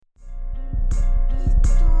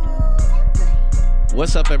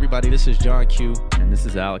What's up, everybody? This is John Q. And this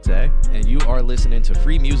is Alex A. And you are listening to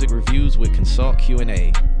Free Music Reviews with Consult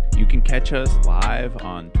Q&A. You can catch us live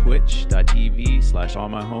on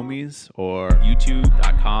twitch.tv/allmyhomies or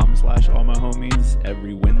youtube.com/allmyhomies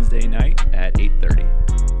every Wednesday night at 8:30.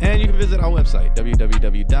 And you can visit our website,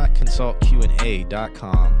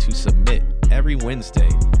 www.consultqa.com, to submit every Wednesday.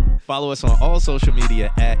 Follow us on all social media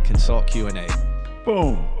at Consult Q&A.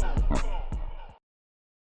 Boom.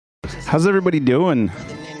 How's everybody doing?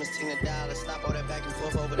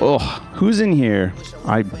 Oh, who's in here?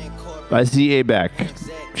 I see A-Back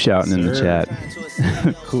shouting in the chat.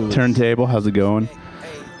 Cool. Turntable, how's it going?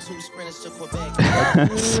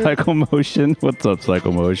 Cycle Motion, what's up,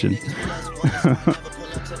 Cycle Motion?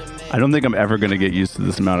 I don't think I'm ever going to get used to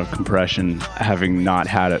this amount of compression, having not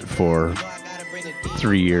had it for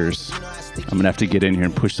 3 years. I'm going to have to get in here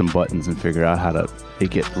and push some buttons and figure out how to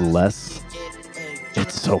make it less.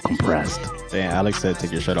 It's so compressed. Damn, Alex said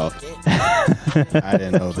take your shirt off. I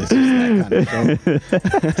didn't know this was that kind of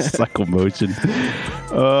show. Cycle Motion.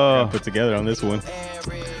 Put together on this one.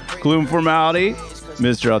 Gloom Formality,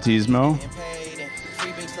 Mr. Altismo.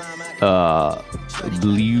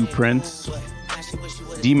 Blueprints.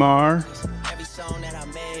 Demar.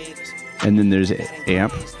 And then there's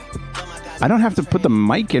Amp. I don't have to put the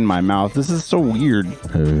mic in my mouth. This is so weird.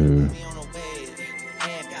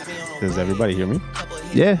 Does everybody hear me?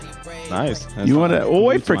 Yeah. Nice. You want to? We'll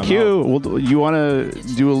wait for Q. You want to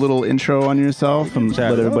do a little intro on yourself and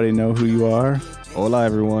let everybody know who you are? Hola,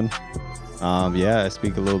 everyone. I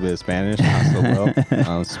speak a little bit of Spanish, not so well.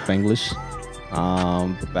 Spanglish.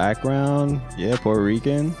 Background, Puerto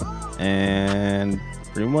Rican, and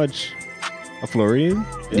pretty much a Floridian.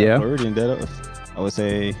 Yeah. Floridian. I would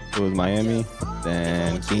say it was Miami,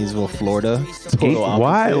 then Gainesville, Florida.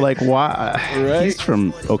 Why? Like, why? Right? He's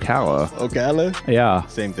from Ocala. Ocala? Yeah.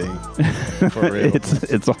 Same thing. For real.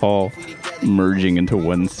 It's all merging into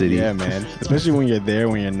one city. Yeah, man. Especially when you're there,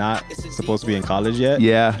 when you're not supposed to be in college yet.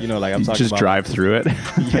 Yeah. You know, like I'm talking just about. Just drive through it.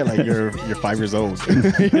 Yeah, like you're 5 years old.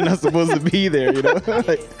 You're not supposed to be there, you know?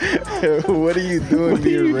 Like, what are you doing? What are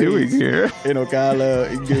you doing here? In Ocala,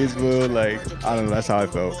 in Gainesville, like, I don't know, that's how I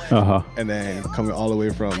felt. Uh-huh. And then coming all the way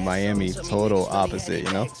from Miami, total opposite,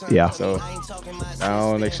 you know? Yeah. So, I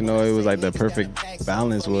don't let you know, it was like the perfect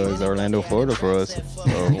balance was Orlando, Florida for us.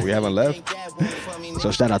 So, we haven't left. So,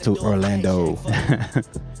 shout out to Orlando.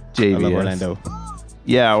 JVS. I love Orlando.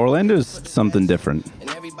 Yeah, Orlando's something different.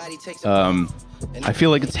 I feel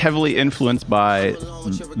like it's heavily influenced by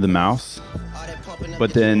the mouse.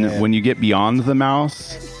 But then when you get beyond the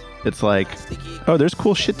mouse, it's like, oh, there's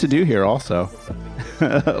cool shit to do here also.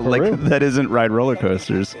 Like, real? that isn't ride roller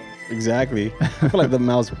coasters. Exactly. I feel like the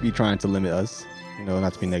mouse be trying to limit us. You know,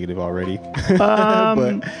 not to be negative already.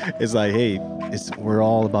 But it's like, hey, we're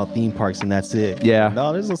all about theme parks and that's it. Yeah.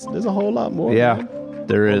 No, there's a whole lot more. Yeah, man.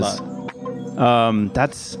 there is.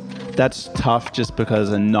 That's tough just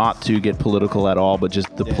because, and not to get political at all, but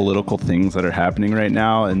just the political things that are happening right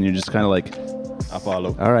now. And you're just kind of like, I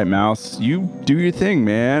follow. all right, mouse, you do your thing,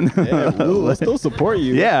 man. Yeah, we'll still support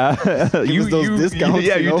you. Yeah. Give us those discounts.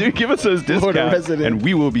 Yeah, you do give us those discounts, and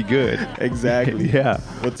we will be good. Exactly. Yeah.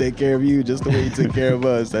 We'll take care of you just the way you take care of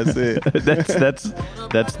us. That's it.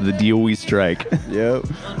 that's the deal we strike. Yep.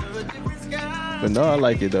 But no, I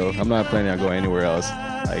like it though. I'm not planning on going anywhere else.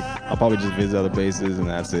 Like, I'll probably just visit other places and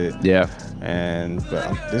that's it. Yeah.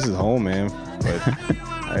 But this is home, man. But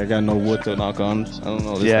I got no wood to knock on. I don't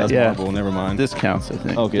know. That's marble. Never mind. This counts, I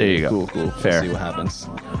think. Okay. There you go. Cool. Fair. Let's see what happens.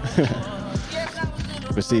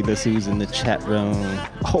 Let's see who's in the chat room.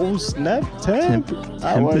 Oh, snap, Temp.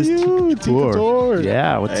 How are you? Tickator.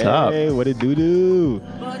 Yeah, what's up? Hey, what it do?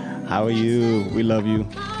 How are you? We love you.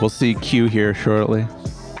 We'll see Q here shortly.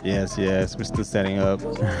 Yes. We're still setting up.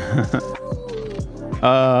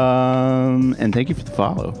 And thank you for the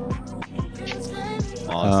follow.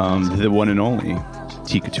 Awesome. The one and only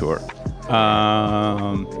Tickator.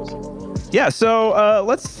 So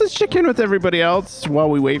let's check in with everybody else while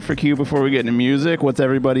we wait for Q before we get into music. What's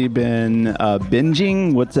everybody been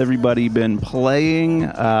binging? What's everybody been playing?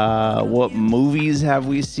 What movies have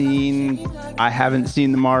we seen? I haven't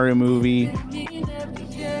seen the Mario movie.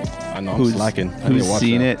 I know, I'm slacking. Who's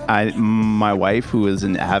seen it? My wife, who is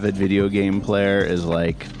an avid video game player, is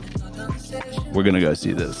like, we're going to go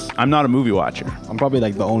see this. I'm not a movie watcher. I'm probably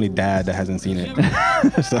like the only dad that hasn't seen it.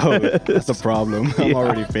 So that's a problem. I'm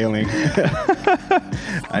already failing.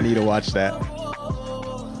 I need to watch that.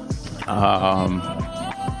 I'm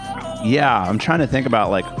trying to think about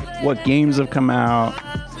like what games have come out,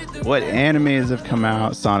 what animes have come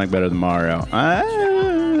out. Sonic better than Mario.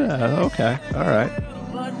 Okay. All right.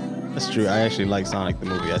 That's true. I actually like Sonic the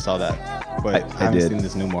movie. I saw that. But I haven't seen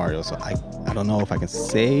this new Mario, so I don't know if I can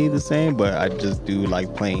say the same, but I just do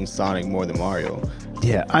like playing Sonic more than Mario.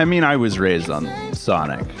 Yeah, I mean, I was raised on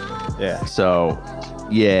Sonic. Yeah. So,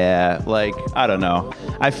 yeah, like, I don't know.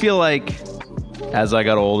 I feel like as I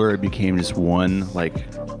got older, it became just one, like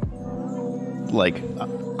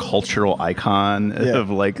cultural icon of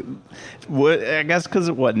like, what I guess because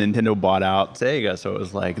of what Nintendo bought out Sega. So it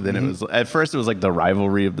was like, then it was, at first it was like the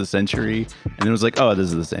rivalry of the century. And it was like, oh, this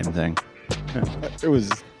is the same thing. It was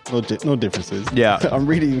no differences. Yeah. I'm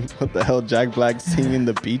reading what the hell Jack Black singing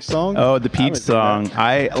the Peach song. Oh, the Peach song.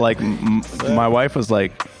 I like my wife was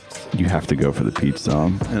like, you have to go for the Peach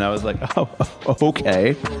song. And I was like, oh,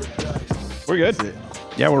 okay. We're good.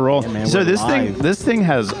 Yeah, we're rolling. Yeah, man, so this thing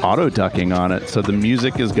has auto ducking on it. So the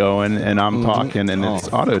music is going and I'm talking and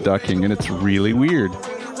it's auto ducking and it's really weird.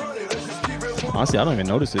 Honestly, I don't even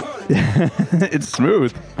notice it. It's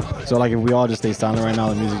smooth. So like if we all just stay silent right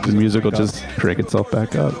now, the music will just crank itself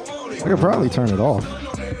back up. I could probably turn it off.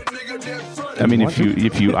 I mean,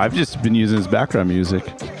 if you, I've just been using this background music.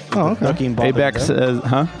 Oh, okay. ABEX says,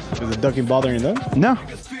 huh? Is the ducking bothering them? No.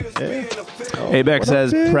 Yeah. ABEX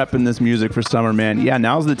says, prepping this music for summer, man. Yeah,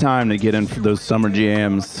 now's the time to get in for those summer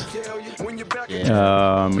jams.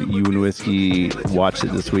 Yeah. You and Whiskey watched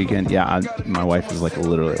it this weekend. Yeah, my wife is like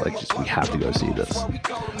literally like, just we have to go see this.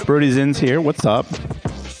 Brody's Inn's here. What's up?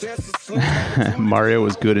 Mario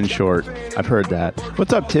was good and short. I've heard that.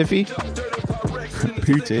 What's up, Tiffy?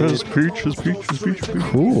 Peaches.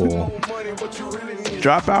 Cool.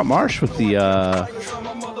 Dropout Marsh with the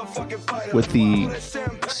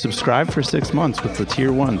subscribe for 6 months with the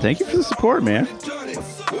tier 1. Thank you for the support, man.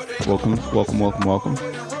 Welcome.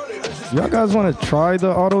 Y'all guys want to try the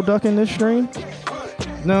auto duck in this stream?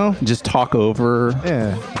 No? Just talk over.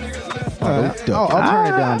 Yeah. I'll turn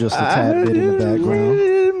it down just a tad bit in the background.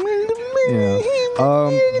 Yeah.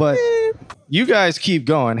 But you guys keep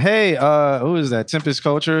going. Hey, who is that? Tempest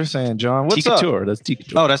Culture saying, John, what's up? That's Tika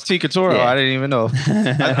Tour. Oh, that's Tika Tour. Yeah. Oh, I didn't even know.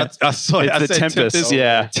 I saw it. It's the Tempest.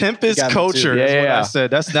 Yeah. Tempest Culture is what I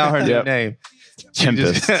said. That's now her new name.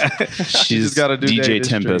 Tempest. She's got to do DJ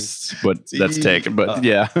Tempest, but that's taken. But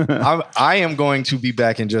yeah, I am going to be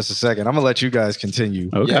back in just a second. I'm gonna let you guys continue.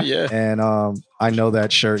 Okay. Yeah. And I know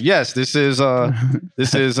that shirt. Yes, this is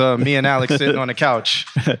me and Alex sitting on the couch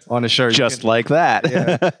on the shirt. Just like that.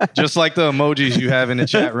 Yeah. Just like the emojis you have in the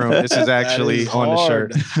chat room. This is actually on the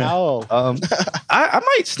shirt. How? I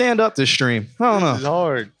might stand up this stream. I don't know. This is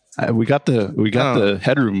hard. We got the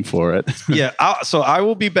headroom for it. Yeah, so I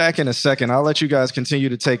will be back in a second. I'll let you guys continue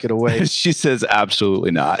to take it away. She says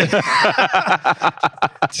absolutely not.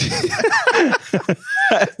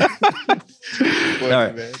 All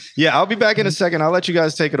right. Yeah, I'll be back in a second. I'll let you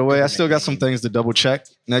guys take it away. I still got some things to double check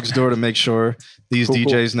next door to make sure these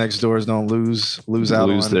DJs next doors don't lose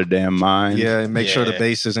their damn mind. Yeah, and make sure the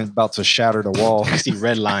bass isn't about to shatter the wall. I see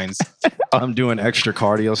red lines. I'm doing extra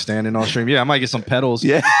cardio standing on stream. Yeah, I might get some pedals.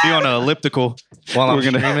 Yeah, be on an elliptical while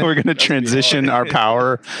we're gonna transition our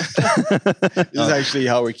power. This is actually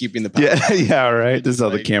how we're keeping the power. Yeah, right. This is how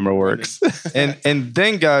the camera works. And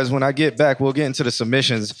then, guys, when I get back, we'll get into the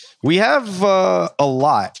submissions. We have a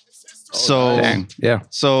lot. So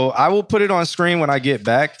I will put it on screen when I get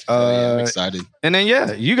back. I'm excited. And then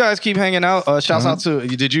you guys keep hanging out. Shouts out to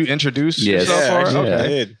you. Did you introduce yourself? Okay. I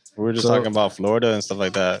did. We were just talking about Florida and stuff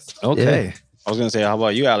like that. Okay. Yeah. I was gonna say, how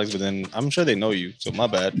about you, Alex? But then I'm sure they know you, so my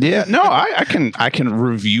bad. Yeah, no, I can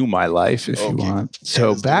review my life if you want.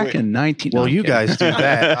 So back in 19. Well, you guys do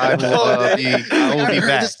that. I will be back.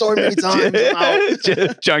 Heard this story many times. I'm out.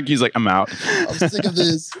 Junky's like, I'm out. I'm sick of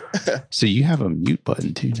this. So you have a mute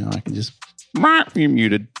button too now. I can just you're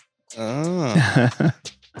muted. Oh.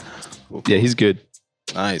 Cool. Yeah, he's good.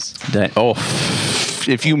 Nice.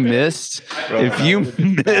 If you missed, and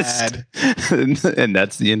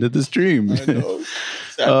that's the end of the stream. I know.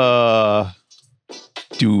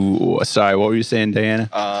 Sorry, what were you saying, Diana?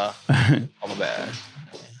 I'm bad.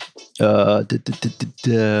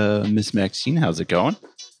 Miss Maxine, how's it going?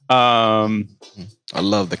 I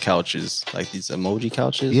love the couches, like these emoji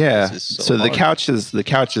couches. Yeah. So the couches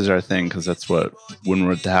are a thing because that's what when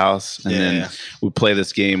we're at the house, and then we play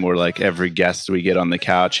this game where like every guest we get on the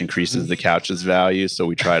couch increases the couch's value. So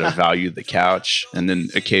we try to value the couch, and then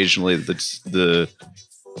occasionally the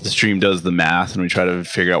stream does the math, and we try to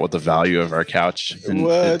figure out what the value of our couch. And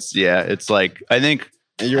it's like I think.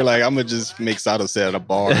 And you're like, I'm gonna just make Sato sit at a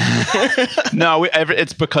bar. No,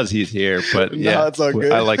 it's because he's here. But yeah, it's all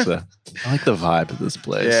good. I like the vibe of this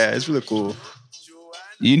place. Yeah, it's really cool.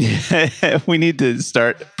 We need to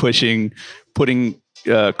start putting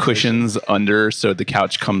cushions under so the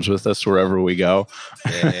couch comes with us wherever we go.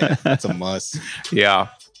 Yeah, that's a must. Yeah.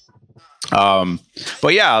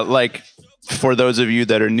 But yeah, like for those of you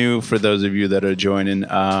that are new, for those of you that are joining,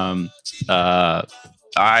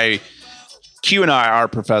 Q and I are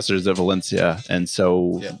professors at Valencia, and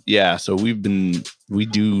so so we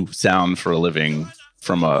do sound for a living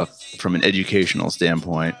from an educational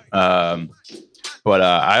standpoint. But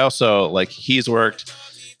I also like he's worked.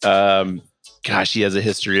 He has a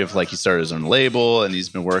history of like he started his own label and he's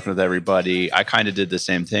been working with everybody. I kind of did the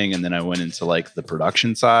same thing, and then I went into like the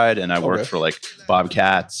production side, and I worked for like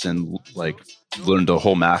Bobcats and like learned the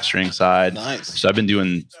whole mastering side. Nice. So I've been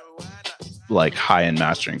doing like high-end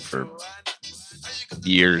mastering for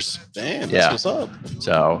years. Damn, that's what's up.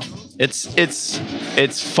 So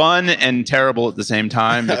it's fun and terrible at the same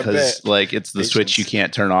time because like it's the switch you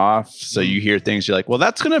can't turn off. So you hear things you're like, well,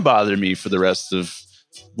 that's gonna bother me for the rest of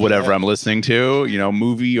whatever I'm listening to,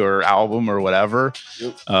 movie or album or whatever.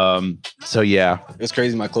 Yep. So yeah, it's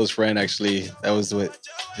crazy. My close friend actually, that was what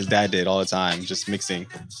his dad did all the time, just mixing,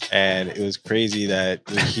 and it was crazy that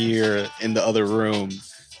you hear in the other room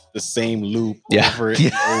the same loop over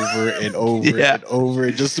and over and over and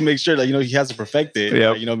over, just to make sure that he has to perfect it.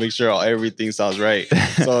 Make sure everything sounds right.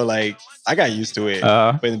 So like I got used to it,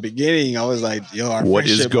 but in the beginning I was like, "Yo, what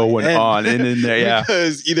is going on?" And in there,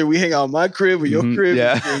 because either we hang out in my crib or your crib,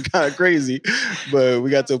 it's getting kind of crazy. But we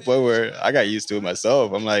got to a point where I got used to it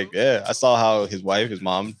myself. I'm like, I saw how his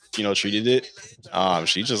mom, treated it.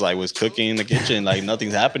 She just like was cooking in the kitchen, like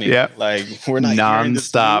nothing's happening. Like we're not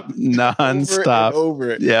nonstop over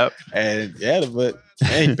it. Yep. And but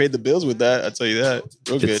he paid the bills with that. I'll tell you that.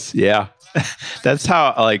 Real good. Yeah. That's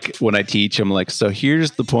how, like, when I teach, I'm like, so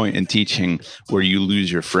here's the point in teaching where you lose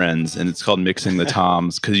your friends, and it's called mixing the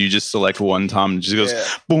toms, because you just select one tom and it just goes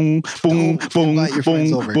boom, boom, boom,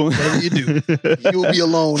 boom, boom. Whatever you do, you'll be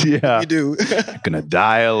alone. You do. Gonna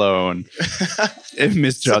die alone. If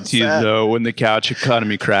Mr. Altizzo, when the couch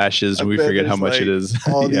economy crashes, we forget how much it is.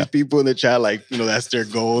 All these people in the chat, like, that's their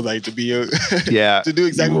goal, like to be to do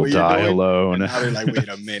exactly what you're doing. Alone. And now they're like, wait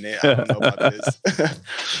a minute, I don't know about this.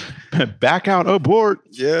 Back out, abort.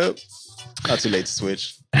 Yep. Not too late to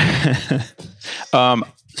switch.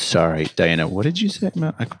 Sorry, Diana, what did you say,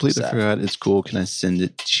 man? I completely forgot. It's cool. Can I send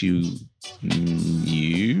it to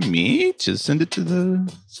me? Just send it to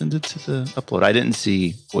the upload. I didn't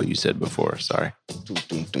see what you said before. Sorry. But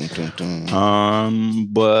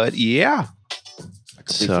yeah. I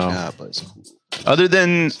completely forgot, but it's cool. Other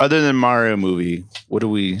than Mario movie, what are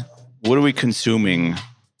we consuming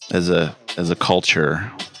as a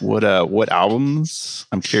culture? What albums?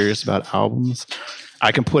 I'm curious about albums.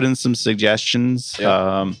 I can put in some suggestions.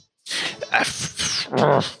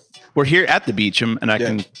 We're here at the Beecham, and I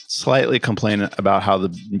can slightly complain about how the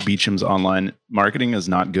Beecham's online marketing is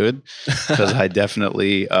not good, because I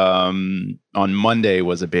definitely on Monday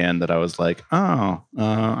was a band that I was like,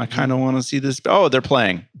 I kind of want to see this. Oh, they're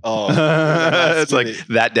playing. It's like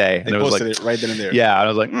that day, and it was like it right then and there. Yeah, I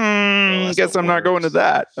was like, I guess I'm not going to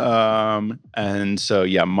that. And so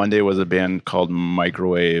Monday was a band called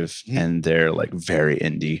Microwave, and they're like very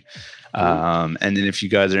indie. And then if you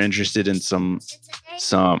guys are interested in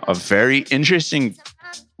a very interesting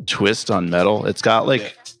twist on metal, it's got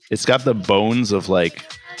the bones of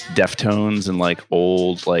like Deftones and like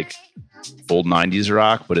old 90s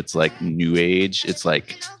rock, but it's like new age. It's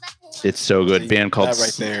so good. Band called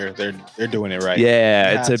right there. They're doing it right.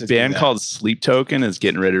 Yeah, it's a band called Sleep Token is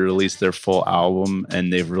getting ready to release their full album,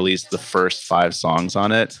 and they've released the first 5 songs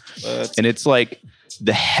on it. And it's like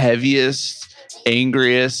the heaviest,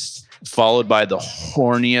 angriest, followed by the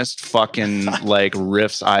horniest fucking like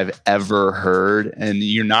riffs I've ever heard, and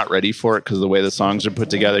you're not ready for it because the way the songs are put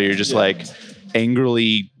together, you're just like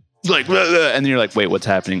angrily like, and then you're like, wait, what's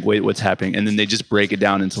happening? And then they just break it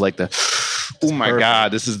down into like the, oh my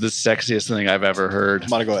God, this is the sexiest thing I've ever heard. I'm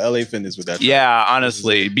gonna go LA Fitness with that. Yeah,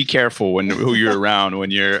 honestly, be careful who you're around when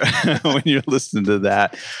you're when you're listening to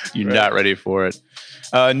that. You're not ready for it.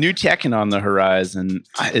 New Tekken on the horizon.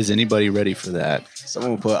 Is anybody ready for that?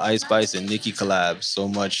 Someone put Ice Spice and Nicki collab. So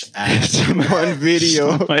much ass in one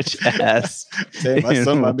video. So much ass. Damn, my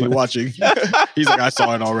son might be watching. He's like, I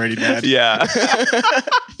saw it already, man. Yeah.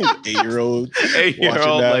 8-year-old.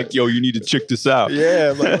 8-year-old, like, yo, you need to check this out.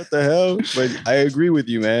 Yeah, I'm like, what the hell? But I agree with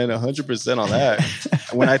you, man, 100% on that.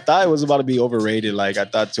 When I thought it was about to be overrated, like I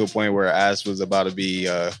thought to a point where ass was about to be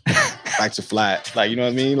back to flat. Like, you know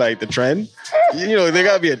what I mean? Like the trend. You know, there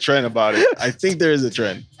gotta be a trend about it. I think there is a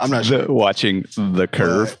trend. I'm not sure. Watching the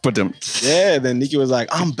curve. Yeah, then Nikki was like,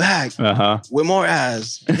 I'm back with more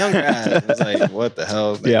ass, younger ass. I was like, what the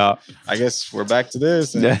hell? Like, yeah. I guess we're back to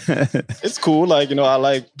this. And it's cool. Like, you know, I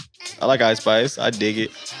like Ice Spice. I dig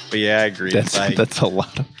it. But yeah, I agree. That's a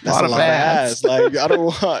lot of ass. Like, I don't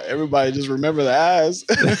want everybody to just remember the ass.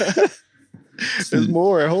 There's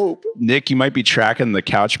more, I hope. Nick, you might be tracking the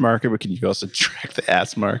couch market, but can you also track the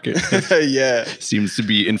ass market? Yeah. Seems to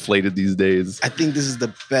be inflated these days. I think this is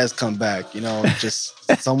the best comeback, you know, just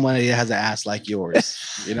someone that has an ass like yours,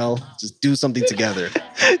 you know, just do something together,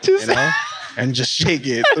 you know, and just shake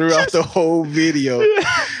it throughout the whole video.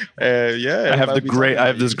 Yeah. I have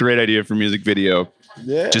this great idea for music video.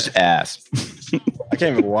 Yeah. Just ass. I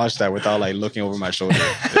can't even watch that without like looking over my shoulder.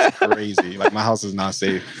 It's crazy. Like my house is not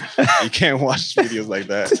safe. You can't watch videos like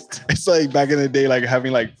that. It's like back in the day, like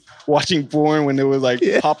having like watching porn when there was like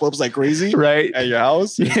pop-ups like crazy at your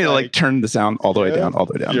house. Yeah, like turn the sound all the way down, all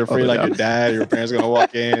the way down. You're afraid like your dad, your parents are gonna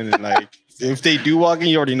walk in and like if they do walk in,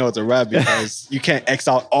 you already know it's a wrap because you can't X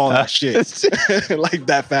out all that shit like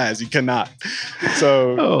that fast. You cannot.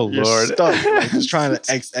 So you're stuck like just trying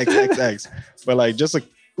to X. But like just a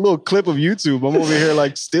little clip of YouTube, I'm over here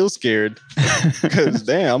like still scared because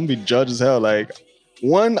damn, I'm gonna be judged as hell. Like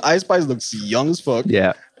one, Ice Spice looks young as fuck.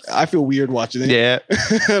 Yeah. I feel weird watching it. Yeah.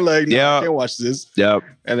 Like, no, I can't watch this. Yep.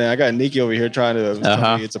 And then I got Nikki over here trying to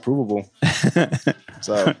tell me it's approvable.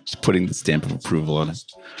 So just putting the stamp of approval on it.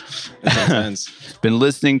 Been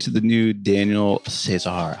listening to the new Daniel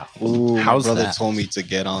Caesar. Ooh, how's my brother told me to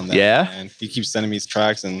get on that. Yeah. Man. He keeps sending me his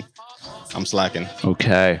tracks and I'm slacking.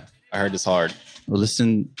 Okay. I heard it's hard. Well,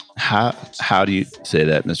 listen, how do you say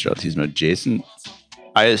that, Mr. Altismo? Jason?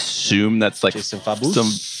 I assume that's like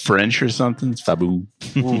some French or something. Fabou.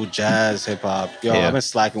 Ooh, jazz, hip hop. Yo, I've been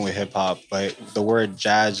slacking with hip hop, but the word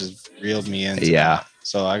jazz just reeled me in. Yeah.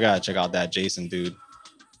 So I gotta check out that Jason dude.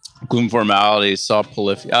 Gloom Formality, saw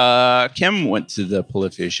Polyphia. Kim went to the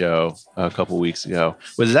Polyphia show a couple weeks ago.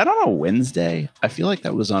 Was that on a Wednesday? I feel like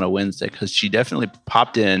that was on a Wednesday because she definitely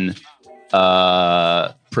popped in,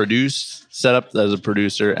 produced, set up as a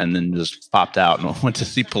producer, and then just popped out and went to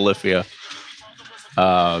see Polyphia.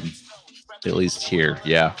 At least here,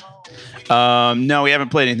 yeah. No, we haven't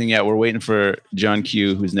played anything yet. We're waiting for John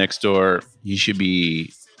Q, who's next door. He should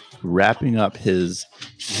be wrapping up his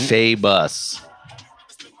Fabus.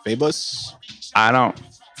 Fabus? I don't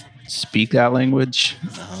speak that language.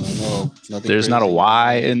 I don't know. Nothing There's crazy. Not a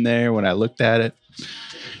Y in there when I looked at it.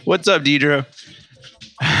 What's up, Deidre?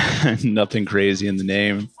 Nothing crazy in the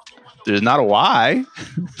name. There's not a Y.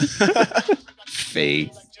 Faye.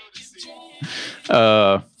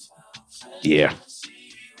 Yeah.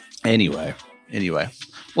 Anyway,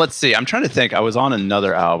 let's see. I'm trying to think. I was on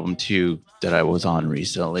another album too that I was on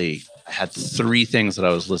recently. I had 3 things that I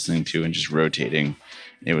was listening to and just rotating.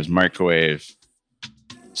 It was Microwave,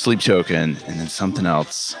 Sleep Token, and then something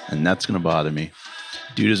else. And that's going to bother me.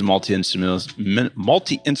 Dude is a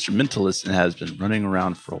multi-instrumentalist and has been running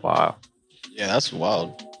around for a while. Yeah, that's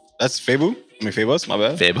wild. That's Fabu? I mean, Fabus, my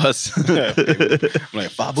bad. Fabus. I'm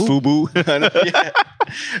like, Fabu? Fubu. Yeah.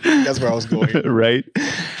 That's where I was going. Right.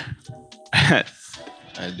 I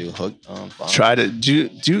do hook. Try to do.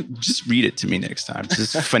 Just read it to me next time.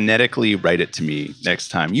 Just phonetically write it to me next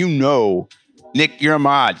time. You know, Nick, you're a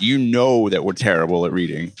mod. You know that we're terrible at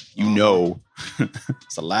reading. You know.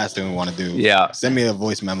 It's the last thing we want to do. Yeah. Send me a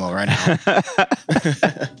voice memo right now.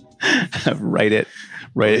 Write it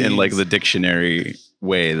in like the dictionary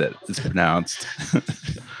way that it's pronounced.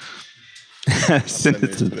 Send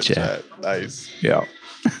it to the chat. Nice. Yeah.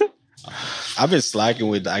 I've been slacking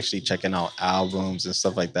with actually checking out albums and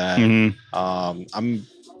stuff like that. Mm-hmm.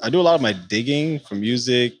 I do a lot of my digging for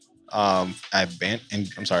music at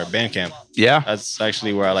Bandcamp. Yeah. That's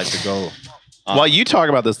actually where I like to go. While you talk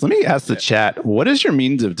about this, let me ask the chat, what is your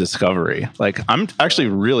means of discovery? Like, I'm actually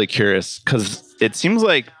really curious because it seems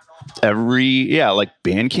like like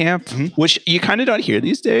Bandcamp, which you kind of don't hear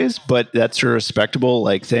these days, but that's a respectable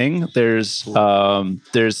like thing. There's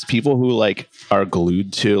people who like are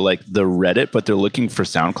glued to like the Reddit, but they're looking for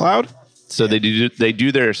SoundCloud. So they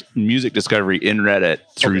do their music discovery in Reddit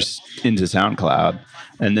through into SoundCloud.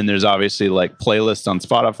 And then there's obviously like playlists on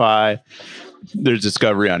Spotify. There's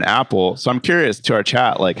discovery on Apple. So I'm curious to our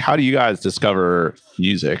chat, like, how do you guys discover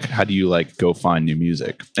music? How do you like go find new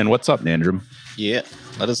music? And what's up, Nandrum? Yeah,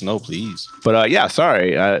 let us know, please. But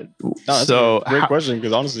sorry. That's a great question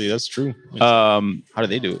because honestly, that's true. How do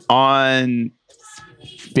they do it on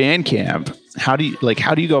Bandcamp? How do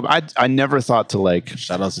you go? I never thought to like.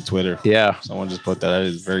 Shout out to Twitter. Yeah, someone just put that. That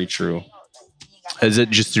is very true. Is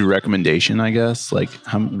it just through recommendation? I guess like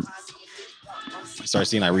start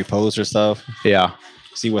seeing like reposts or stuff. Yeah.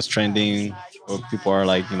 See what's trending, what people are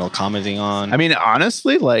like, commenting on. I mean,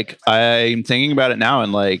 honestly, like I'm thinking about it now,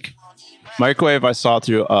 and like Microwave I saw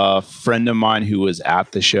through a friend of mine who was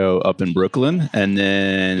at the show up in Brooklyn, and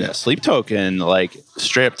then Sleep Token, like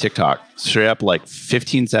straight up TikTok, straight up like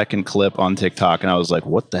 15-second clip on TikTok, and I was like,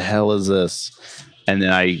 what the hell is this? And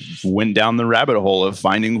then I went down the rabbit hole of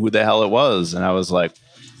finding who the hell it was, and I was like,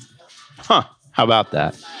 huh, how about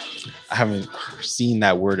that? I haven't seen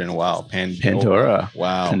that word in a while. Pandora.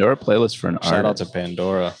 Wow. Pandora playlist for an artist. Shout out to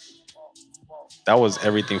Pandora. That was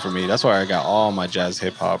everything for me. That's why I got all my jazz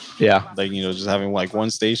hip hop. Yeah. Like, just having like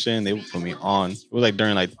one station, they would put me on. It was like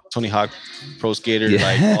during like Tony Hawk Pro Skater,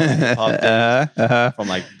 like all the hip hop from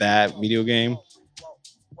like that video game.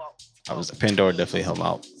 Pandora definitely helped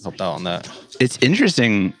out on that. It's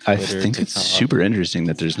interesting. I think TikTok. it's super interesting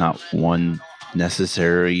that there's not one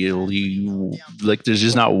necessarily, like there's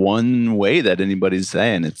just not one way that anybody's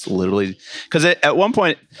saying. It's literally because at one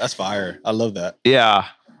point, that's fire. I love that. Yeah.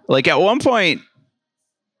 Like at one point,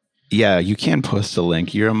 yeah, you can post a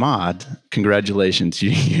link. You're a mod. Congratulations.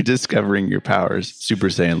 You're discovering your powers. Super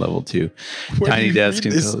Saiyan level 2. Tiny Desk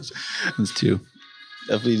Intelligence 2.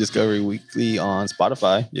 Definitely Discovery Weekly on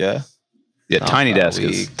Spotify. Yeah. Yeah, Tiny Desk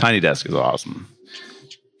is awesome.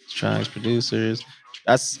 Tracks, producers.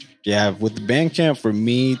 That's with the Bandcamp for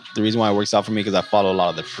me, the reason why it works out for me because I follow a lot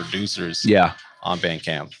of the producers on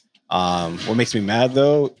Bandcamp. What makes me mad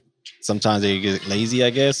though, sometimes they get lazy, I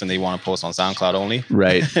guess, and they want to post on SoundCloud only.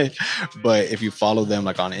 Right. But if you follow them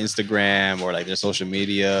like on Instagram or like their social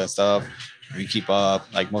media stuff, you keep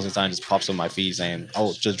up, like most of the time it just pops on my feed saying,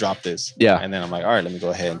 oh, just drop this. Yeah. And then I'm like, all right, let me go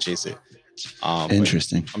ahead and chase it.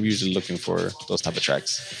 Interesting. I'm usually looking for those type of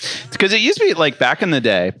tracks. Because it used to be like back in the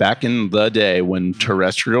day when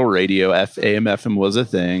terrestrial radio, AM, FM was a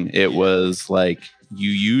thing, it was like you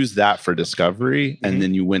use that for discovery and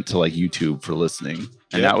then you went to like YouTube for listening.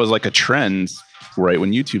 And that was like a trend right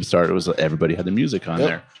when YouTube started. It was like everybody had the music on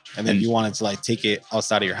there. And then if you wanted to like take it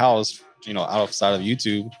outside of your house, outside of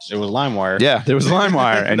YouTube, there was LimeWire. Yeah, there was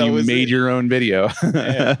LimeWire, and you made your own video.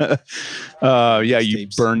 You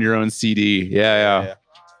burn your own CD. Yeah.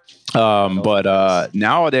 But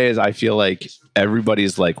nowadays, I feel like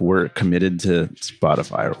everybody's like, we're committed to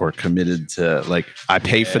Spotify or committed to like, I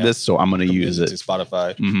pay for this, so I'm going to use it. To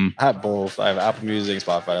Spotify. Mm-hmm. I have both. I have Apple Music,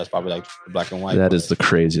 Spotify. That's probably like the black and white. That is the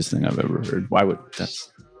craziest thing I've ever heard. Why would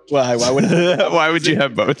why would you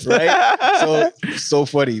have both? Right? So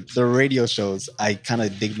funny. The radio shows, I kind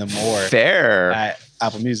of dig them more. Fair. At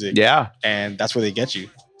Apple Music. Yeah. And that's where they get you.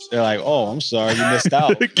 They're like, oh, I'm sorry, you missed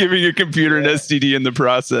out. Giving your computer an STD in the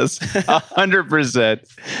process.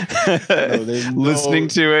 100%. Listening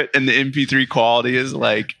to it, and the MP3 quality is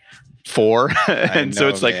like 4. And so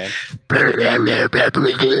it's like,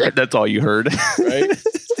 that's all you heard. Right?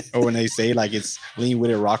 Or when they say like it's lean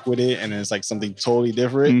with it, rock with it, and then it's like something totally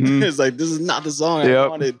different. Mm-hmm. It's like, this is not the song I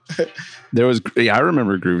wanted. I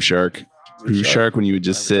remember Groove Shark. Groove Shark when you would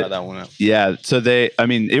just sit. That one up. Yeah. So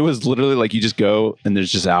it was literally like you just go and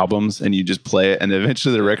there's just albums and you just play it. And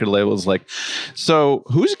eventually the record label is like, so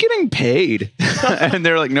who's getting paid? And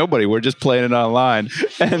they're like, nobody. We're just playing it online.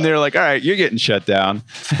 And they're like, all right, you're getting shut down.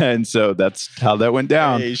 And so that's how that went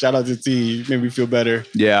down. Hey, shout out to T. Made me feel better.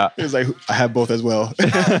 Yeah. It was like, I have both as well.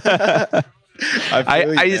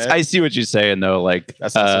 I see what you're saying though. Like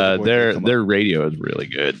their radio is really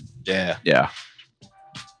good. Yeah. Yeah.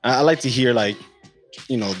 I like to hear like,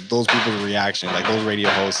 those people's reaction, like those radio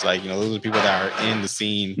hosts, like, those are people that are in the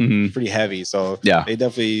scene pretty heavy. So they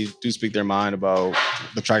definitely do speak their mind about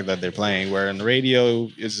the track that they're playing, where in the radio,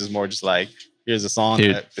 it's just more just like, here's a song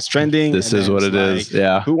that is trending. This is what it is.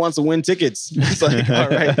 Yeah. Who wants to win tickets? It's like, all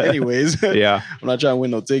right, anyways. Yeah. I'm not trying to win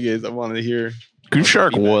no tickets. I wanted to hear. Groove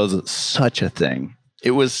Shark was such a thing.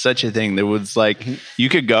 It was such a thing. There was like, you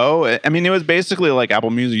could go. I mean, it was basically like Apple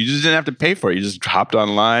Music. You just didn't have to pay for it. You just hopped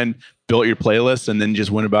online, built your playlist, and then just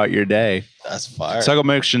went about your day. That's fire. Cycle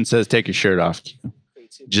Motion says, take your shirt off.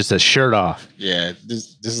 Just says shirt off. Yeah.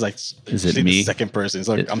 This is like, is it me? The second person. It's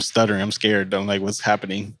like, I'm stuttering. I'm scared. I'm like, what's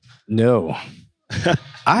happening? No.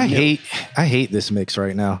 I hate this mix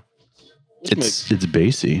right now. It's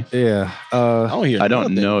bassy. Yeah. I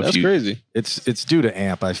don't know if that's crazy. It's due to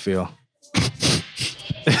amp, I feel.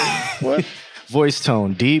 What? Voice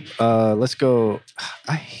tone deep. Let's go.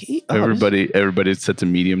 I hate everybody. Everybody's set to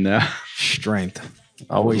medium now. Strength.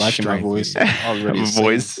 Always Voice lacking my strength. voice. Already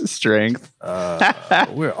Voice strength.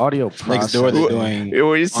 We're audio Next door, they're processing. doing.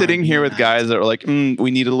 We're sitting here with R&B guys that are like,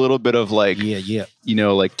 we need a little bit of like, Yeah. you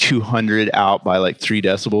know, like 200 out by like 3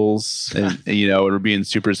 decibels. And, you know, we're being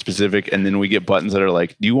super specific. And then we get buttons that are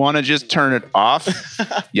like, do you want to just turn it off?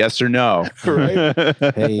 Yes or no? Right.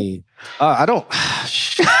 Hey, I don't.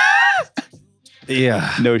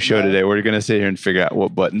 Yeah. No show today. We're going to sit here and figure out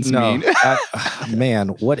what buttons mean. Man,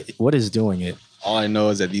 what is doing it? All I know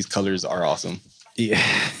is that these colors are awesome. Yeah.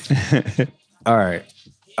 All right.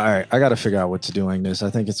 I got to figure out what's doing this. I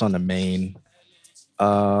think it's on the main.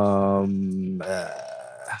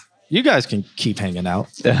 You guys can keep hanging out.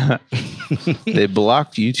 They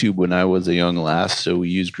blocked YouTube when I was a young lass, so we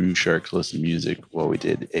used Groove Shark to listen to music while we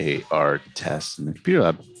did AR tests in the computer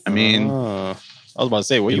lab. I mean, I was about to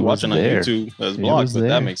say, what are it you was watching on there. YouTube that's It blocked? was But there.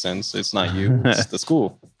 that makes sense. It's not you. It's the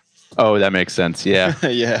school. oh, that makes sense. Yeah.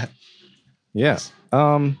 Yeah. Yeah.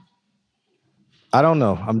 I don't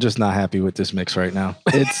know. I'm just not happy with this mix right now.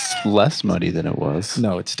 It's less muddy than it was.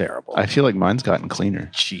 No, it's terrible. I feel like mine's gotten cleaner.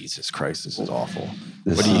 Jesus Christ, this is awful.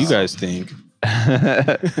 What do you guys think?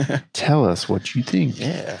 Tell us what you think.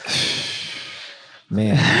 Yeah.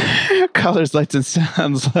 Man. Colors, lights, and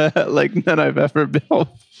sounds like none I've ever built.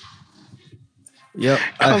 Yep.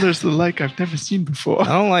 Colors like I've never seen before. I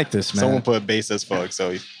don't like this, man. Someone put bass as fuck,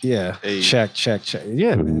 so Yeah. Hey. Check.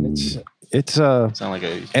 Yeah, man. It's sound like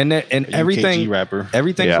a and everything UKG rapper.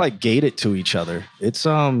 everything's Yeah. like gated to each other. It's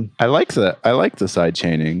I like the side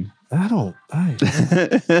chaining.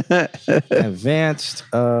 advanced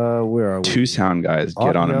where are we? 2 sound guys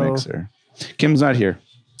get on a Audio. mixer. Kim's not here.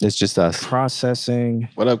 It's just us. Processing,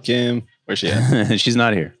 What up, Kim? Where's she at? She's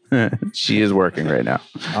not here. She is working right now.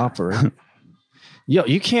 opera. Yo,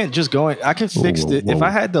 you can't just go in. I could fix Whoa, it. If whoa. I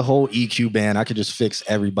had the whole EQ band, I could just fix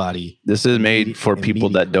everybody. This is made for people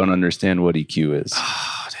that Immediately. don't understand what EQ is.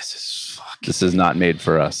 Oh, this is fucking. This is not made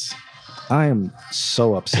for us. I am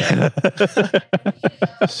so upset.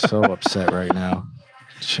 So upset right now.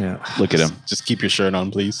 Champ. Look at him. Just keep your shirt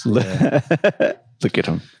on, please. Look at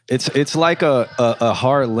him. It's like a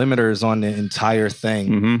hard limiters on the entire thing.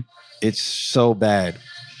 Mm-hmm. It's so bad.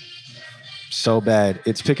 So bad.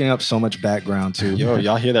 It's picking up so much background too. Yo,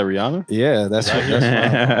 y'all hear that Rihanna? Yeah, that's what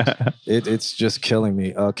it's just killing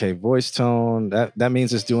me. Okay, voice tone. That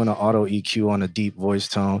means it's doing an auto EQ on a deep voice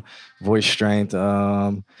tone. Voice strength.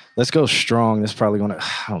 Let's go strong. That's probably gonna.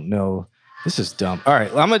 I don't know. This is dumb. All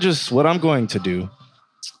right, what I'm going to do.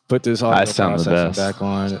 Put this audio I sound the processing best. back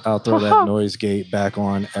on. I'll throw that noise gate back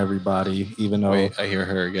on everybody, even though Wait, I hear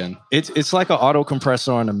her again. it's like an auto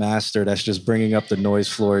compressor on a master that's just bringing up the noise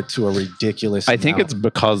floor to a ridiculous. I think amount. it's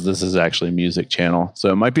because this is actually a music channel.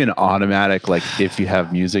 So it might be an automatic, like if you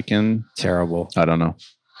have music in. terrible. I don't know.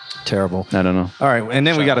 Terrible. I don't know. All right, and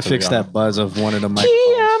then we Shout got to out to fix Rihanna. that buzz of one of the microphones.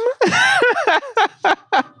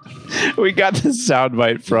 We got the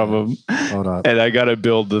soundbite from him, Hold on. and I got to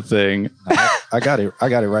build the thing. I got it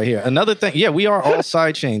right here. Another thing. Yeah, we are all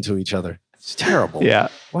sidechained to each other. It's terrible. Yeah.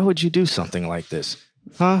 Why would you do something like this?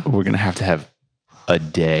 Huh? We're going to have a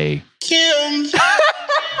day. Kim.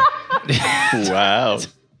 Wow.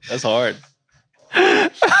 That's hard.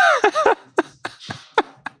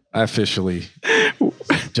 I officially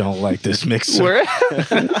don't like this mixer.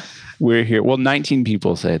 We're here. Well, 19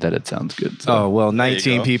 people say that it sounds good. So. Oh, well, you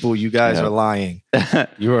 19 go. people, you guys Yeah. are lying.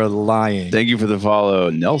 You are lying. Thank you for the follow,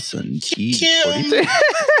 Nelson T. Kim.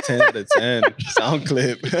 10 out of 10. Sound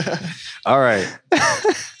clip. All right.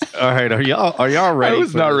 All right. Are y'all ready? I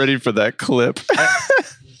was for not this? ready for that clip.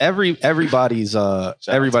 Everybody's to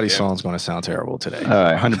song's going to sound terrible today.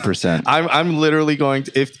 100%. I'm literally going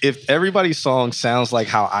to if everybody's song sounds like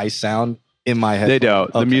how I sound in my head. They don't.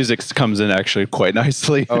 Okay. The music comes in actually quite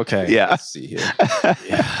nicely. Okay. Yeah. Let's see here.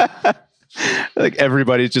 Like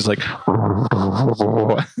everybody's just like.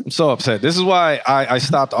 I'm so upset. This is why I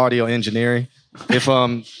stopped audio engineering.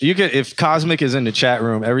 If Cosmic is in the chat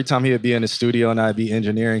room, every time he would be in the studio and I'd be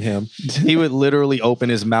engineering him, he would literally open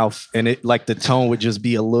his mouth and it like the tone would just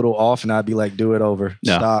be a little off and I'd be like, do it over.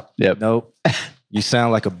 No. Stop. Yep. Nope. You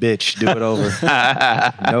sound like a bitch. Do it over.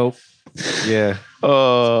 Nope. Yeah.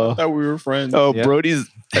 Oh, Thought we were friends. yeah.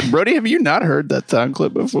 Brody, have you not heard that sound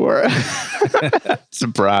clip before?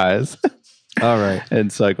 Surprise. All right.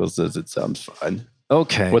 And Cycle says it sounds fine.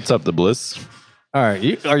 Okay. What's up, the Bliss? All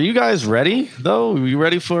right. Are you guys ready though? Are we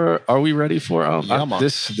ready for Yeah, man.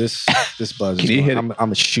 this buzz? Can you hit it? I'm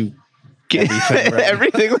gonna shoot. Everything, right?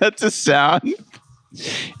 Everything that's a sound.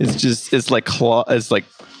 It's like claw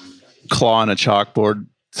on a chalkboard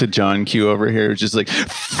to John Q over here. It's just like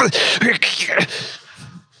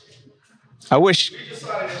I wish.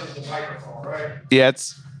 Yeah,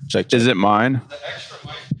 Check. Is it mine?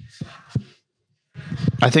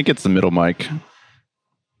 I think it's the middle mic.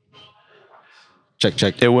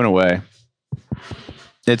 Check. It went away.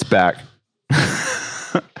 It's back.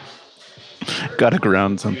 Gotta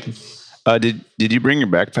ground something. Did you bring your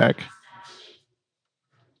backpack?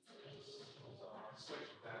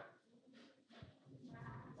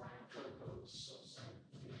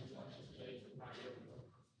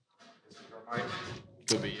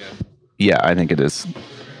 Could be, yeah. Yeah, I think it is.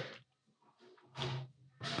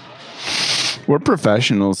 We're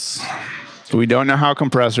professionals. We don't know how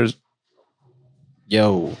compressors.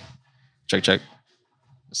 Yo. Check. It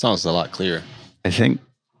sounds a lot clearer. I think.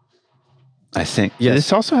 Yes.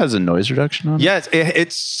 This also has a noise reduction on it. Yes,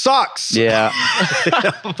 it sucks. Yeah.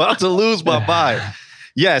 I'm about to lose my mind.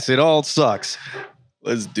 Yes, it all sucks.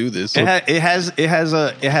 Let's do this. It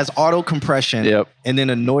has auto compression. Yep. And then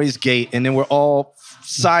a noise gate, and then we're all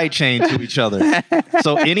side chained to each other.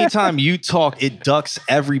 So anytime you talk, it ducks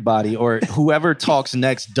everybody, or whoever talks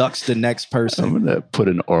next ducks the next person. I'm gonna put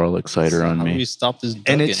an oral exciter on How do we me. stop this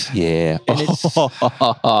ducking? And it's Yeah.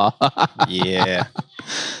 yeah.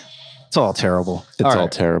 it's all terrible. It's all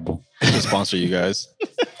right. terrible. We'll sponsor you guys.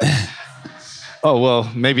 Oh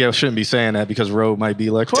well, maybe I shouldn't be saying that because Rode might be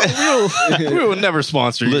like, well, we will never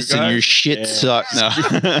sponsor you. Listen, guys. your shit sucks. No.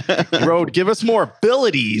 Rode, give us more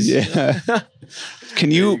abilities. Yeah. Can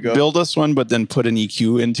you go. build us one, but then put an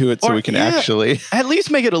EQ into it so Or- we can yeah. actually? At least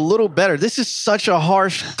make it a little better. This is such a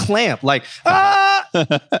harsh clamp. Like,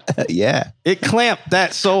 Yeah. it clamped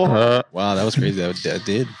that so hard. Wow, that was crazy. That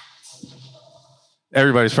did.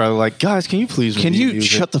 Everybody's probably like, guys, can you please Can review you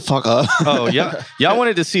music?" shut the fuck up? Oh, yeah. Y'all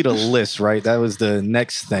wanted to see the list, right? That was the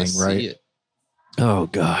next thing, Let's right? see it. Oh,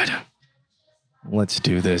 God. Let's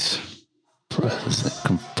do this.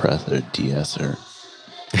 Compressor, de-esser,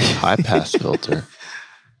 high pass filter.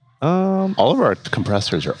 Um, All of our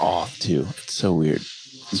compressors are off too. It's so weird.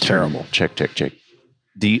 It's terrible. Check.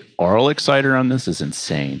 The oral exciter on this is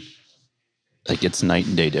insane. Like it's night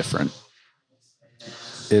and day different.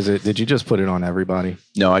 is it? Did you just put it on everybody?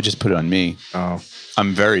 No, I just put it on me. Oh,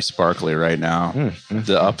 I'm very sparkly right now.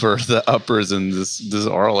 The uppers and this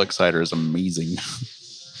oral exciter is amazing.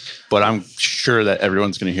 But I'm sure that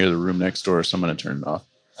everyone's going to hear the room next door, so I'm going to turn it off.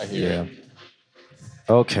 I hear yeah. it.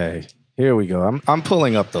 Okay. Here we go. I'm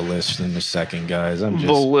pulling up the list in a second, guys. I'm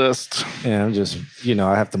just, I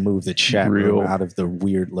have to move the chat room out of the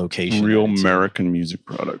weird location. Real that it's in. American music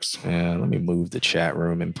products. Yeah, let me move the chat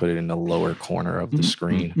room and put it in the lower corner of the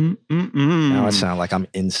screen. Now Now I sound like I'm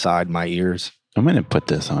inside my ears. I'm going to put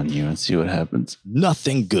this on you and see what happens.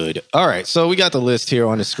 Nothing good. All right, so we got the list here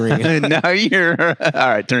on the screen. Now you're all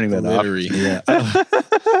right. Turning that off. Literally. Yeah.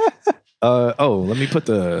 Let me put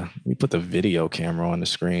the video camera on the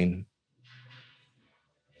screen.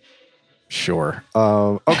 Sure.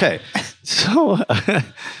 Okay. So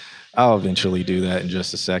I'll eventually do that in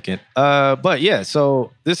just a second. But yeah,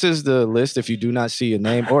 so this is the list. If you do not see a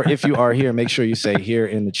name, or if you are here, make sure you say here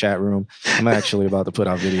in the chat room. I'm actually about to put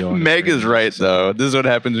out video. On the Meg screen. is right, though. This is what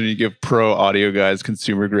happens when you give pro audio guys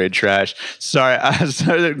consumer grade trash. Sorry,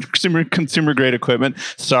 consumer grade equipment.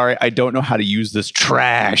 Sorry, I don't know how to use this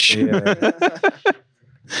trash. Yeah.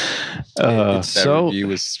 That So review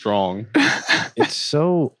was strong. it's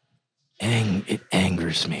so it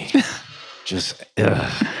angers me. Just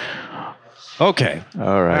okay.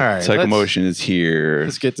 All right. Psychomotion is here.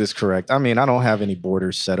 Let's get this correct. I mean, I don't have any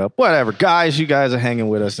borders set up. Whatever. Guys, you guys are hanging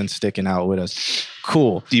with us and sticking out with us.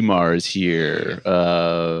 Cool. Demar is here.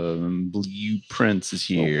 Blue Prince is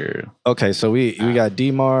here. Okay, so we got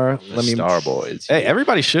Demar. Let me Starboys. Hey,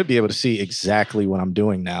 everybody should be able to see exactly what I'm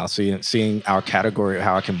doing now. Seeing our category,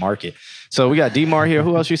 how I can mark it. So we got Demar here.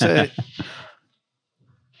 Who else you said?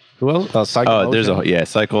 Who else? Psycho. Oh, there's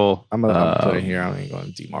Cycle. I'm gonna put it here. I ain't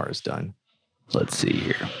going. Demar is done. Let's see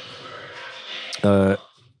here.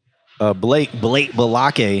 Blake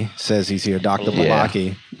Balake says he's here. Dr. Yeah.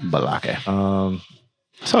 Balake. Balake.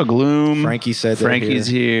 Saw Gloom. Frankie said that Frankie's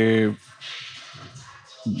here.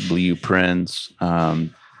 Blue Prince.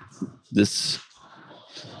 This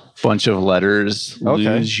bunch of letters.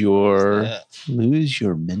 Okay. Lose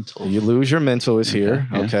your mental. You lose your mental is here.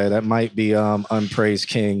 Yeah. Okay, that might be Unpraised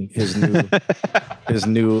King, his new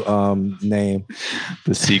name.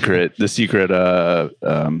 The secret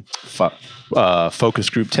focus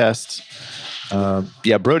group test.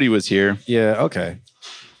 Yeah, Brody was here. Yeah, okay.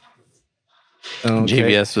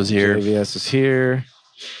 JVS was here. JVS is here.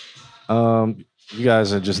 You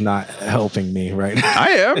guys are just not helping me right now. I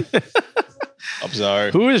am. I'm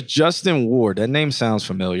sorry. Who is Justin Ward? That name sounds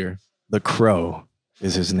familiar. The Crow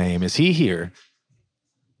is his name. Is he here?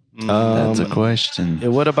 That's a question.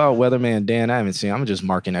 What about Weatherman Dan? I haven't seen. I'm just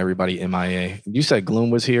marking everybody MIA. You said Gloom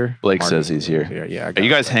was here. Blake says he's here. Yeah. Are you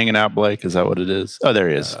guys hanging out, Blake? Is that what it is? Oh, there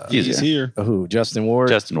he is. He's here. Who? Justin Ward.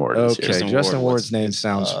 Justin Ward. Is Okay, here. Justin Ward's name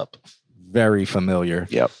sounds very familiar.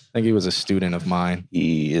 Yep. I think he was a student of mine.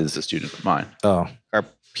 He is a student of mine. Oh,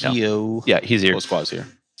 Carpio. Yeah, he's here. Whole squad's here.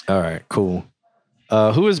 all right, cool.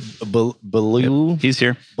 Who is Beluga? He's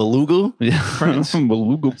here. Beluga? Prince.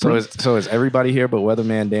 Beluga Prince. So is everybody here but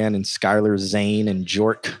Weatherman Dan and Skylar Zane and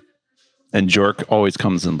Jork? And Jork always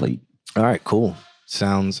comes in late. All right, cool.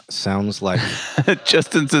 Sounds like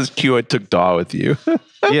Justin says, Q, I took Daw with you.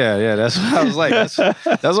 yeah. That's what I was like. That's what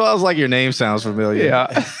I was like. Your name sounds familiar.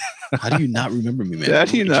 Yeah. How do you not remember me, man? How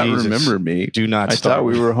do you not Jesus. remember me? Do not I start. thought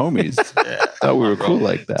we were homies. I thought we were cool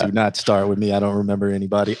like that. Do not start with me. I don't remember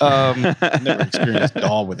anybody. I've never experienced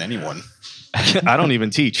doll with anyone. I don't even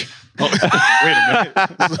teach. Oh, wait a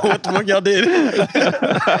minute. So what the fuck y'all did?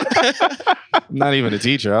 I'm not even a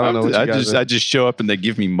teacher. I don't know what you guys I just show up and they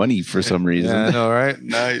give me money for some reason. Yeah, I know, right?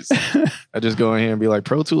 Nice. I just go in here and be like,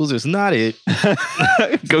 Pro Tools is not it.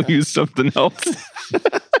 Go use something else.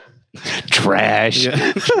 Trash.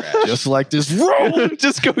 Yeah. Just like this road.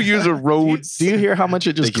 Just go use a road. Do you hear how much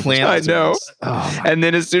it just clamped? I know. Oh, And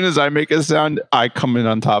then as soon as I make a sound, I come in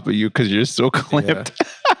on top of you because you're so clamped.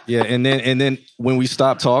 yeah, and then when we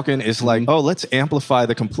stop talking, it's like, oh, let's amplify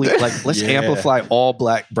the complete, like, let's amplify all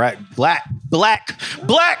black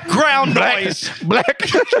background noise. Black.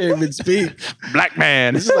 Can't even speak. Black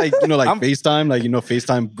man. This is like, FaceTime,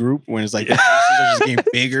 FaceTime group when it's like the faces are just getting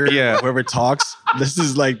bigger. Yeah. Whoever talks. This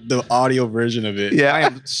is like the audio version of it. Yeah, I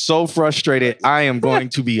am so frustrated. I am going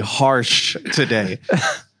to be harsh today.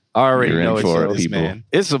 I already You're know in it's for it, early, people. man.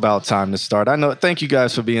 It's about time to start. I know. Thank you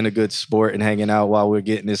guys for being a good sport and hanging out while we're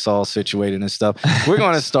getting this all situated and stuff. We're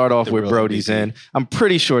going to start off with real Brody's MVP. End. I'm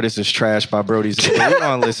pretty sure this is trash by Brody's End. We're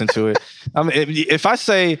going to listen to it. I mean, if I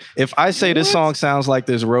say this song sounds like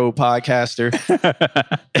this road podcaster,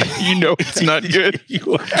 You know it's not good. Thank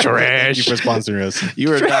you for sponsoring us.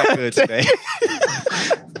 you are not good today.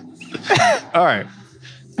 All right.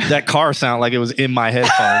 That car sounded like it was in my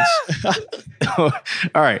headphones. All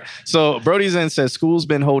right. So Brody's End says, school's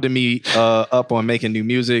been holding me up on making new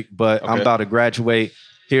music, but I'm about to graduate.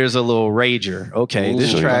 Here's a little rager. Okay. Ooh,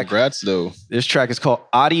 This track Congrats, though. is called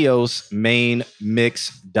Adios Main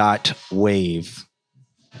Mix .wave.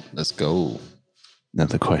 Let's go. Now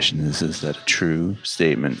the question is that a true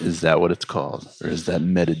statement? Is that what it's called? Or is that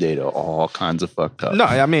metadata all kinds of fucked up? No,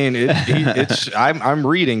 I mean, it's I'm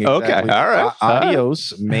reading exactly. Okay, all right.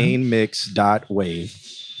 Adios Main Mix .wave.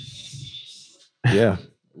 Yeah.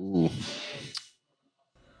 Ooh.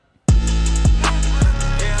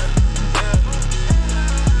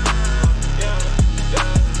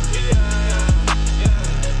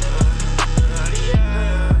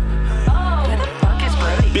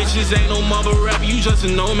 Bitches ain't no mother rap, you just a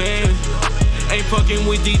no man. Ain't fucking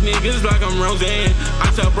with these niggas like I'm Roseanne. I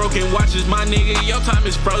sell broken watches, my nigga, your time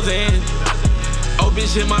is frozen. Oh,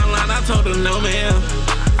 bitch hit my line, I told her no, ma'am.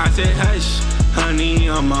 I said, hush, honey,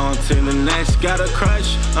 I'm on to the next. Got a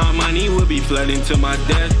crush, money will be flooding to my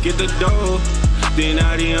death. Get the dough, then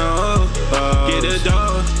adios. Get the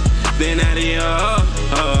dough, then adios.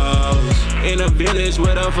 In a village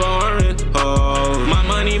with a foreign hoe. My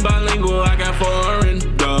money bilingual, I got foreign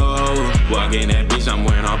dough. Walking that bitch, I'm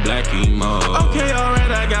wearing all black emo. Okay, alright,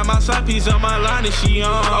 I got my side piece on my line and she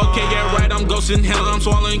on. Okay, yeah, right, I'm ghosting hell, I'm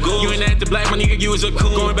swallowing gold. You ain't at the black, my nigga, you is a cool.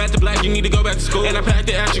 Going back to black, you need to go back to school. And I packed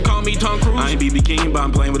the action, call me Tom Cruise. I ain't BB King, but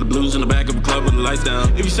I'm playing with the blues in the back of a club with the lights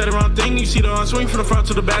down. If you said the wrong thing, you see the on swing from the front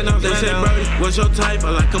to the back. Now they said, Brody, what's your type? I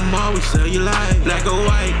like them all, we sell you life. Black or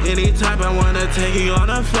white, any type, I wanna take you on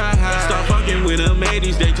a fly high. Start fucking with them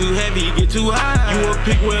 80s, they too heavy, get too high. You a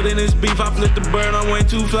pick well in this beef, I flip the bird, I'm way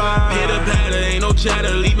too fly. Hit a patter, ain't no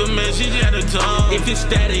chatter, leave a message at a tone. If it's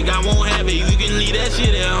static, I won't have it, you can leave that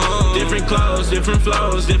shit at home. Different clothes, different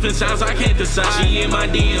flows, different sounds, I can't decide. She in my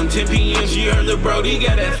DM, 10 p.m., she heard the Brody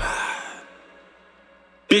got that fire.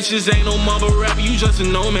 Bitches ain't no mother rap, you just a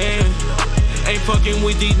no man. Ain't fucking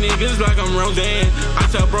with these niggas like I'm Roseanne. I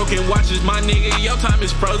sell broken watches, my nigga, your time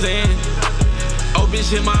is frozen. Oh,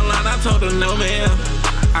 bitch hit my line, I told her no, ma'am.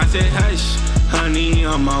 I said, hush, honey,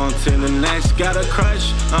 I'm on to the next. Got a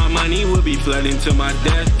crush, money will be flooding to my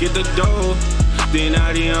death. Get the dough, then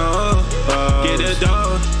adios. Get the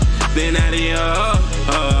dough, then adios.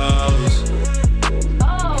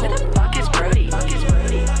 Who the fuck is Brody?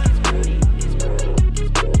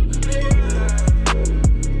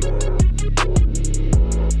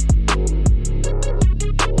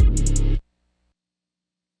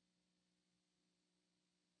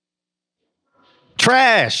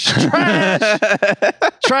 Trash.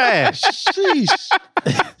 Sheesh.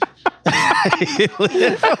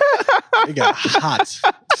 It got hot.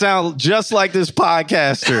 Sound just like this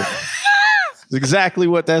podcaster. It's exactly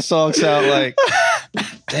what that song sound like.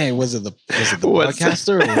 Dang, was it the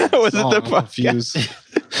podcaster? Or Was it the confused?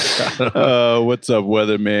 What's up,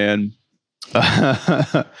 weatherman?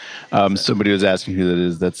 Somebody was asking who that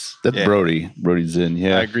is. That's Brody. Brody's in.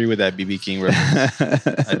 Yeah, I agree with that BB King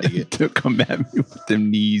reference. I dig it. Don't come at me with them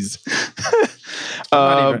knees.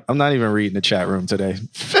 I'm not even reading the chat room today.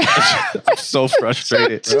 I'm so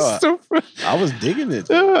frustrated. I was digging it.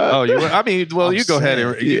 Oh, you? I mean, well, you go ahead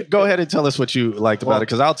and tell us what you liked about it,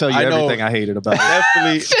 because I'll tell you everything I hated about it.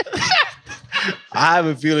 Definitely. I have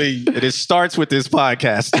a feeling it starts with this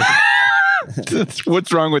podcast.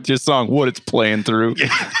 What's wrong with your song? What it's playing through?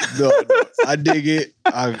 No, I dig it.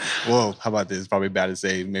 How about this? It's probably bad to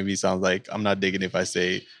say. Maybe it sounds like I'm not digging if I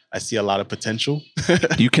say I see a lot of potential.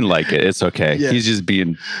 You can like it. It's okay. Yeah. He's just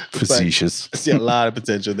being facetious. I see a lot of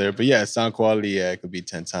potential there. But yeah, sound quality, it could be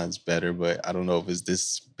 10 times better. But I don't know if it's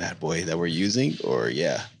this bad boy that we're using or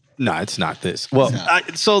No, it's not this. Well,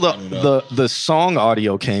 the song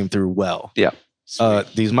audio came through well. Yeah.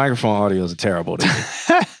 These microphone audios are terrible to me.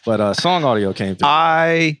 But song audio came through.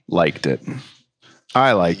 I liked it.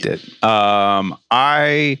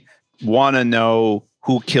 I want to know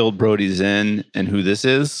who killed Brody Zinn and who this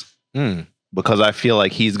is. Because I feel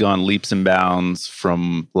like he's gone leaps and bounds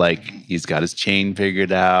from, like, he's got his chain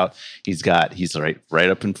figured out. He's right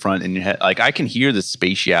up in front in your head. Like, I can hear the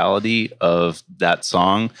spatiality of that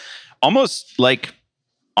song almost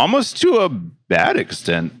to a bad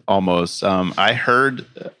extent, almost. I heard,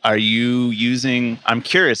 I'm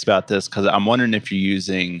curious about this because I'm wondering if you're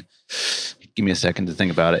using, give me a second to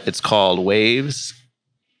think about it. It's called Waves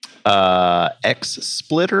X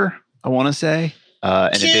Splitter, I want to say.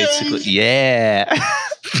 And it basically,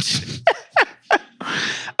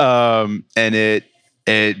 and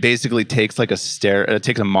it basically takes like it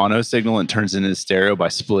takes a mono signal and turns it into stereo by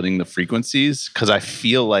splitting the frequencies. Cause I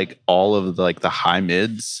feel like all of the high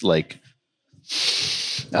mids, like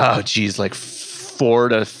 4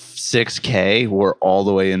 to 6K were all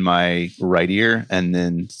the way in my right ear. And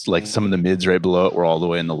then like some of the mids right below it were all the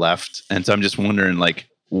way in the left. And so I'm just wondering, like,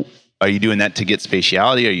 are you doing that to get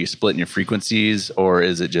spatiality? Are you splitting your frequencies, or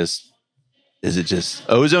is it just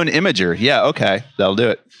Ozone Imager? Yeah, okay, that'll do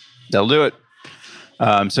it.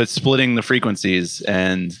 So it's splitting the frequencies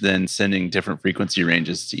and then sending different frequency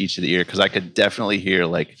ranges to each of the ear, because I could definitely hear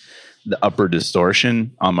like the upper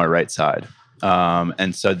distortion on my right side.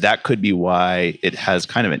 And so that could be why it has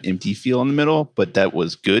kind of an empty feel in the middle, but that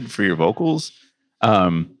was good for your vocals.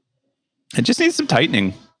 It just needs some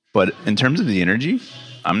tightening, but in terms of the energy,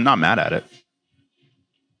 I'm not mad at it.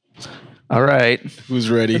 All right. Who's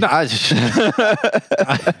ready? No, I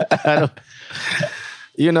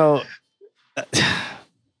don't,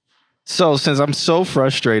 so since I'm so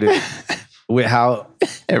frustrated with how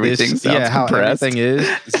everything sounds compressed. Everything is.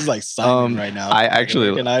 This is like Simon right now. I actually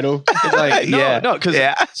American Idol. Like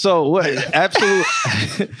so what?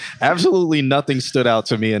 Absolutely nothing stood out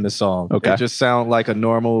to me in the song. Okay. It just sounded like a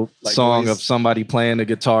normal song of somebody playing the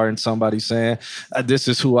guitar and somebody saying, "This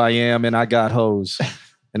is who I am, and I got hoes,"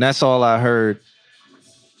 and that's all I heard.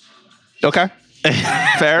 Okay.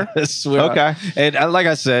 Fair. Okay. And like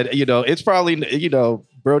I said, it's probably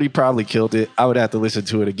Brody probably killed it. I would have to listen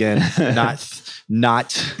to it again.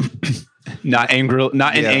 Not in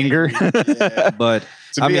anger. Yeah. But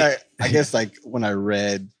to me, I guess like when I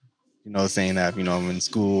read, saying that, I'm in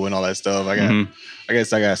school and all that stuff, I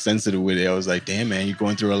guess I got sensitive with it. I was like, damn, man, you're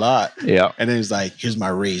going through a lot. Yeah. And then it's like, here's my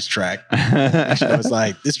raised track. I was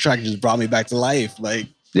like, this track just brought me back to life. Like,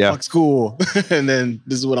 fuck school. And then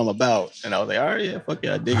this is what I'm about. And I was like, all right, yeah, fuck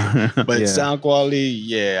yeah, I dig it. But sound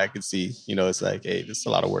quality, I could see, it's like, hey, this is a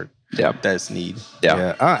lot of work. Yeah. That's need.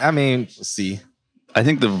 Yeah. I mean, we'll see. I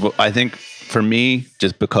think for me,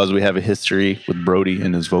 just because we have a history with Brody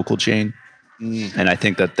and his vocal chain, and I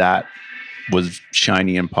think that was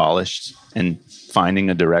shiny and polished and finding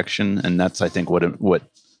a direction, and that's I think what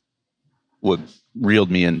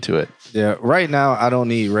reeled me into it. Yeah, right now I don't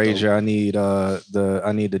need Rager. I need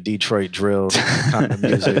the Detroit drill kind of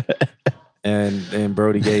music. And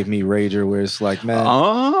Brody gave me Rager, where it's like, man,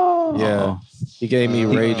 yeah, he gave me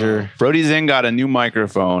Rager. Brody Zinn got a new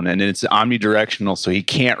microphone, and it's omnidirectional, so he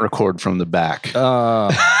can't record from the back.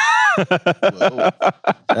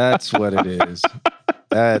 That's what it is.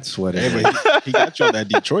 That's what it is. But he got you on that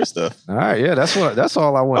Detroit stuff. All right, yeah, that's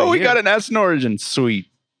all I want. Oh, he got an S Origin, sweet.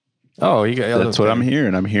 Oh, he got. That's what I'm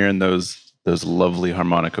hearing. I'm hearing those lovely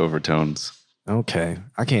harmonic overtones. Okay,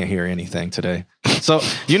 I can't hear anything today. So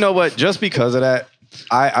you know what? Just because of that,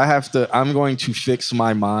 I'm going to fix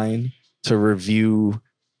my mind to review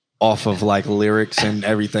off of like lyrics and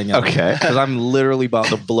everything else. Okay. Because I'm literally about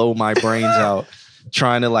to blow my brains out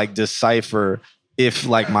trying to like decipher if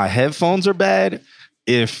like my headphones are bad,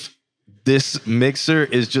 if this mixer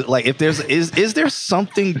is just like, if there's is there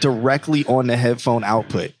something directly on the headphone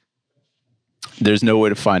output? There's no way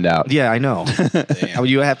to find out. Yeah, I know.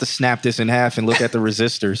 You have to snap this in half and look at the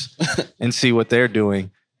resistors and see what they're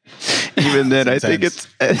doing. Even then, I think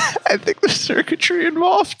there's circuitry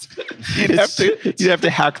involved. You'd have to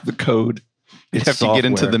hack the code. You'd have to get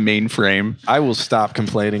into the mainframe. I will stop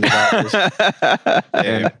complaining about this.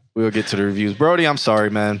 And we'll get to the reviews. Brody, I'm sorry,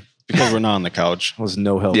 man. Because we're not on the couch. Was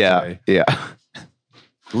no help today. Yeah.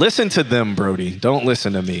 Listen to them, Brody. Don't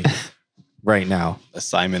listen to me right now.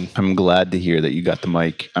 Simon. I'm glad to hear that you got the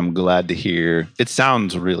mic. I'm glad to hear. It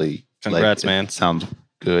sounds really. Congrats, man. It sounds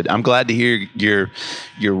good. I'm glad to hear you're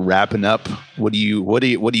wrapping up. What are you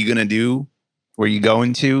gonna do? Where are you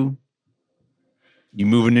going to? You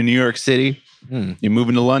moving to New York City? You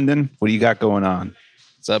moving to London? What do you got going on?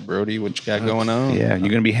 What's up, Brody? What you got going on? Yeah, you're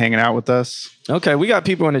gonna be hanging out with us. Okay, we got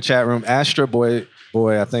people in the chat room. Astra Boy,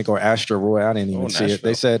 I think, or Astra Roy. I didn't even see it.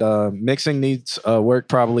 They said mixing needs work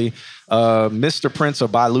probably. Mr. Prince or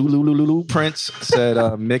Balulu Prince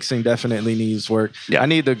said mixing definitely needs work. Yeah. I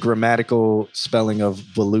need the grammatical spelling of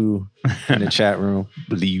Baloo in the chat room.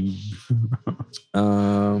 Baloo.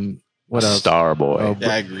 What else? Star Boy.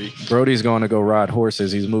 Yeah, I agree. Brody's going to go ride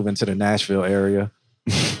horses. He's moving to the Nashville area.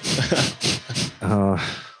 He's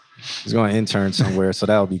going to intern somewhere, so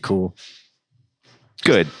that'll be cool.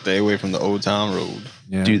 Good. Stay away from the Old Town Road.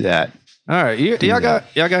 Yeah. Do that. All right, y'all got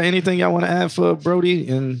anything y'all want to add for Brody?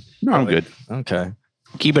 No, I'm good. Okay.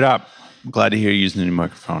 Keep it up. I'm glad to hear you using the new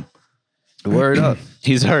microphone. Word up.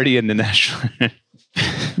 He's already in the Nashville.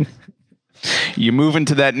 You're moving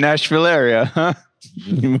to that Nashville area, huh?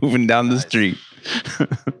 You're moving down the street.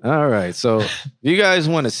 All right. So if you guys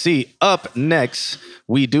want to see, up next,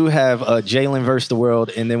 we do have Jalen versus the World,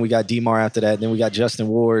 and then we got D-Mar after that. Then we got Justin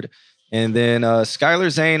Ward. And then Skylar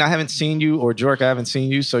Zane, I haven't seen you, or Jork, I haven't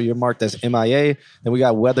seen you, so you're marked as MIA. Then we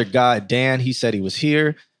got Weather God Dan, he said he was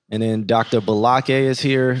here. And then Dr. Balake is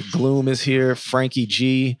here. Gloom is here. Frankie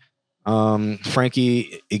G.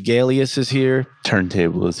 Frankie Igalius is here.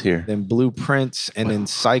 Turntable is here. Then Blueprints, and then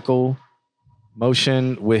Cycle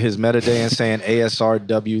Motion with his metadata saying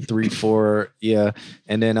ASRW34. Yeah.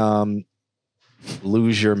 And then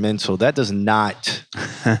Lose Your Mental. That does not.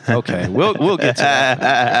 Okay, we'll get to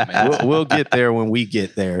that. We'll get there when we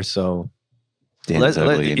get there. So let's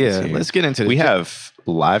get into it. We have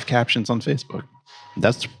live captions on Facebook.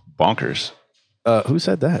 That's bonkers. Who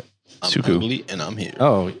said that? I'm Suku. ugly and I'm here.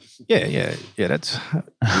 Oh, yeah. That's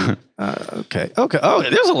okay. Oh,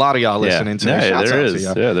 there's a lot of y'all listening to this. Yeah, Shouts there out to is.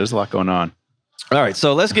 y'all. Yeah, there's a lot going on. All right,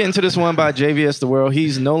 so let's get into this one by JVS The World.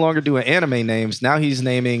 He's no longer doing anime names. Now he's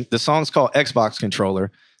naming, the song's called Xbox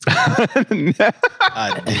Controller.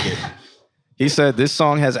 I dig it. He said this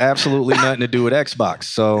song has absolutely nothing to do with Xbox.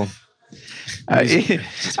 So PlayStation.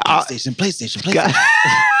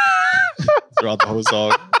 Throughout the whole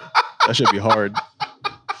song. That should be hard.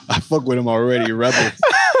 I fuck with him already, Rebel.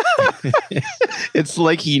 It's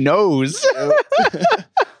like he knows.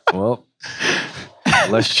 Well,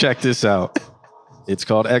 let's check this out. It's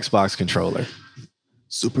called Xbox Controller.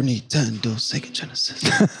 Super Nintendo, Sega Genesis.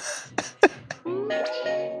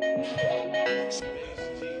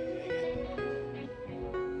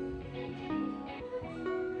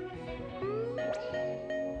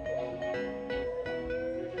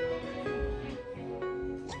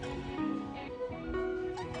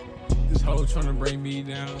 This hoe tryna bring me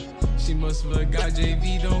down. She must have got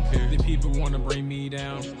JV, don't care. The people wanna bring me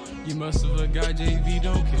down. You must have got JV,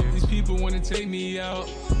 don't care. These people wanna take me out.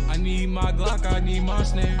 I need my Glock, I need my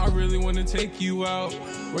snare. I really wanna take you out.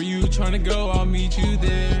 Where you tryna go, I'll meet you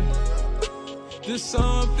there. There's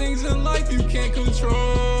some things in life you can't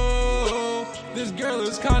control. This girl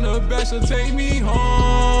is kinda bad, she'll take me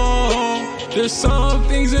home. There's some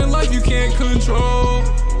things in life you can't control.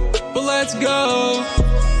 But let's go.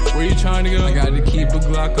 Where you trying to go? I gotta keep a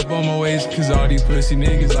Glock up on my waist, cause all these pussy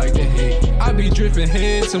niggas like to hate. I be dripping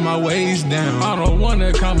head to my waist down. I don't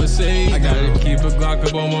wanna conversate. I gotta keep a Glock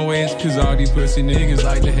up on my waist, cause all these pussy niggas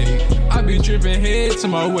like to hate. I be dripping head to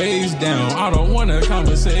my waist down. I don't wanna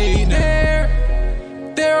conversate. There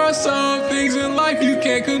are some things in life you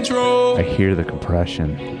can't control. I hear the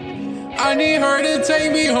compression. I need her to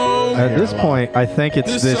take me home. At this point, I think it's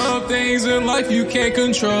There's this. some things in life you can't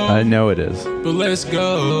control. I know it is. But let's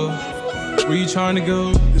go. Where you trying to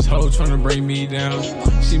go? This hoe trying to bring me down.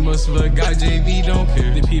 She must have got JV, don't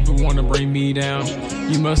care. The people want to bring me down.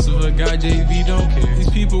 You must have got JV, don't care. These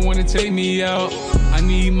people want to take me out. I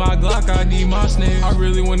need my Glock, I need my snare. I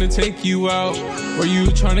really want to take you out. Where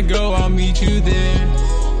you trying to go? I'll meet you there.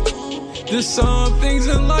 There's some things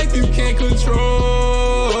in life you can't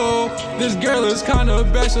control. This girl is kinda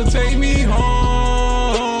bad, she'll take me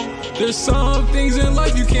home. There's some things in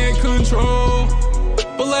life you can't control.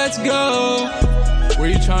 But let's go. Where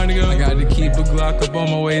you trying to go? I gotta keep a Glock up on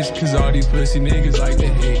my waist, cause all these pussy niggas like to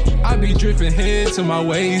hate. I be dripping head to my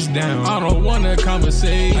waist down. I don't wanna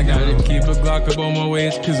conversate. I gotta keep a Glock up on my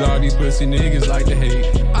waist, cause all these pussy niggas like to hate.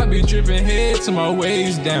 I be dripping head to my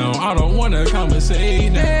waist down. I don't wanna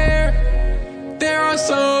conversate. There are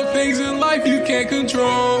some things in life you can't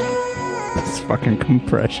control. That's fucking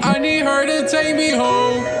compression. I need her to take me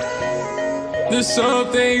home. There's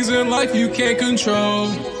some things in life you can't control.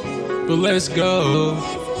 But let's go.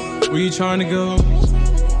 Where you trying to go?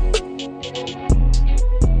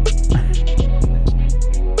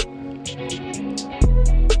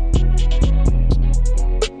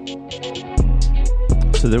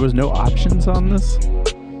 So there was no options on this?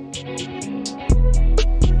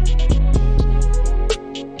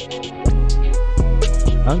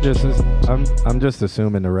 I'm just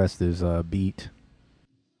assuming the rest is beat.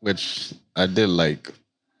 Which I did like,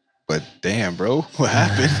 but damn, bro, what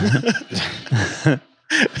happened?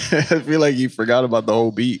 I feel like you forgot about the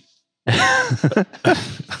whole beat.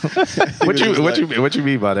 What you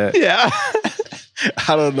mean by that? Yeah.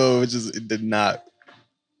 I don't know. It did not.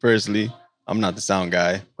 Personally, I'm not the sound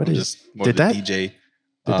guy. I'm just more of the DJ.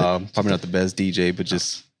 Probably not the best DJ, but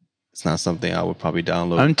just it's not something I would probably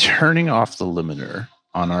download. I'm turning off the limiter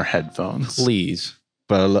on our headphones. Please.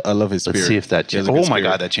 But I love his spirit. Let's see if that changed. Oh my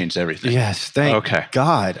God, that changed everything. Yes, thank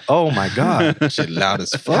God. Oh my God. Shit loud as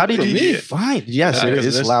fuck. How did you find? Yes,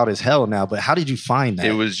 it's loud as hell now, but how did you find that?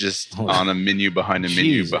 It was just on a menu behind a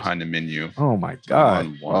menu behind a menu. Oh my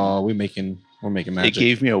God. Oh, we're making magic. It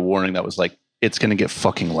gave me a warning that was like, it's going to get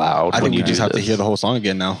fucking loud. I think you just have to hear the whole song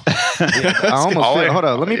again now. I almost feel, hold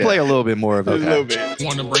on. Let me play a little bit more of it.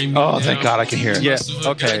 Oh, thank God I can hear it. Yeah.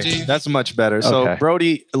 Okay. That's much better. So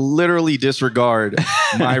Brody literally disregard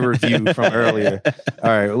my review from earlier.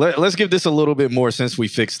 All right. Let's give this a little bit more since we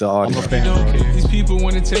fixed the audio. These people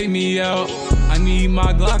want to take me out. I need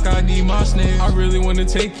my Glock, I need my snare. I really want to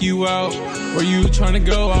take you out. Where you trying to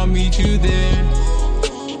go? I'll meet you there.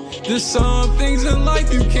 There's some things in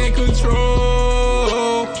life you can't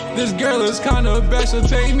control. This girl is kinda bad, she'll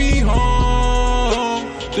take me home.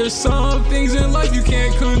 There's some things in life you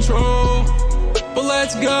can't control. But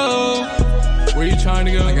let's go. Where you trying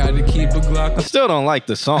to go? I gotta keep a Glock. I still don't like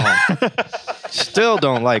the song. Still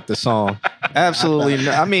don't like the song. Absolutely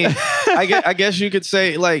not. I mean, I guess you could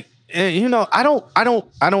say like, you know, I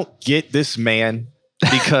don't get this man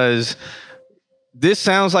because this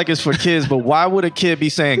sounds like it's for kids, but why would a kid be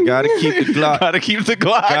saying, gotta keep the Glock? Gotta keep the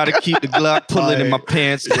Glock. Gotta keep the Glock, pull it in my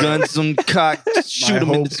pants, guns him, cock, shoot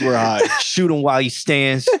him in the shoot him while he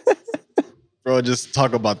stands. Bro, just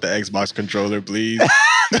talk about the Xbox controller, please.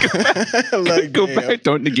 Go back.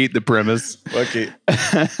 Don't negate the premise. Okay.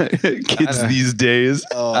 Kids these days.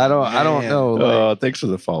 Oh, I don't know. Like, thanks for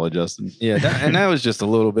the follow, Justin. Yeah, that was just a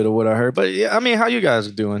little bit of what I heard. But yeah, I mean, how you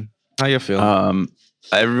guys doing? How you feeling?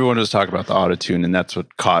 Everyone was talking about the auto-tune, and that's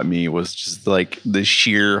what caught me was just like the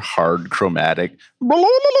sheer hard chromatic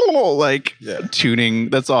like tuning.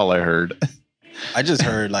 That's all I heard. I just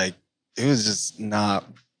heard like it was just not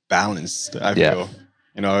balanced. I feel,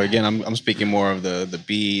 you know, again, I'm speaking more of the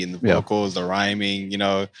beat and the vocals, the rhyming, you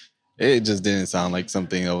know, it just didn't sound like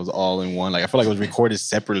something that was all in one. Like I feel like it was recorded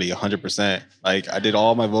separately 100%. Like I did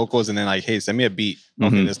all my vocals and then like, hey, send me a beat.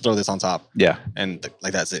 Okay, let's throw this on top. Yeah. And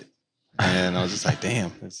like, that's it. And I was just like,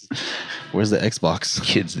 damn, where's the Xbox?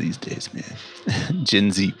 Kids these days, man.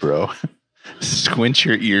 Gen Z, bro. Squint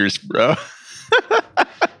your ears, bro.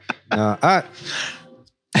 I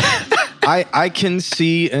can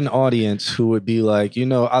see an audience who would be like, you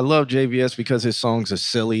know, I love JVS because his songs are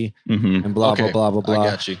silly and blah, blah, blah, blah, blah. I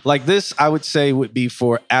got you. Like this, I would say would be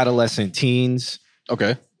for adolescent teens.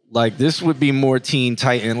 Okay. Like this would be more Teen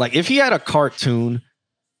Titan. Like if he had a cartoon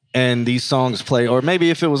and these songs play, or maybe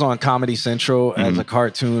if it was on Comedy Central as a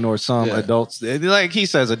cartoon or some adults, like he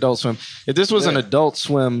says, Adult Swim. If this was an Adult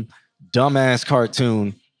Swim dumbass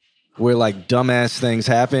cartoon where like dumbass things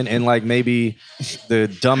happen and like maybe the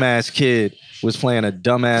dumbass kid was playing a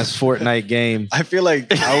dumbass Fortnite game. I feel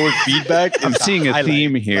like our feedback, I'm seeing a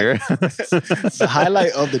theme here. The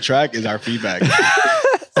highlight of the track is our feedback.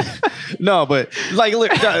 No, but like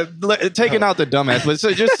look, taking out the dumbass, but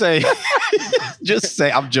so just say Just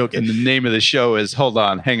say I'm joking. And the name of the show is, hold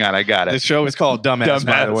on, hang on, I got The it. show is called Dumbass,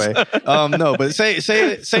 by the way. No, but say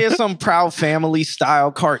it's some Proud Family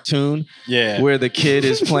style cartoon where the kid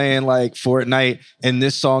is playing like Fortnite and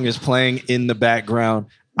this song is playing in the background.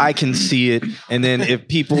 I can see it. And then if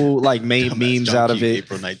people like made memes out of it,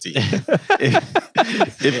 April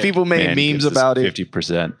 19th. if people made memes about it,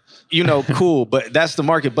 50%. you know, cool. But that's the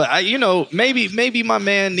market. But maybe my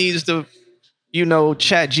man needs to,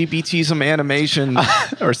 chat GPT some animation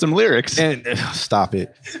Or some lyrics. and stop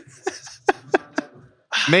it.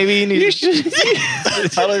 Maybe he needs. I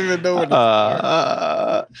don't even know what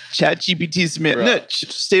Chat GPT,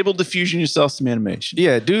 Stable Diffusion yourself some animation.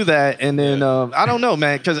 Yeah, do that, and then I don't know,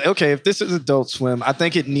 man. Because if this is Adult Swim, I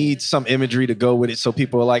think it needs some imagery to go with it, so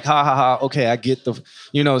people are like, ha ha ha. Okay, I get the,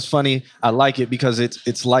 it's funny. I like it because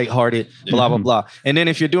it's lighthearted. Blah blah blah. And then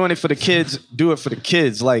if you're doing it for the kids, do it for the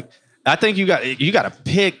kids. Like I think you got to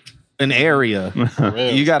pick an area.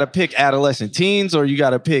 You got to pick adolescent teens, or you got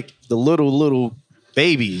to pick the little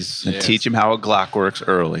babies and teach them how a Glock works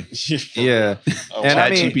early. Yeah. And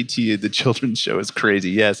ChatGPT, the children's show, is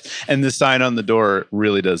crazy. Yes. And the sign on the door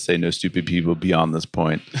really does say no stupid people beyond this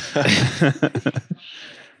point.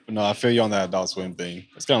 No, I feel you on that Adult Swim thing.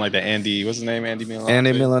 It's kind of like the Andy, what's his name? Andy Milonakis.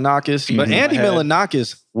 Andy Milonakis. But Andy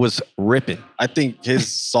Milonakis was ripping. I think his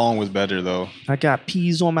song was better though. I got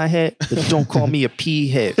peas on my head, but don't call me a pea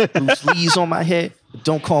head. Bruce Lee's on my head, but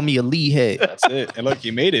don't call me a Lee head. That's it. And look,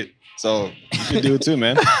 he made it. So you can do it too,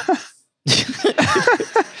 man.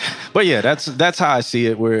 But yeah, that's how I see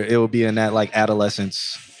it, where it will be in that like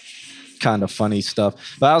adolescence kind of funny stuff.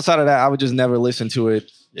 But outside of that, I would just never listen to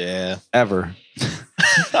it. Yeah. Ever.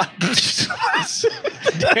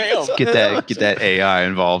 Damn. Get that AI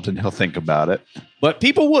involved and he'll think about it. But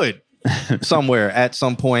people would somewhere at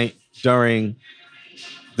some point during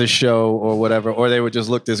the show or whatever, or they would just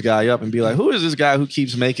look this guy up and be like, who is this guy who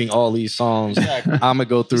keeps making all these songs? Exactly. I'm gonna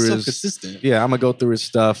go through So his consistent. Yeah, I'm gonna go through his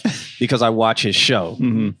stuff because I watch his show.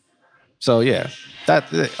 Mm-hmm. So yeah,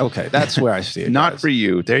 that's where I see it. Not guys. for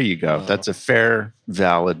you. There you go. That's a fair,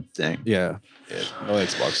 valid thing. Yeah. No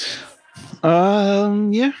Xbox.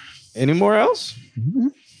 Yeah. Any more else?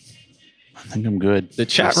 I think I'm good. The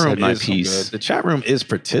chat I've room said my is piece. The chat room is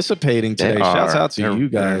participating They today. Shouts are. out to you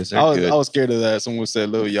guys. I was scared of that. Someone said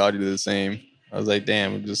Lil Yachty did the same. I was like,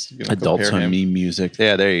 damn, I'm just gonna Adults compare on him. meme music.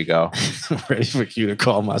 Yeah, there you go. Ready for you to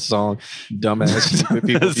call my song "Dumbass Stupid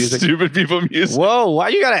People Music"? Stupid people music. Whoa! Why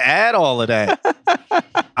you gotta add all of that?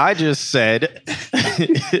 I just said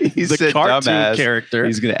He the said cartoon dumbass. character.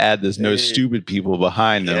 He's gonna add this no stupid people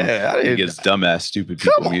behind them. Yeah, I didn't- He gets dumbass stupid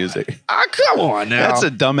people music. Come on now. That's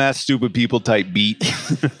a dumbass stupid people type beat.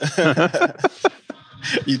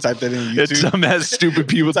 You type that in YouTube. It's dumbass stupid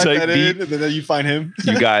people type type that beat. in, and then you find him.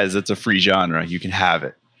 You guys, it's a free genre. You can have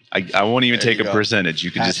it. I won't even There take you a go. percentage. You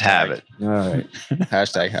can just have it. all right.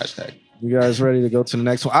 Hashtag. You guys ready to go to the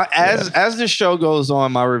next one? As the show goes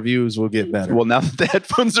on, my reviews will get better. Well, now that the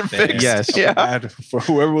headphones are fixed. Yes. Yeah. Bad. For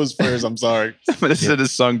whoever was first, I'm sorry. I'm going to send a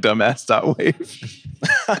song dumbass.wave.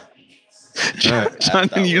 John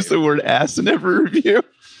can use the word ass in every review.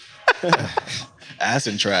 Ass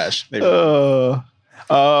and trash. There we go.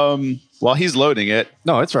 While he's loading it,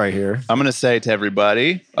 No, it's right here. I'm going to say to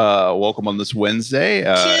everybody, welcome on this Wednesday.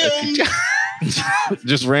 If you-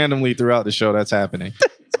 Just randomly throughout the show, that's happening.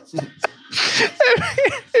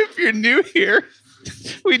 if you're new here,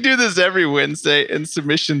 we do this every Wednesday, and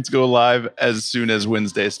submissions go live as soon as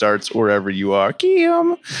Wednesday starts, wherever you are.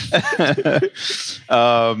 Kim.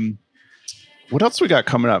 What else we got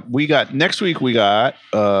coming up? Next week. Who's our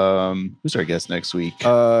guest next week?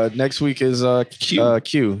 Next week is Q.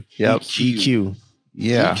 Q. Yep. EQ.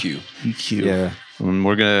 Yeah, EQ. EQ. Yeah. And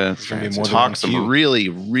we're gonna gonna be more than talk one some Q. really,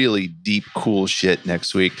 really deep, cool shit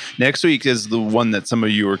next week. Next week is the one that some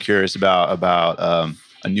of you were curious about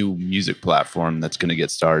a new music platform that's going to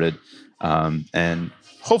get started, and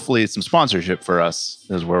hopefully some sponsorship for us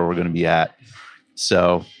is where we're going to be at.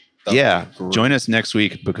 So yeah, join us next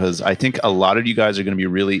week, because I think a lot of you guys are going to be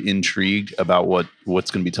really intrigued about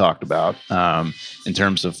what's going to be talked about in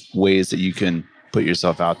terms of ways that you can put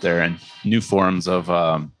yourself out there and new forms of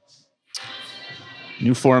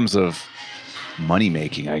money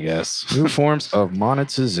making, I guess. New forms of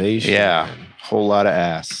monetization. Yeah, whole lot of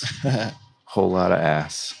ass. Whole lot of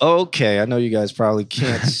ass. Okay, I know you guys probably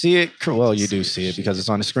can't see it. Well, you do see it because it's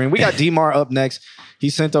on the screen. We got D-Mar up next. He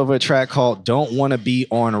sent over a track called "Don't Want to Be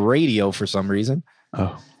on Radio" for some reason.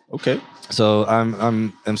 Oh, Okay. So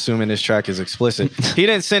I'm assuming this track is explicit. He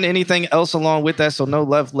didn't send anything else along with that, so no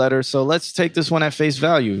love letter. So let's take this one at face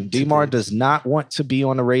value. D-Mar does not want to be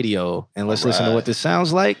on the radio, and let's listen to what this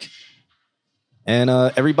sounds like. And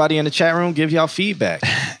everybody in the chat room, give y'all feedback.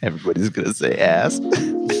 Everybody's gonna say ass.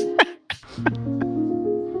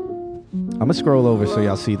 I'm gonna scroll over so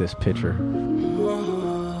y'all see this picture.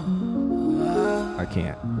 I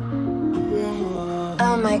can't.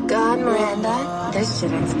 Oh my God, Miranda, this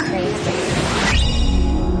shit is crazy.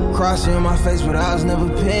 Crossing in my face, but I was never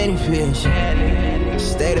petty fish.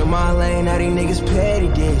 Stayed in my lane, now these niggas petty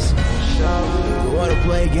this. You wanna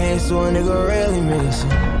play games, so a nigga really miss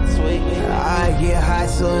it. I get hot,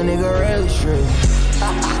 so a nigga really trip.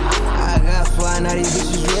 I got fly, now these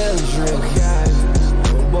bitches really drip.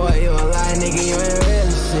 Boy, you a lie, nigga, you ain't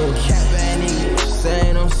really sick. Cat bad nigga,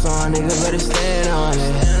 saying I'm sorry, nigga, better stand on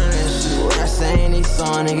it. What I say in these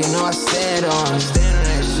songs, nigga, know I stand on it.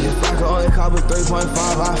 If I could only cop a 3.5,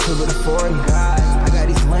 I flip it a 40. I got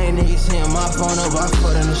these lame niggas hitting my phone up, I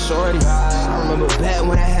put in a shorty. I remember back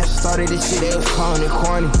when I had started this shit, they was calling it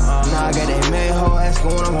corny. Now I got that main hoe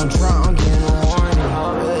asking when I'm gonna drop, I'm getting a warning.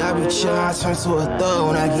 Really, I be chillin', I turn to a thug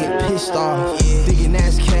when I get pissed off. Thinking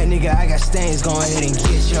that's cat, nigga, I got stains, go ahead and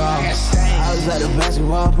get y'all. I was at the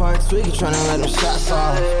basketball park tweaking, tryna let them shots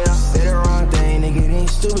off. Say the wrong thing, nigga, it ain't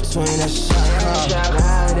stupid twin, that's a shot call.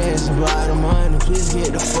 Nowadays, about the money, please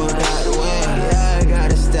get the fuck out the way. Yeah, I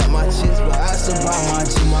gotta step my chest, but I still buy my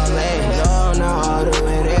G, my legs. No, not all the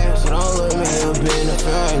way there, so don't look me up in the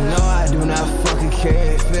face. No, I do not fucking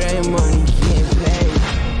care if it ain't money, getting paid.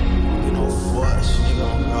 You know, fuck, nigga,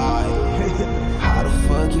 I'm right. How the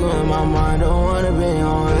fuck you in my mind, don't wanna be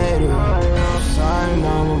on radio. I'm sorry,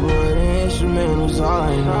 mama, but the instrumentals all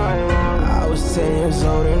I know. I was 10 years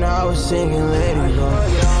old and I was singing Let It Go.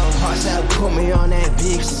 Hearts that put me on that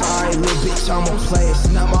big sorry, little bitch, I'm a player. It's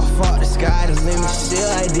not my fault, the sky the limit. Still,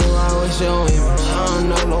 I did my wish on him. I don't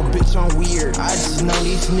know, little bitch, I'm weird. I just know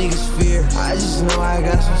these niggas fear. I just know I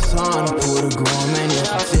got some songs to put a grown man in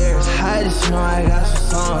some tears. I just know I got some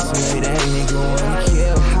songs to make that nigga wanna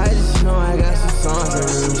kill. I just know I got some songs that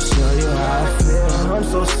really show you how I feel. I'm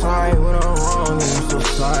so sorry when I'm wrong, and I'm so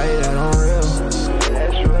sorry that I'm real.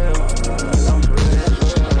 That's real.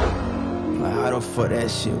 Like, how the fuck that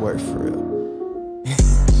shit work for real?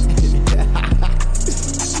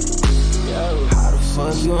 How the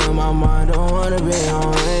fuck you in my mind, don't wanna be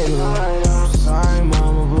on radio. I'm sorry,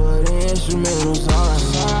 mama, but the instrumentals all I know.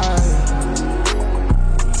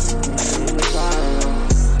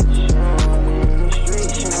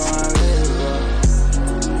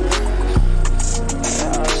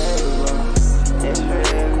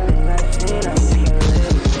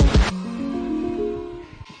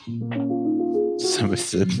 Somebody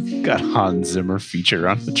said, got Hans Zimmer feature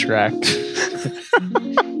on the track.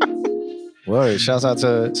 Word. Shouts out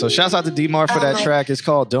to D-Mar for that track. It's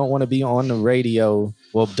called Don't Want to Be on the Radio.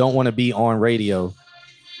 Well, Don't Want to Be on Radio.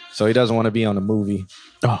 So he doesn't want to be on the movie.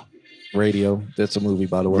 Oh. Radio. That's a movie,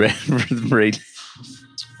 by the way.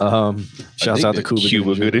 Shouts out to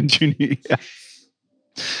Cuba Gooding Jr. Yeah.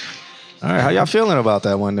 All right. How y'all feeling about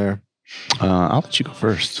that one there? I'll let you go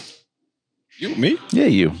first. You, me? Yeah,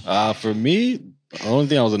 you. For me, the only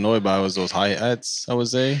thing I was annoyed by was those hi-hats, I would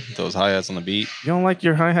say. Those hi-hats on the beat. You don't like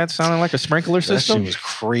your hi-hat sounding like a sprinkler system? That shit was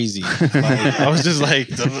crazy. Like, I was just like,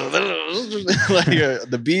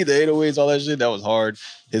 the beat, the 808s, all that shit, that was hard.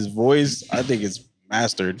 His voice, I think it's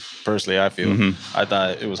mastered, personally, I feel. Mm-hmm. I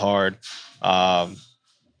thought it was hard. I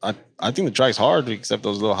think the track's hard, except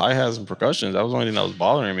those little hi-hats and percussions. That was the only thing that was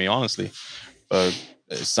bothering me, honestly. But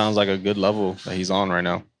it sounds like a good level that he's on right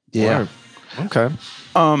now. Yeah. Okay.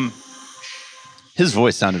 His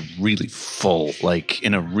voice sounded really full, like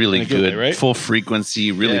in a really good right? full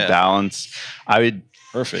frequency, really balanced. I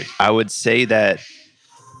would say that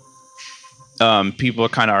people are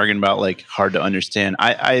kind of arguing about like hard to understand.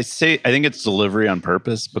 I think it's delivery on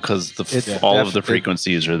purpose because all of the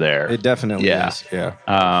frequencies are there. It definitely is. Yeah.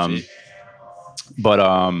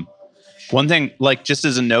 But one thing, like just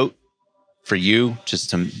as a note for you, just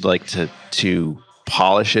to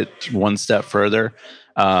polish it one step further,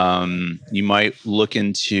 you might look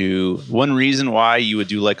into one reason why you would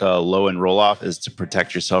do like a low end roll off is to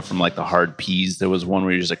protect yourself from like the hard P's. There was one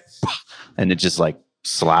where you're just like, and it just like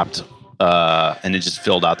slapped, and it just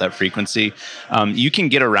filled out that frequency. You can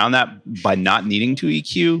get around that by not needing to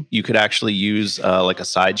EQ. You could actually use like a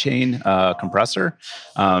sidechain compressor.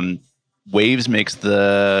 Waves makes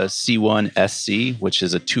the C1 SC, which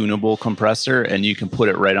is a tunable compressor, and you can put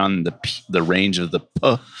it right on the range of the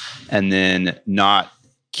P, and then not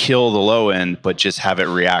kill the low end, but just have it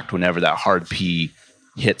react whenever that hard P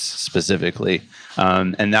hits specifically,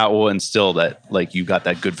 and that will instill that like you got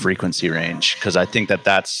that good frequency range. Because I think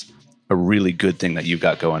that's a really good thing that you've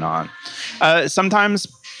got going on. Sometimes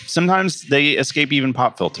they escape even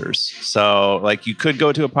pop filters, so like you could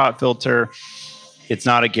go to a pop filter. it's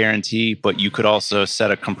not a guarantee, but you could also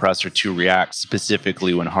set a compressor to react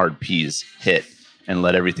specifically when hard P's hit and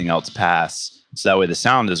let everything else pass. So that way the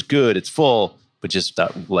sound is good, it's full, but just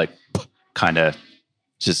that like kind of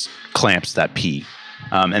just clamps that P.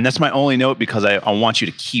 And that's my only note because I want you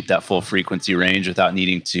to keep that full frequency range without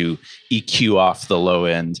needing to EQ off the low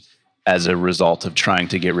end as a result of trying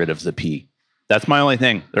to get rid of the P. That's my only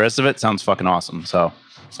thing. The rest of it sounds fucking awesome. So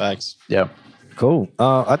facts. Yeah. Cool.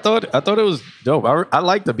 I thought it was dope. I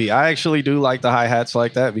like the beat. I actually do like the hi-hats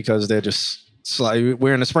like that because they're just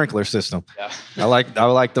we're in a sprinkler system. Yeah. I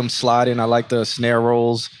like them sliding. I like the snare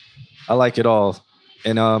rolls. I like it all.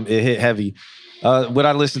 And it hit heavy. Would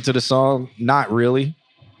I listen to the song? Not really.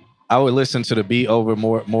 I would listen to the beat over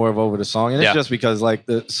over the song. And it's just because like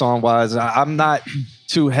the song wise, I'm not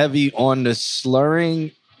too heavy on the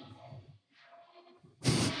slurring.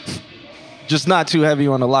 Just not too heavy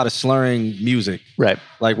on a lot of slurring music. Right.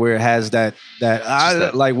 Like where it has that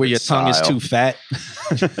like where your tongue is too fat.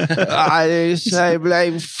 I say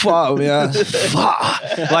blame fuck, man.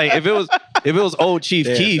 Fuck. Like if it was Old Chief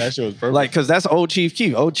Keef, that shit was perfect. Like, cause that's Old Chief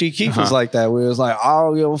Keef. Old Chief Keef was like that, where it was like,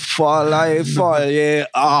 oh, you fuck, like fuck, yeah,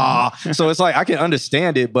 So it's like I can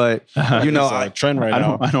understand it, but you know, it's a trend right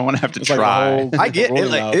now. I don't want to have to try. I get it.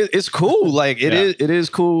 Like it's cool. Like it is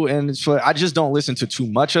cool, and it's I just don't listen to too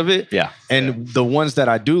much of it. Yeah. And the ones that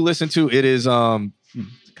I do listen to, it is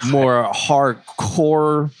more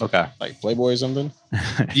hardcore. Okay. Like Playboy or something?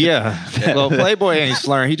 Yeah. Well, Playboy ain't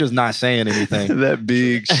slurring. He just not saying anything. That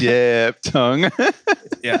big sharp tongue.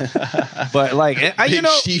 Yeah. But like, you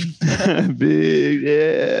know. Big,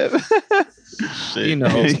 yeah. Shit. You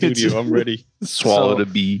know. Studio, I'm ready. Swallow the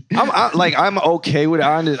bee. I'm okay with it.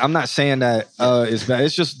 I'm not saying that it's bad.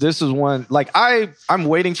 It's just, this is one, like I'm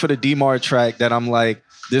waiting for the DMAR track that I'm like,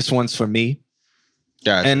 this one's for me.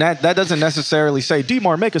 Gotcha. And that doesn't necessarily say,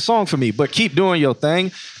 DMAR, make a song for me, but keep doing your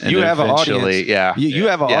thing. And you have an audience. Yeah. You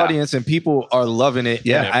have an audience and people are loving it.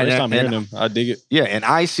 Yeah. First time hearing them, I dig it. Yeah. And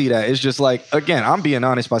I see that. It's just like, again, I'm being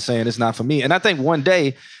honest by saying it's not for me. And I think one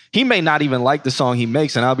day he may not even like the song he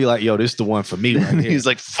makes, and I'll be like, yo, this is the one for me right here. He's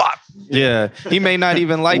like, fuck. Yeah. He may not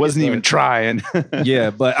even like Wasn't even trying. Yeah,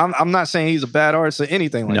 but I'm not saying he's a bad artist or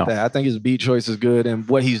anything like that. I think his beat choice is good, and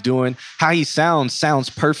what he's doing, how he sounds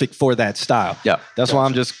perfect for that style. Yeah. That's why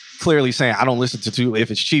I'm just clearly saying I don't listen to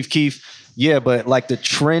if it's Chief Keef. Yeah, but like the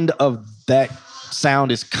trend of that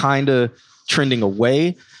sound is kind of trending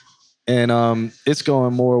away. And it's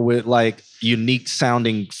going more with like unique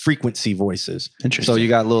sounding frequency voices. Interesting. So you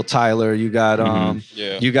got Lil Tyler, you got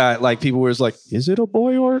you got like people where it's like, is it a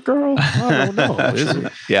boy or a girl? I don't know. Is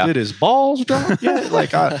it? Yeah. Did his balls drop? Yeah.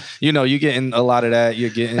 Like you're getting a lot of that. You're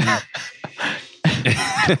getting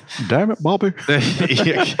damn it, Bobby.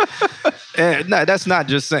 No, that's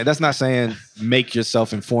not saying make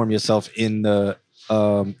yourself inform yourself in the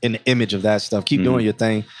image of that stuff. Keep doing your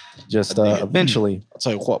thing. Just eventually, I'll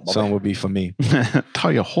tell you what, song would be for me.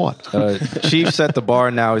 Tell you what, Chief set the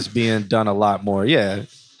bar. Now is being done a lot more. Yeah,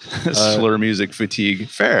 slur music fatigue.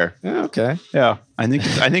 Fair. Yeah, okay. Yeah, I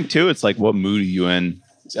think too. It's like, what mood are you in?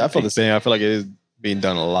 See, I feel the same. I feel like it is being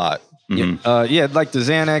done a lot. Mm-hmm. Yeah, like the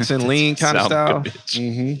Xanax and lean kind of style. Like a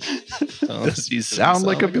bitch. Does he sound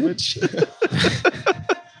like a bitch?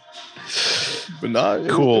 But nah,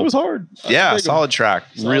 cool. It was hard. Yeah, solid track.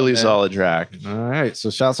 Really solid track. All right. So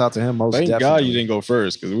shouts out to him. Most Thank definitely. God you didn't go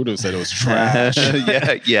first, because we would have said it was trash.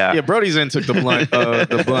 Yeah. Brody's in took the blunt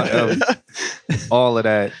of all of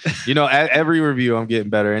that. You know, at every review, I'm getting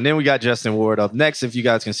better. And then we got Justin Ward up next. If you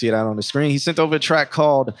guys can see it out on the screen, he sent over a track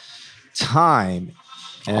called Time.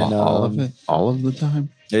 And all of it, all of the time.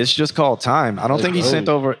 It's just called Time. I don't think he sent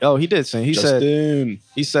over. Oh, he did send. He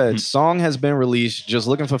said, song has been released. Just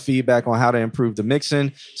looking for feedback on how to improve the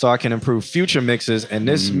mixing so I can improve future mixes. And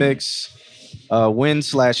this mix,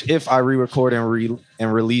 when/if I re-record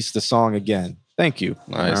and release the song again. Thank you.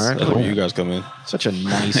 Nice. All right. That's where you guys come in. Such a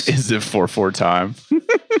nice. Is it 4/4 time?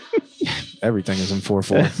 Everything is in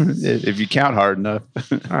 4/4. If you count hard enough.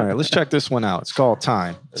 All right, let's check this one out. It's called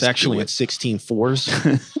Time. It's actually in 16 fours.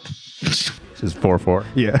 This is 4/4.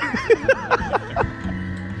 Yeah.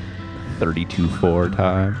 32/4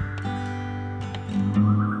 time.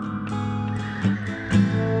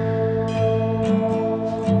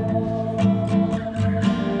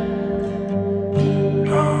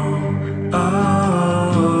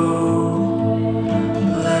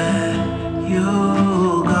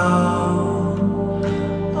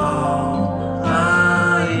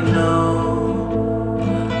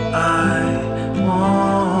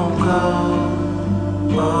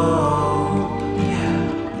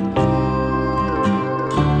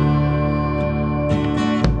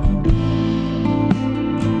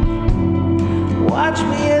 Watch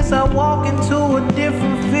me as I walk into a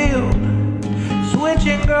different field.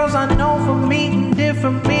 Switching girls I know from eating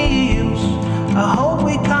different meals. I hope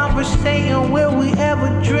we conversating, will we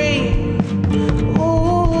ever dream?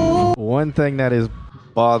 Ooh. One thing that is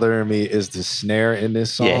bothering me is the snare in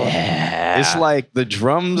this song. Yeah. It's like the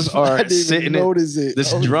drums are sitting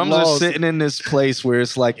drums are sitting in this place where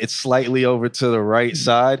it's like it's slightly over to the right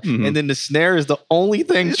side, and then the snare is the only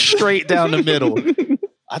thing straight down the middle.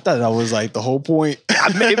 I thought that was like the whole point.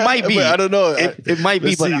 It might be. I don't know. It might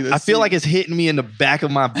be, but I feel like it's hitting me in the back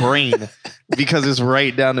of my brain because it's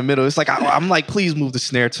right down the middle. It's like I'm like, please move the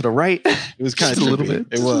snare to the right. It was kind of a little bit.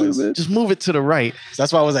 It was. Just move it to the right. So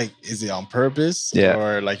that's why I was like, is it on purpose? Yeah.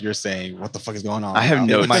 Or like you're saying, what the fuck is going on? I have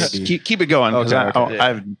notes. might be. Keep it going. Okay. I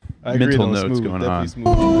have mental notes going on.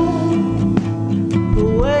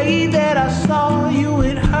 The way that I saw you,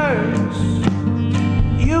 it hurts.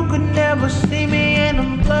 You could never see me in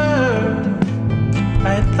a blur.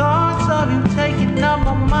 I had thoughts of you taking up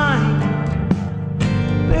my mind.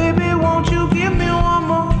 Baby, won't you give me one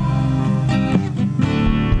more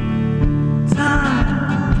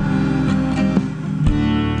time?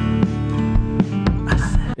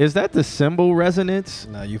 Is that the cymbal resonance?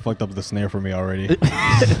 Nah, you fucked up the snare for me already.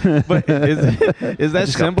 But is that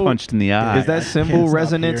just got cymbal punched in the eye? Is that cymbal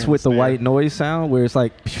resonance with the white noise sound where it's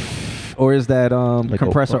like, or is that Like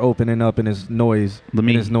compressor opening up in his noise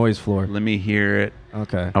floor? Let me hear it.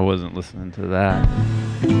 Okay. I wasn't listening to that.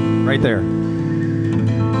 Right there.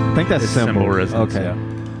 I think that's It's cymbal resonance. Okay. Yeah.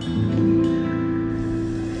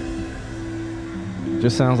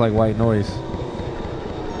 Just sounds like white noise.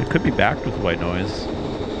 It could be backed with white noise.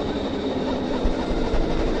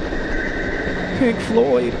 Pink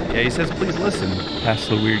Floyd. Yeah, he says, please listen. Past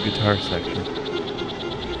the weird guitar section.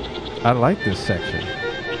 I like this section.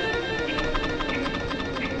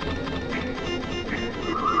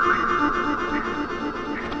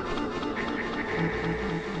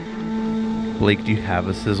 Blake, do you have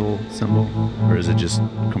a sizzle cymbal? Or is it just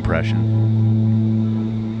compression?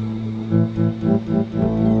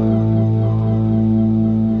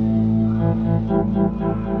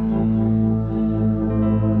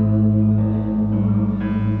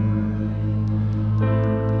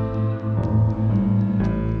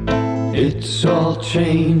 It's all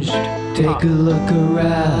changed. Take a look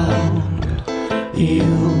around. You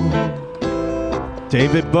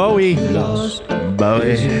David Bowie. lost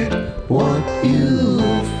Bowie. what you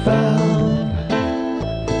found.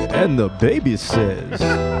 And the baby says,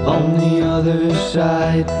 On the other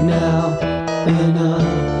side now, in a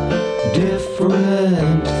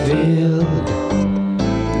different field.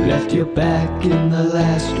 Left your back in the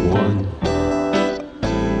last one.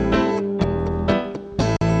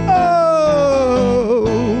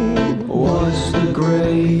 Was the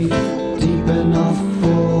grave deep enough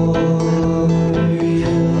for you?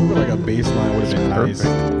 Like a bass line would have been nice.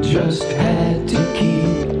 Just had to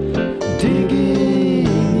keep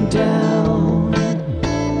digging down.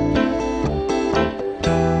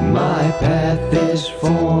 My path is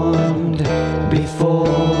formed before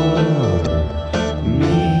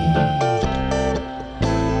me.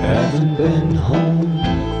 Haven't been home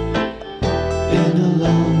in a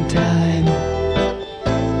long time.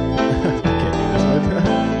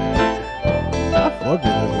 Fuck it,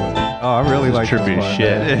 that's what. oh, I really like this trippy part,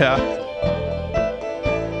 shit. man. Yeah.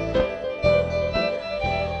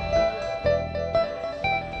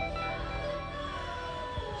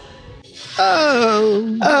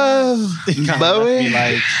 Bowie.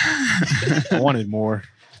 Like, I wanted more.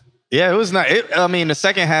 Yeah, it was not. I mean, the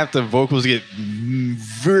second half, the vocals get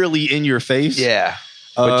really in your face. Yeah.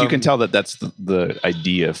 But you can tell that that's the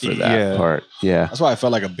idea for that part. Yeah. That's why I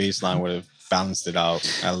felt like a bass line would have balanced it out.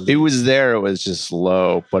 At least. It was there. It was just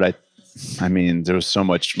low. But I mean, there was so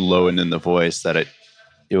much low in the voice that it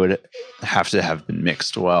would have to have been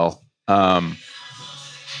mixed well.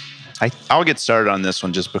 I'll get started on this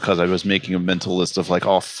one just because I was making a mental list of like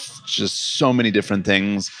just so many different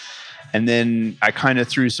things. And then I kind of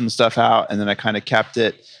threw some stuff out and then I kind of kept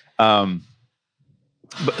it. But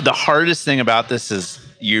the hardest thing about this is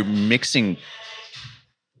you're mixing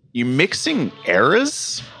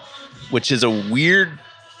eras, which is a weird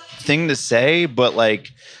thing to say, but like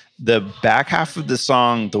the back half of the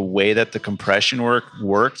song, the way that the compression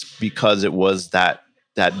worked because it was that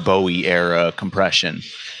Bowie era compression.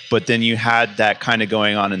 But then you had that kind of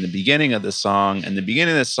going on in the beginning of the song. And the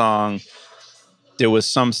beginning of the song, there was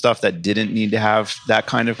some stuff that didn't need to have that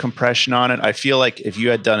kind of compression on it. I feel like if you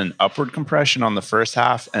had done an upward compression on the first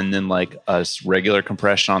half and then like a regular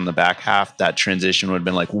compression on the back half, that transition would have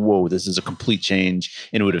been like, whoa, this is a complete change.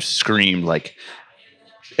 And it would have screamed like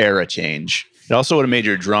era change. It also would have made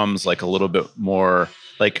your drums like a little bit more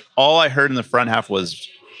like all I heard in the front half was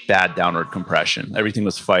bad downward compression. Everything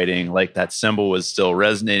was fighting. Like that cymbal was still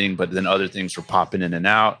resonating, but then other things were popping in and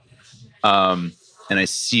out. And I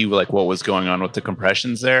see like what was going on with the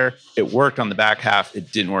compressions there. It worked on the back half.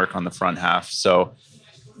 It didn't work on the front half. So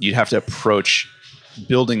you'd have to approach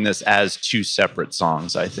building this as two separate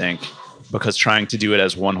songs, I think, because trying to do it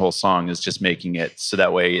as one whole song is just making it so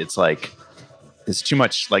that way it's like, it's too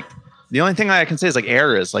much. Like the only thing I can say is like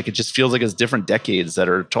eras, like it just feels like it's different decades that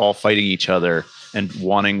are all fighting each other and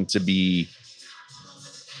wanting to be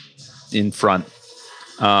in front.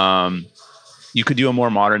 You could do a more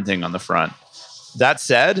modern thing on the front. That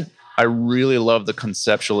said, I really love the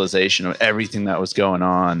conceptualization of everything that was going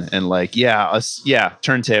on. And like,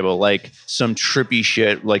 turntable, like some trippy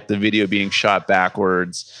shit, like the video being shot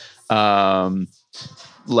backwards. There's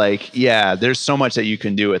so much that you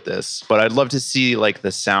can do with this, but I'd love to see like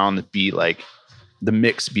the sound be like the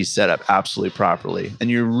mix be set up absolutely properly. And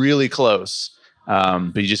you're really close.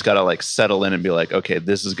 But you just got to like settle in and be like, okay,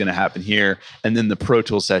 this is going to happen here. And then the Pro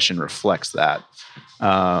Tool session reflects that.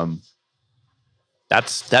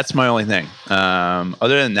 That's my only thing.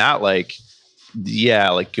 Other than that, like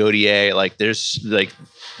Gaudier, like there's like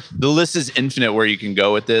the list is infinite where you can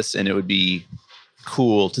go with this, and it would be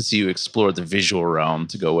cool to see you explore the visual realm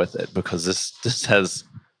to go with it, because this has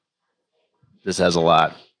a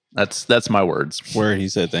lot. That's my words. Word, he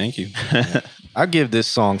said thank you. I give this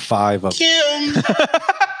song 5 of them.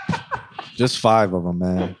 Just 5 of them,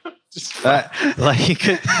 man.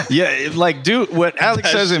 Dude, what Alex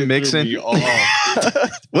says in mixing.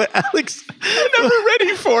 What Alex? I'm never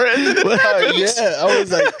ready for it. And then it happens. Yeah, I was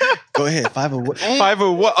like, go ahead. 5 of what? 5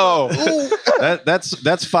 of what? Oh,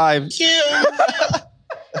 that's 5.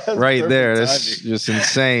 Right there. That's just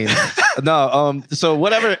insane. No, so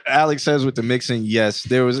whatever Alex says with the mixing, yes,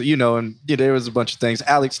 there was, there was a bunch of things.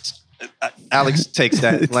 Alex takes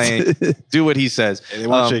that lane. Do what he says. They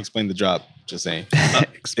want you to explain the drop. Just saying.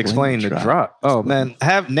 Explain the drop. Oh man,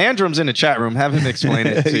 have Nandrum's in the chat room. Have him explain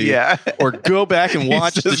it to you. Yeah. Or go back and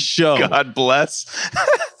watch the show. God bless.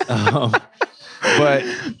 But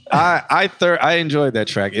I enjoyed that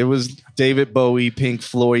track. It was David Bowie, Pink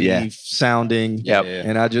Floyd sounding. Yep.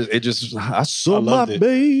 And I saw my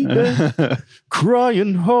baby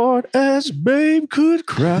crying hard as babe could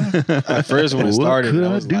cry. At first when it started,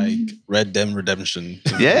 I was like Red Dead Redemption.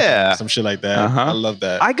 Yeah. Some shit like that. Uh-huh. I love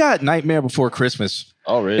that. I got Nightmare Before Christmas.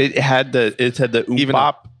 Oh really? It had the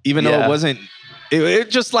bop. Even though it wasn't it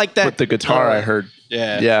just like that. With the guitar I heard.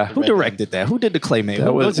 Yeah. Who directed that? Who did the claymate?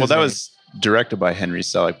 That was directed by Henry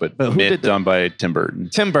Selick, but done by Tim Burton.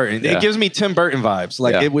 Tim Burton. Yeah. It gives me Tim Burton vibes.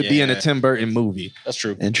 Like it would be in a Tim Burton movie. That's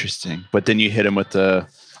true. Interesting. But then you hit him with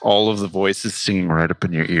all of the voices singing right up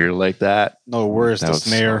in your ear like that. No worse, the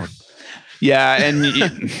snare. Yeah, and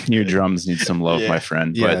your drums need some love, my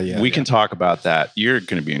friend. But we can talk about that. You're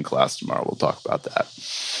going to be in class tomorrow. We'll talk about that.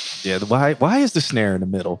 Yeah. Why is the snare in the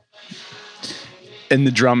middle? And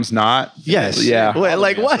the drums not? Yes. Yeah.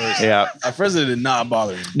 Like what? Yeah. At first it did not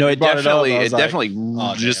bother me. No, it definitely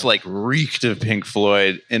just like reeked of Pink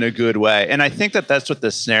Floyd in a good way. And I think that's what the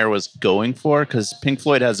snare was going for, because Pink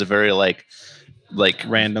Floyd has a very like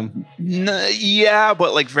random.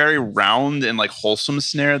 But like very round and like wholesome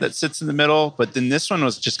snare that sits in the middle. But then this one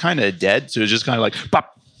was just kind of dead. So it was just kind of like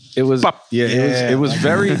pop. It was pop. It was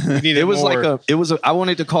very I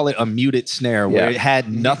wanted to call it a muted snare where it had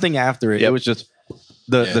nothing after it. It was just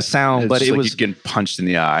the sound, but it was getting punched in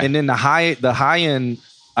the eye. And then the high end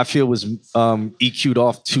I feel was EQ'd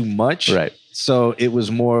off too much. Right. So it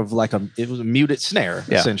was more of like a muted snare,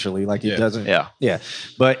 essentially. Like it doesn't. Yeah.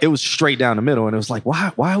 But it was straight down the middle. And it was like,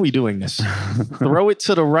 why are we doing this? Throw it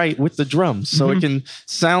to the right with the drums so it can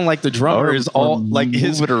sound like the drummer is all like like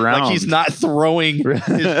he's not throwing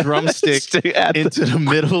his drumstick into the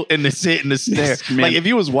middle and hitting the snare. Like if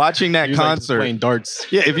you was watching that concert, like playing darts.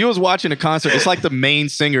 Yeah, if you was watching a concert, it's like the main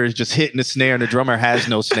singer is just hitting the snare and the drummer has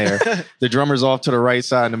no snare. The drummer's off to the right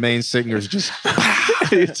side and the main singer is just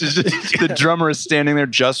the drummer is standing there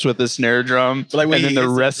just with the snare drum, and then the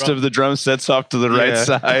rest of the drum sets off to the right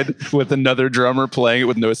side with another drummer playing it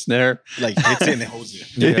with no snare. Like hits it and holds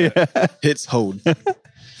it. Hits, hold. And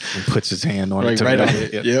puts his hand on it. Right on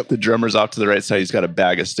it. Yep. The drummer's off to the right side. He's got a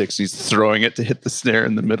bag of sticks. He's throwing it to hit the snare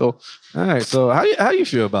in the middle. All right. So how do you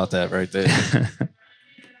feel about that right there?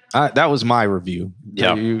 That was my review.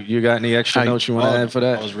 Yeah. You got any extra notes you want to add for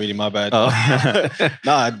that? I was reading, my bad. Oh.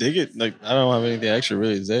 I dig it. Like I don't have anything extra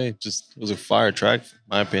really to say. Just it was a fire track, in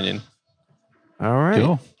my opinion. All right.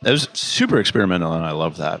 Cool. It was super experimental, and I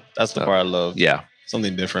love that. That's the part I love. Yeah.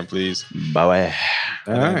 Something different, please. Bye.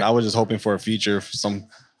 All right. I was just hoping for a feature, some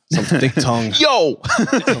Some thick tongue. Yo!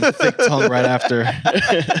 Some thick tongue right after.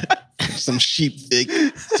 Some sheep thick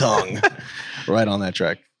tongue. Right on that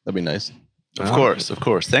track. That'd be nice. Of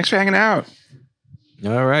course. Thanks for hanging out.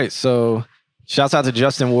 All right. So shouts out to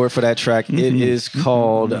Justin Ward for that track. It is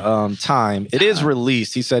called Time. It is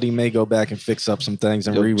released. He said he may go back and fix up some things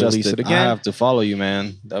and re-release Justin, it again. I have to follow you,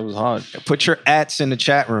 man. That was hard. Put your ats in the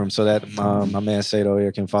chat room so that my man Sato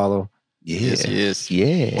here can follow. Yes, he is.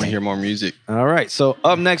 Yeah. Want to hear more music? All right. So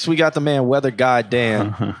up next, we got the man Weather God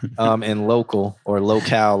Dan in local or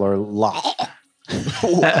locale or law.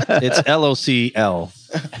 It's LOCL.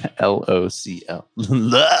 LOCL.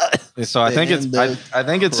 So I think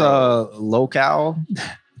it's locale.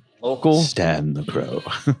 Local. Stan the Crow.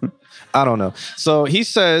 I don't know. So he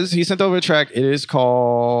says he sent over a track. It is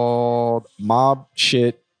called Mob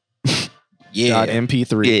Shit.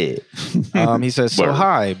 MP3. Yeah. He says, so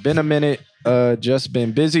hi, been a minute. Just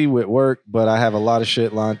been busy with work, but I have a lot of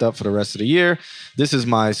shit lined up for the rest of the year. This is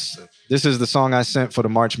the song I sent for the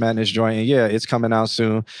March Madness joint. And yeah, it's coming out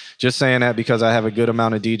soon. Just saying that because I have a good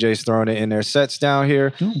amount of DJs throwing it in their sets down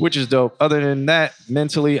here, which is dope. Other than that,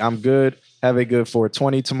 mentally, I'm good. Have a good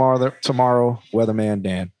 420 tomorrow. Weatherman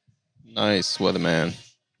Dan. Nice, Weatherman.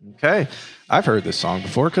 Okay. I've heard this song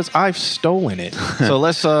before because I've stolen it. So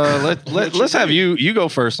let's have you go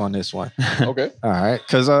first on this one. Okay. All right,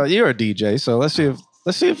 because you're a DJ, so let's see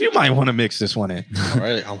if you might want to mix this one in. All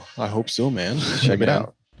right, I hope so, man. Check it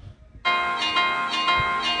out.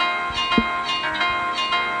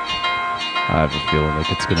 I have a feeling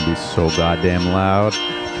like it's gonna be so goddamn loud.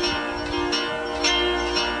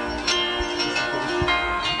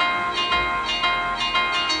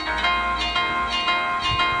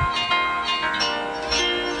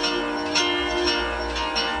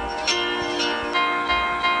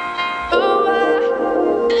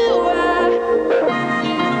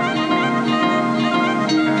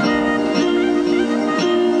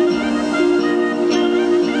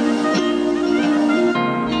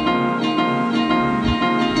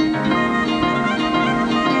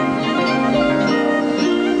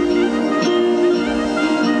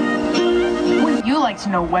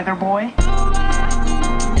 No weather boy.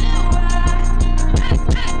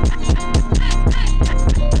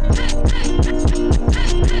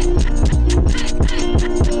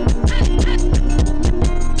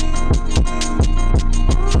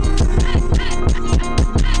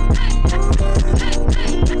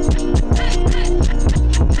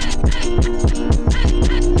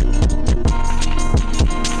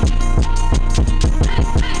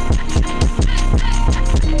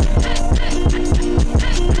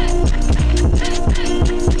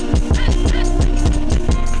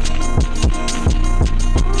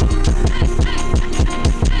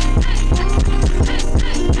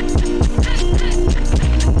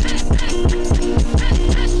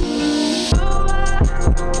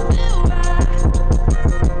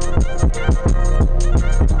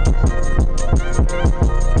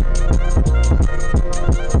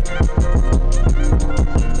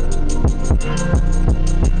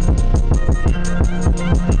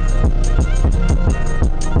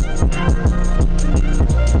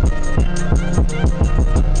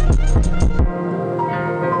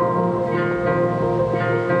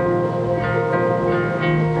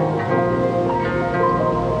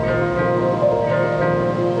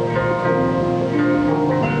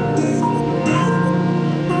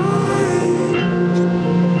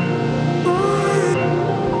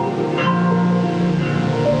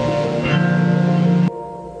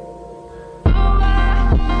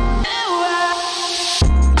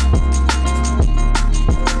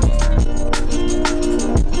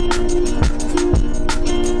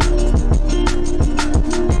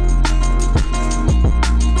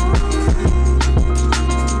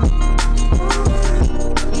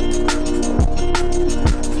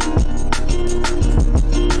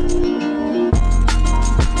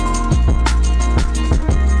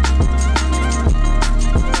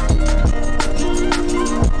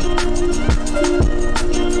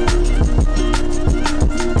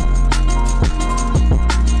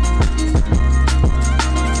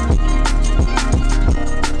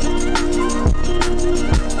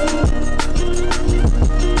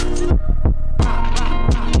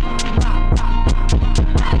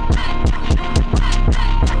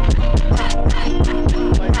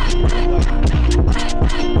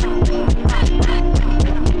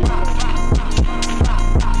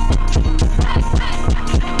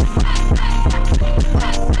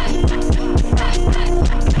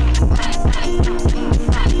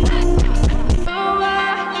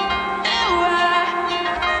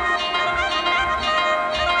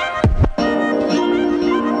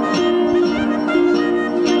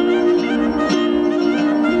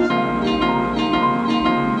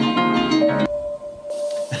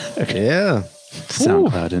 Yeah.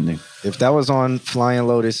 SoundCloud ending. If that was on Flying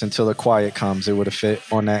Lotus Until the Quiet Comes, it would have fit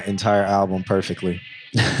on that entire album perfectly.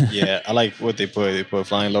 Yeah, I like what they put. They put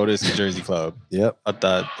Flying Lotus and Jersey Club. Yep. I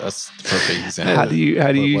thought that's the perfect example. How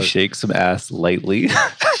do you shake some ass lightly?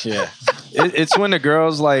 Yeah. It's when the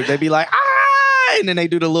girls like they be like ah, and then they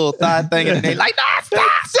do the little thigh thing, and then they like yes,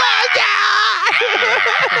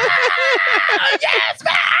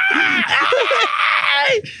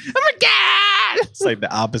 oh my God! It's like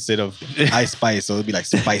the opposite of Ice Spice, so it'd be like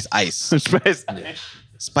Spice Ice.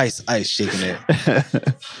 Spice Ice shaking it.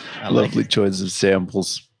 Lovely choice of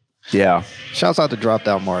samples. Yeah. Shouts out to Dropped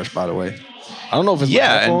Out Marsh, by the way. I don't know if it's Yeah,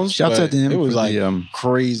 my and headphones, shouts but out to him it was for like the,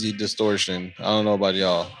 crazy distortion. I don't know about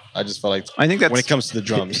y'all. I just felt like I think that's when it comes to the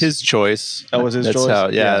drums. his choice. That was his that's choice? How,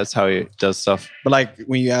 Yeah. that's how he does stuff. But like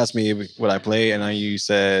when you asked me what I play, and you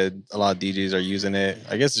said a lot of DJs are using it.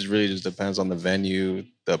 I guess it really just depends on the venue,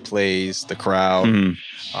 the place, the crowd. Mhm.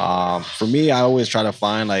 For me, I always try to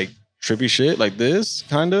find like trippy shit like this,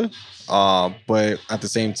 kind of. But at the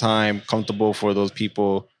same time, comfortable for those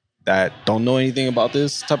people that don't know anything about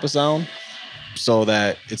this type of sound, so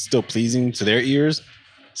that it's still pleasing to their ears.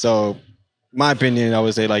 So, my opinion, I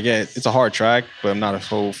would say like, yeah, it's a hard track, but I'm not a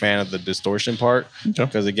whole fan of the distortion part.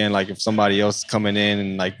 Because again, like if somebody else is coming in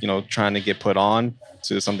and like, you know, trying to get put on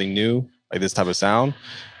to something new, like this type of sound,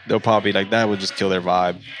 they'll probably like that would just kill their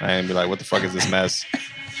vibe and be like, what the fuck is this mess?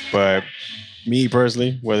 But me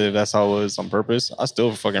personally, whether that's how it was on purpose, I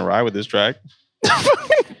still fucking ride with this track.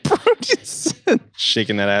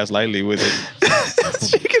 Shaking that ass lightly with it.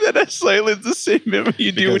 Shaking that ass lightly is the same memory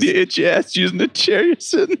you do when you itch your ass using the chair you're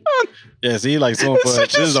sitting on. Yeah, see, like someone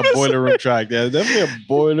put, this is a boiler room track. Yeah, definitely a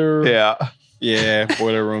boiler. Yeah,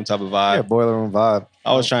 boiler room type of vibe. Yeah, boiler room vibe.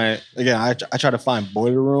 I was trying, again, I try to find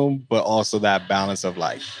boiler room, but also that balance of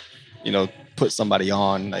like, you know, put somebody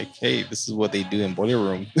on like, hey, this is what they do in boiler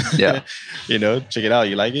room. Yeah. You know, check it out.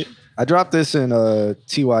 You like it? I dropped this in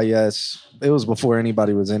TYS. It was before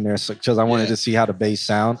anybody was in there, because I wanted to see how the bass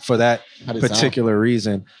sound for that particular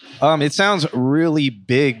reason. It sounds really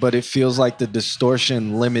big, but it feels like the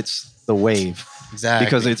distortion limits the wave. Exactly.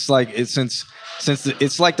 Because it's like since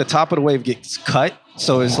it's like the top of the wave gets cut,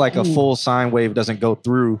 so it's like a full sine wave doesn't go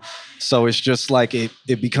through. So it's just like it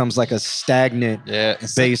becomes like a stagnant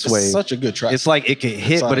bass wave. It's such a good track. It's like it can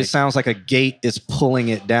hit, but it sounds like a gate is pulling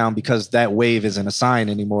it down because that wave isn't a sine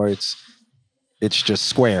anymore. It's just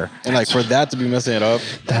square. And like for that to be messing it up,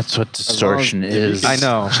 that's what distortion is. I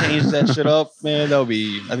know. Change that shit up, man. That'll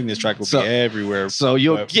be. I think this track will be everywhere. So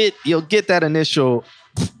you'll get that initial,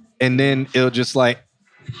 and then it'll just like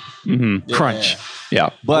crunch. Yeah.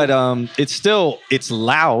 But it's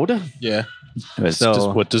loud. Yeah. It's just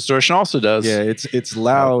what distortion also does. Yeah, it's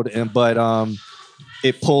loud, but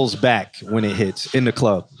it pulls back when it hits in the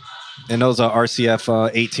club, and those are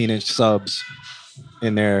RCF 18-inch subs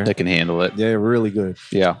in there that can handle it. Yeah, really good.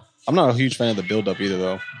 Yeah. I'm not a huge fan of the build up either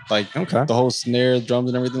though. Like the whole snare, drums,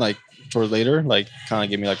 and everything. Like towards later, like kind of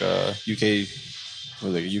give me like a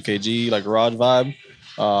UKG like garage vibe.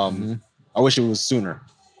 I wish it was sooner.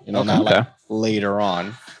 You know, not like later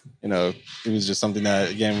on. You know, it was just something that,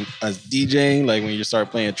 again, as DJing, like when you start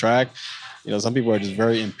playing a track, you know, some people are just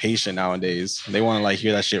very impatient nowadays. They want to like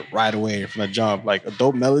hear that shit right away from the jump, like a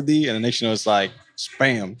dope melody, and the next you know, it's like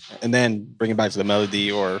spam, and then bring it back to the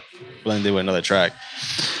melody or blend it with another track.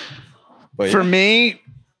 But for me,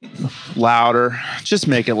 louder. Just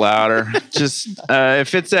make it louder. Just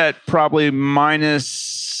if it's at probably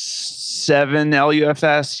 -7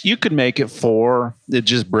 LUFS, you could make it 4. It's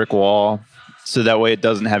just brick wall. So that way it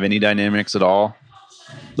doesn't have any dynamics at all.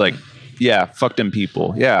 Like, yeah, fuck them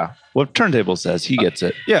people. Yeah. What Turntable says, he gets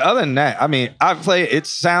it. Yeah, other than that, I mean, I play it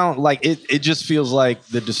sound like it just feels like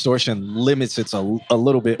the distortion limits it a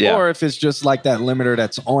little bit. Yeah. Or if it's just like that limiter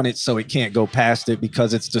that's on it so it can't go past it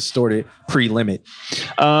because it's distorted pre-limit.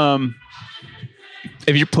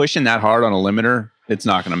 If you're pushing that hard on a limiter, it's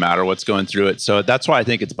not going to matter what's going through it. So that's why I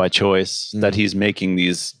think it's by choice that he's making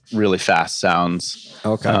these really fast sounds.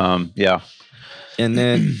 Okay. Yeah. And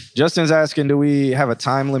then Justin's asking, do we have a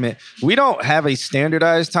time limit? We don't have a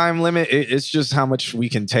standardized time limit. It's just how much we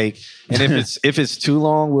can take. And if it's too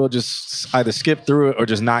long, we'll just either skip through it or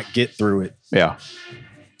just not get through it. Yeah.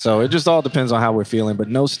 So it just all depends on how we're feeling, but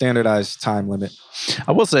no standardized time limit.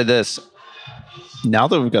 I will say this. Now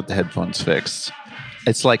that we've got the headphones fixed,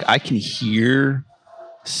 it's like I can hear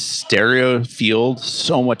stereo field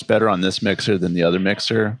so much better on this mixer than the other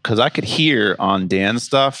mixer, because I could hear on Dan's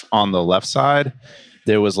stuff on the left side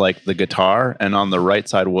there was like the guitar, and on the right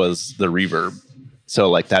side was the reverb. So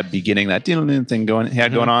like that beginning, that thing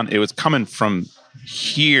going on, it was coming from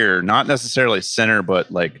here, not necessarily center,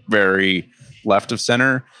 but like very left of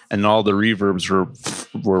center, and all the reverbs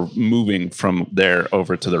were moving from there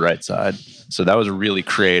over to the right side. So that was really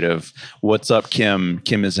creative. What's up, Kim?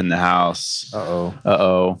 Kim is in the house.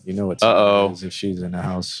 Uh-oh. You know what time it is if she's in the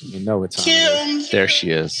house. You know what time it is. There she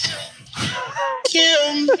is.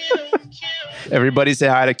 Kim. Everybody say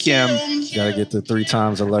hi to Kim. You gotta get the 3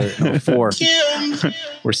 times alert. No, 4.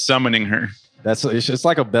 We're summoning her. It's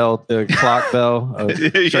like a bell, a clock bell, a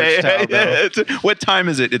church tower bell. What time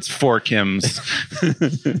is it? It's 4 Kims.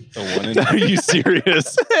 Are you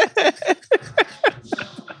serious?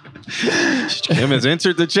 Kim has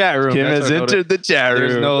entered the chat room. Kim has entered the chat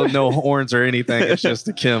room. There's no horns or anything. It's just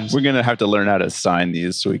the Kims. We're gonna have to learn how to sign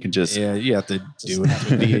these so we can just. Yeah, you have to do it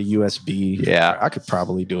via USB. Yeah, I could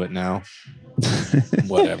probably do it now.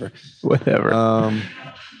 Whatever.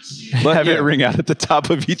 But have it ring out at the top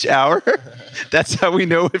of each hour. That's how we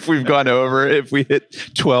know if we've gone over. If we hit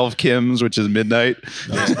 12 Kims, which is midnight.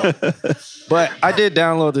 But I did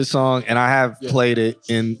download this song and I have played it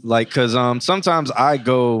in because sometimes I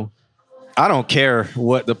don't care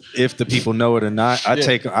if the people know it or not. I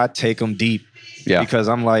take them deep. Yeah, because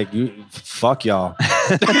I'm like, fuck y'all.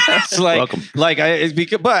 It's like, welcome.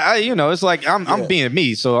 It's like I'm being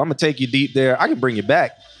me, so I'm gonna take you deep there. I can bring you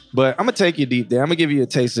back, but I'm gonna take you deep there. I'm gonna give you a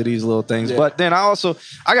taste of these little things. Yeah. But then I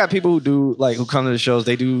got people who come to the shows.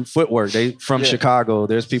 They do footwork. They from Chicago.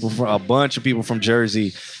 There's a bunch of people from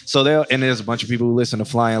Jersey. So there's a bunch of people who listen to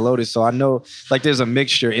Flying Lotus. So I know there's a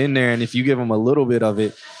mixture in there, and if you give them a little bit of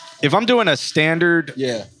it, if I'm doing a standard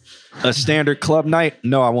club night,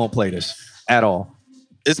 no, I won't play this at all.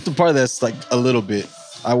 It's the part that's like a little bit.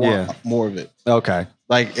 I want more of it. Okay.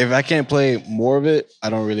 Like if I can't play more of it, I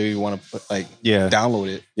don't really want to download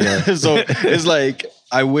it. Yeah. So it's like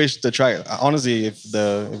I wish the track. Honestly, if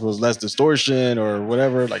it was less distortion or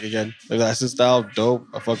whatever, like again, if that's his style, dope.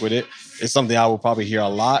 I fuck with it. It's something I will probably hear a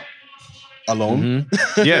lot alone.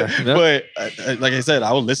 Mm-hmm. Yeah. But like I said,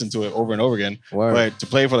 I will listen to it over and over again. Word. But to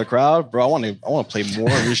play for the crowd, bro, I want to play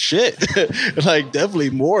more of this shit. Like definitely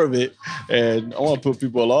more of it, and I want to put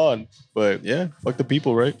people on. But yeah, fuck the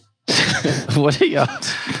people, right? What are y'all?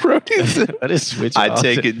 I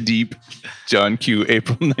take it deep. John Q,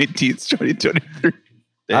 April 19th, 2023.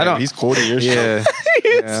 Damn, he's quoting your shit.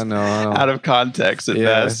 Yeah, I know. Out of context at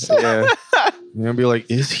best. Yeah. You're gonna be like,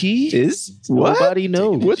 is he? What? Nobody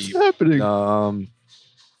knows. What's happening?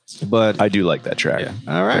 But I do like that track. Yeah.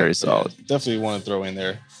 All right. Very solid. Yeah, definitely want to throw in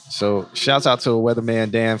there. So shouts out to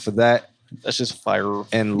Weatherman Dan for that. That's just fire.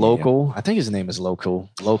 And Local. Yeah. I think his name is Local.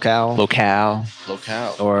 Locale. Or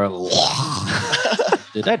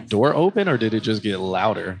did that door open or did it just get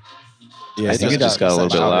louder? Yeah, I think it just got a little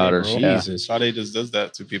bit louder. Jesus. Friday just does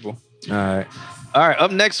that to people. All right.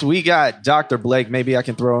 Up next, we got Dr. Blake. Maybe I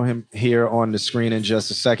can throw him here on the screen in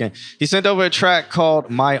just a second. He sent over a track called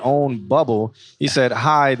My Own Bubble. He said,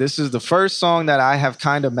 "Hi, this is the first song that I have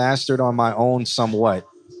kind of mastered on my own somewhat."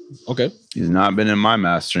 Okay. He's not been in my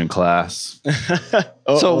mastering class.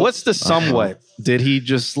 So what's the somewhat? Did he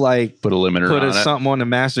just put a limiter on it? Something on the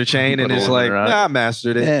master chain and it's like, I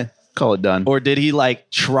mastered it. Yeah, call it done. Or did he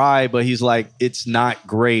try, but he's like, it's not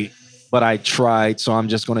great, but I tried, so I'm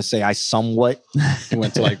just going to say I somewhat. He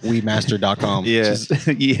went to wemaster.com.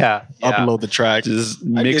 Yeah. Upload the track. Just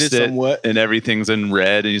mixed it somewhat. And everything's in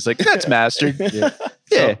red. And he's like, that's mastered. Yeah.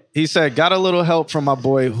 So he said, got a little help from my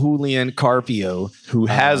boy Julian Carpio, who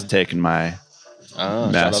has taken my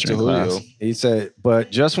mastering class. He said,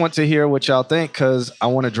 but just want to hear what y'all think because I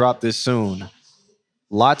want to drop this soon.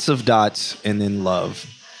 Lots of dots and then love.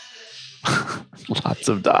 Lots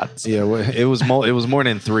of dots. Yeah, it was more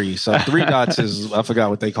than 3. So 3 dots is I forgot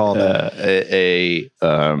what they call that.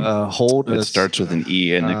 Hold. It starts with an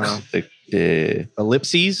E and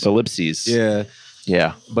ellipses. Ellipses.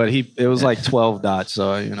 Yeah. But it was 12 dots.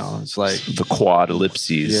 So it's like the quad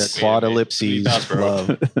ellipses. Yeah, quad ellipses.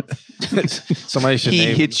 Love. Somebody should.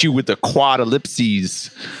 He hits you with the quad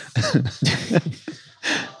ellipses.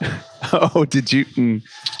 Oh, did you?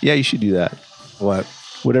 Yeah, you should do that. What?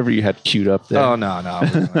 Whatever you had queued up there. Oh, no. I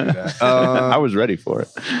wasn't gonna do that. I was ready for it.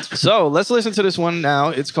 So let's listen to this one now.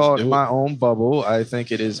 It's called My Own Bubble. I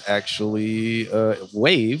think it is actually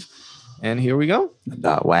Wave. And here we go.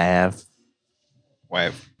 Wave.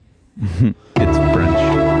 It's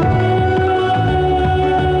French.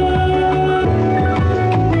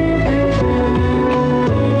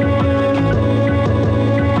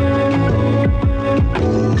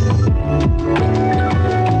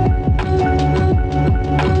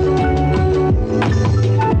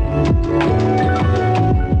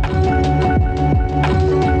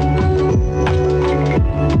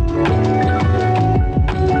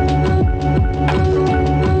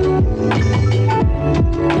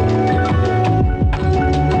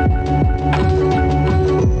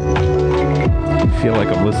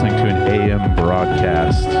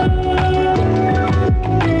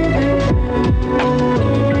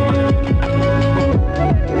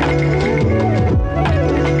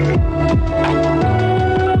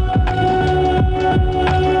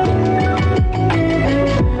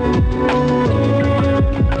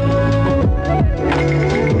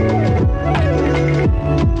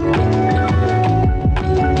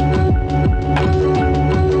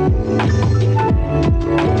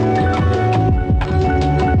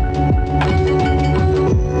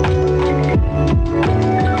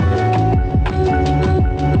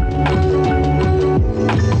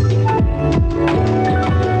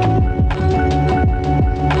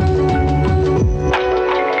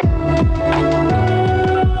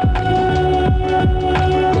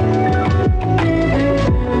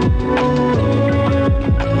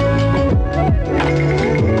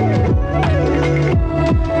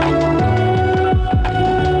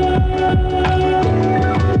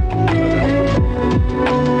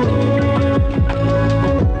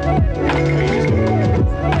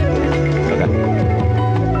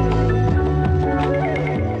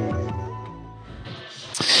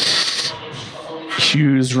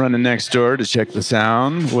 running next door to check the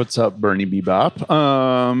sound. What's up, Bernie Bebop?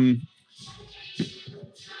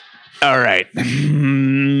 All right.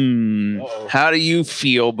 How do you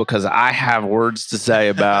feel? Because I have words to say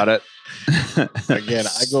about it. Again,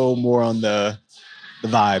 I go more on the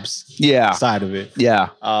vibes side of it. Yeah.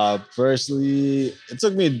 Personally, it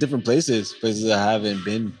took me to different places I haven't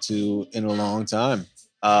been to in a long time.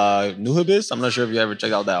 New Hibis, I'm not sure if you ever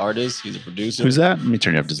checked out that artist. He's a producer. Who's that? Let me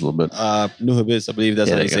turn you up just a little bit. New Hibis, I believe that's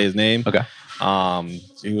how they say his name. Okay.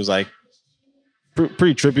 He was like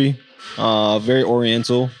pretty trippy, very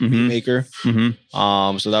oriental beat maker.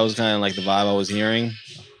 Mm-hmm. So that was kind of like the vibe I was hearing.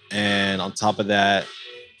 And on top of that,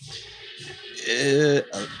 I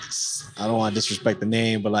don't want to disrespect the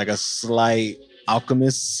name, but like a slight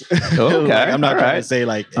Alchemist. Okay. Like, I'm not trying right. to say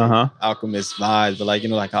like Alchemist vibes, but like, you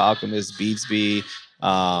know, like how Alchemist beats be,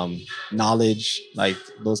 Knowledge, like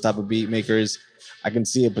those type of beat makers. I can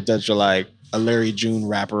see a potential like a Larry June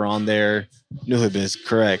rapper on there. New Hibis,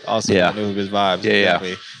 correct. Also, New Hibis vibes. Yeah,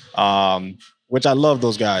 exactly. Which I love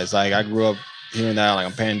those guys. Like I grew up hearing that like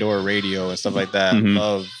on Pandora Radio and stuff like that.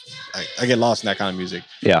 I get lost in that kind of music.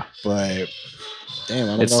 Yeah. But damn,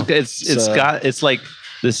 I don't know. It's like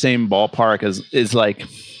the same ballpark as like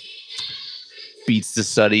Beats to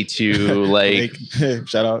Study to like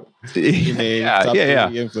shout out.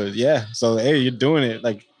 Yeah. So hey, you're doing it.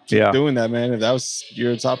 Like keep doing that, man. If that was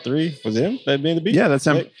your top 3, was it him that made the beat? Yeah, that's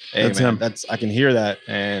him. Hey, that's man, him. I can hear that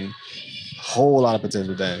and a whole lot of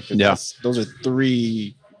potential then. Those are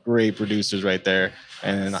 3 great producers right there.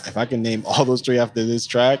 And if I can name all those 3 after this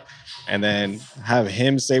track and then have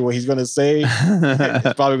him say what he's going to say,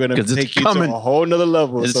 it's probably going to take you to a whole nother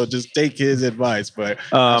level. So just take his advice. But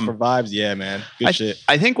as for vibes, yeah, man. Good shit.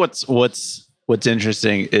 I think what's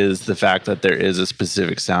interesting is the fact that there is a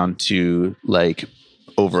specific sound to like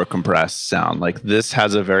over compressed sound. Like this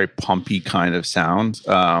has a very pumpy kind of sound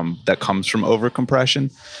that comes from over compression.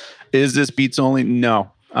 Is this beats only?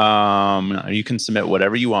 No. You can submit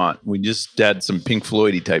whatever you want. We just had some Pink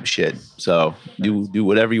Floyd-y type shit. So do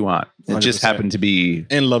whatever you want. It 100%. Just happened to be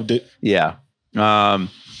and loved it. Yeah. That's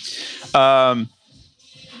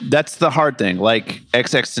the hard thing. Like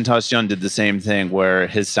XXXTentacion did the same thing where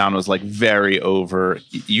his sound was like very over.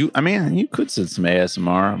 You could send some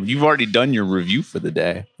ASMR. You've already done your review for the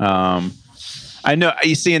day. I know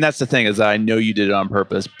you see, and that's the thing is I know you did it on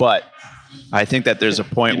purpose, but I think that there's a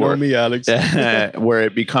point where me, Alex. where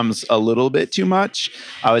it becomes a little bit too much.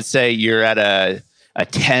 I would say you're at a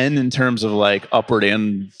 10 in terms of like upward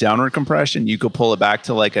and downward compression. You could pull it back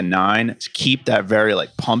to like a 9 to keep that very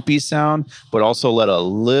like pumpy sound, but also let a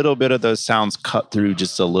little bit of those sounds cut through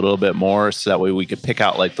just a little bit more. So that way we could pick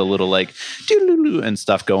out like the little like doo-doo-doo and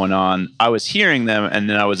stuff going on. I was hearing them and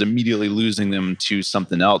then I was immediately losing them to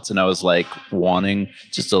something else. And I was like wanting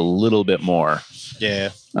just a little bit more.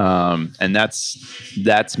 Yeah. And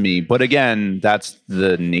that's me. But again, that's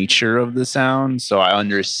the nature of the sound. So I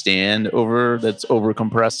understand that's over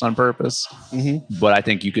compressed on purpose. But I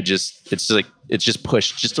think you could it's just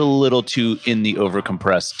pushed just a little too in the over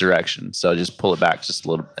compressed direction. So just pull it back just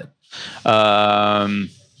a little bit.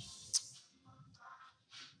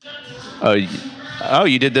 Oh,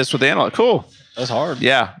 you did this with analog. Cool. That's hard.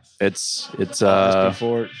 Yeah. It's that's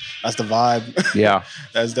the vibe. Yeah.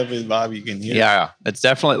 That's definitely the vibe you can hear. Yeah. It's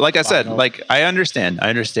definitely, like I said, like I understand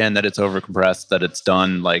that it's over compressed, that it's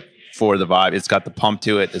done like for the vibe. It's got the pump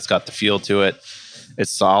to it. It's got the feel to it.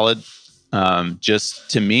 It's solid.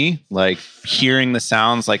 Just to me, like hearing the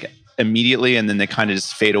sounds like immediately and then they kind of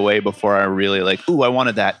just fade away before I really like, ooh, I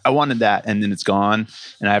wanted that. And then it's gone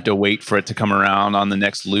and I have to wait for it to come around on the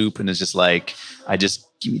next loop. And it's just like,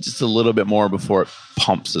 give me just a little bit more before it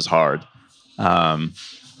pumps as hard.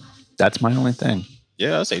 That's my only thing.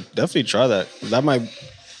 Yeah, I'd say definitely try that. That might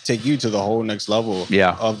take you to the whole next level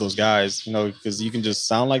of those guys, you know, because you can just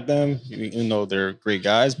sound like them, even though they're great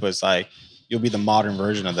guys, but it's like you'll be the modern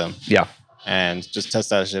version of them. Yeah. And just test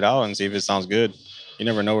that shit out and see if it sounds good. You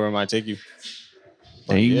never know where it might take you.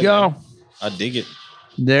 But there you go. Man, I dig it.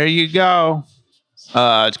 There you go.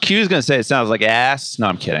 Q's going to say it sounds like ass. No,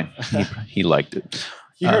 I'm kidding. He liked it.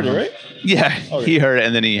 He heard it, right? Yeah, he heard it,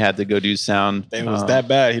 and then he had to go do sound. It was that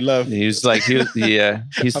bad. He left. He was like,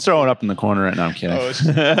 he's throwing up in the corner right now. I'm kidding.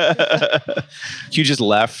 Q just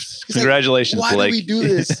left. Congratulations, like, Blake. Why do we do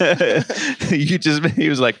this? He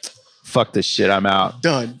was like, fuck this shit. I'm out.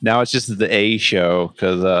 Done. Now it's just the A show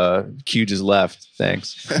because Q just left.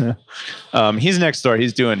 Thanks. He's next door.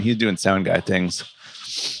 He's doing sound guy things.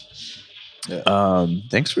 Yeah.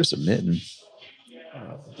 Thanks for submitting.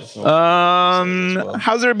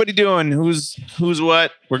 How's everybody doing? Who's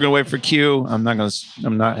what? We're gonna wait for Q.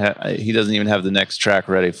 He doesn't even have the next track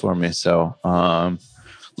ready for me. So,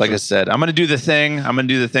 let Like I said, I'm gonna do the thing. I'm gonna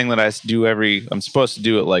do the thing that I do I'm supposed to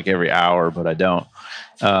do it like every hour, but I don't.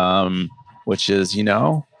 Which is,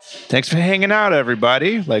 thanks for hanging out,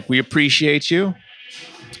 everybody. Like, we appreciate you.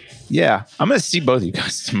 Yeah, I'm gonna see both of you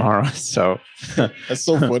guys tomorrow. So that's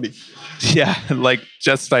so funny. Yeah, like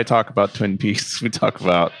just I talk about Twin Peaks. We talk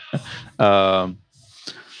about.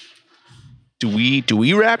 Do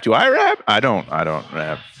we rap? Do I rap? I don't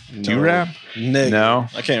rap. Do you rap? No,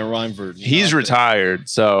 I can't rhyme for. He's retired,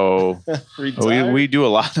 so we do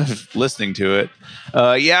a lot of listening to it.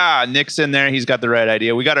 Yeah, Nick's in there. He's got the right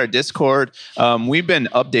idea. We got our Discord. We've been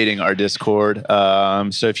updating our Discord.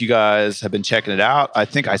 So if you guys have been checking it out, I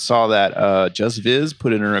think I saw that Just Viz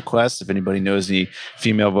put in a request if anybody knows any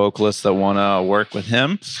female vocalists that want to work with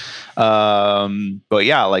him. But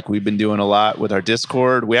yeah, like we've been doing a lot with our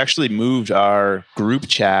Discord. We actually moved our group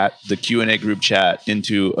chat, the Q&A group chat,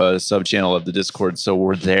 into a sub channel of the Discord. So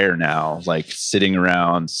we're there now, like sitting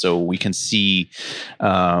around so we can see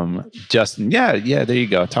Justin. Yeah, there you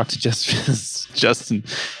go. Talk to Justin.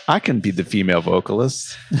 I can be the female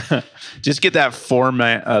vocalist. Just get that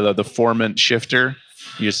format, the formant shifter.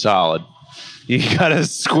 You're solid. You gotta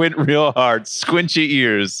squint real hard. Squint your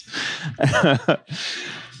ears.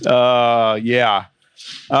 Yeah.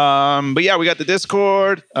 But yeah, we got the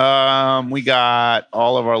Discord. We got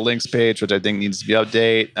all of our links page, which I think needs to be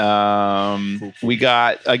update. We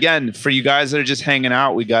got, again, for you guys that are just hanging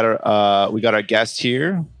out, we got our guest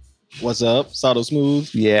here. What's up? Sato Smooth.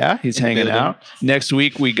 Yeah, he's hanging out. Next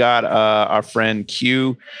week, we got our friend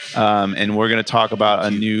Q, and we're going to talk about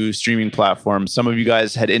a new streaming platform. Some of you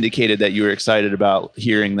guys had indicated that you were excited about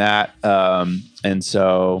hearing that. And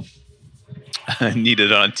so I need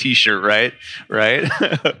it on a t-shirt, right?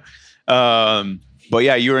 But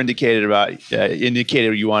yeah, you were indicated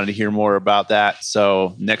you wanted to hear more about that.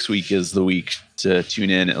 So next week is the week to tune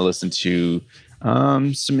in and listen to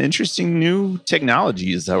some interesting new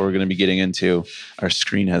technologies that we're going to be getting into. Our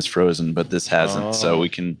screen has frozen, but this hasn't. So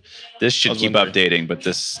this should keep updating, but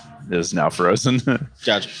this is now frozen.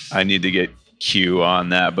 Gotcha. I need to get Q on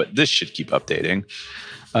that, but this should keep updating.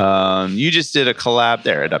 You just did a collab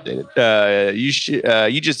there. It updated.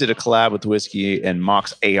 You just did a collab with Whiskey and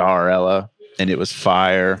Mox ARella, and it was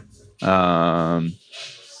fire.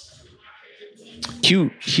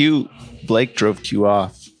 Q Blake drove Q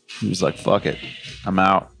off. He was like, "Fuck it, I'm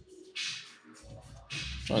out."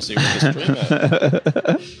 Trying to see where the stream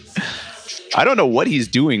at. I don't know what he's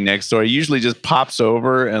doing next door. He usually just pops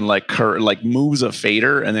over and like moves a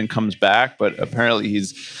fader and then comes back. But apparently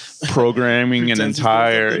he's programming an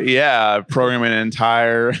entire.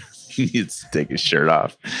 He needs to take his shirt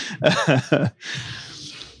off.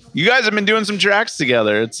 You guys have been doing some tracks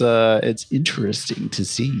together. It's interesting to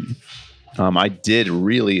see. I did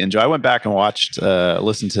really enjoy. I went back and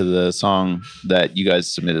listened to the song that you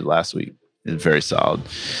guys submitted last week. It's very solid.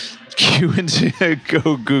 Q into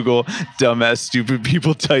go Google dumbass stupid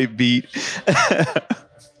people type beat.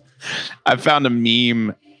 I found a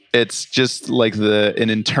meme. It's just like an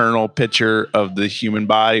internal picture of the human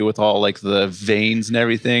body with all like the veins and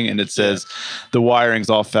everything, and it says the wiring's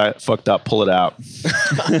all fucked up. Pull it out.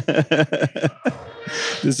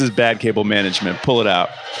 This is bad cable management. Pull it out.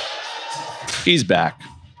 He's back.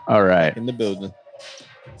 All right. In the building.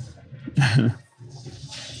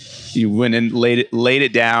 You went in, laid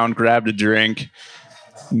it down, grabbed a drink,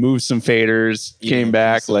 moved some faders, came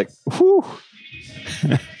back like, whew.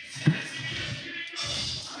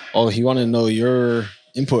 Oh, he wanted to know your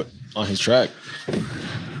input on his track.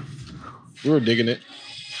 We were digging it.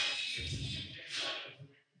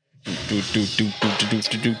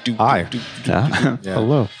 Hi. Yeah.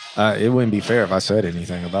 Hello. It wouldn't be fair if I said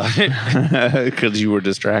anything about it because you were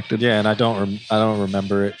distracted. Yeah, and I don't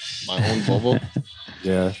remember it. My own bubble.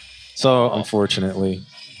 Yeah. So unfortunately,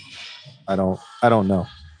 I don't know.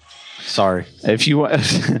 Sorry. If you want,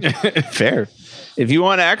 fair. If you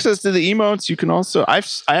want access to the emotes, you can also. I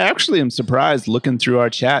actually am surprised looking through our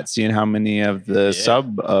chat, seeing how many of the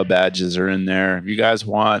sub badges are in there. If you guys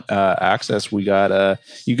want access, we got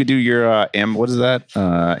you could do your what is that?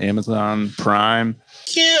 Amazon Prime.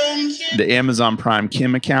 Kim. The Amazon Prime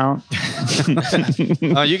Kim account. You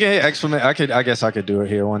can hit exclamation. I guess I could do it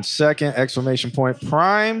here. 1 second. Exclamation point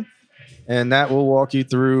Prime, and that will walk you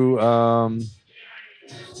through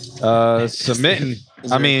submitting.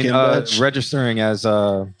 Registering as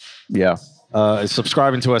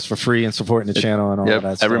subscribing to us for free and supporting the channel and all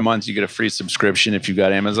that stuff. Every month you get a free subscription if you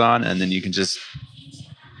got Amazon, and then you can just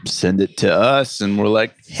send it to us, and we're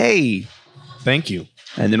like, hey, thank you.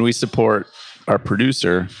 And then we support our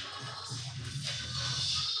producer.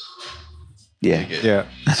 Yeah.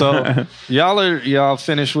 So y'all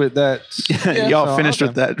finished with that. Y'all finished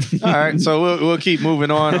with that. All right. So we'll keep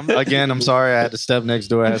moving on. I'm sorry I had to step next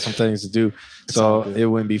door. I had some things to do. So it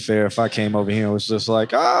wouldn't be fair if I came over here and was just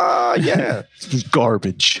like, yeah.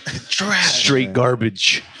 Garbage. Straight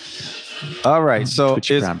garbage. All right. So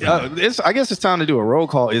I guess it's time to do a roll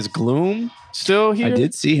call. Is Gloom still here? I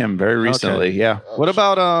did see him very recently. Okay. Yeah. What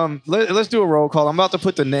about let's do a roll call. I'm about to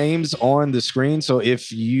put the names on the screen. So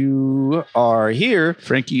if you are here,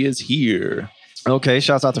 Frankie is here. Okay,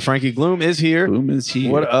 shouts out to Frankie. Gloom is here. Gloom is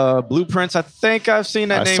here. What Blueprints? I think I've seen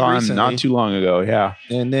that name recently. I recently. saw him not too long ago. Yeah.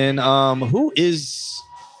 And then who is?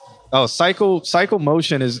 Oh, Psycho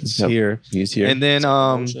Motion is here. He's here. And then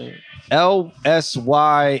LSYMNTL,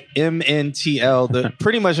 the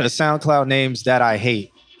pretty much a SoundCloud names that I hate.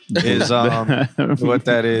 Is what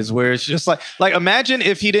that is, where it's just like imagine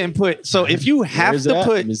if he didn't put, so if you have to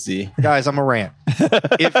put, Let me see. guys, I'm a rant.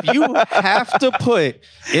 If you have to put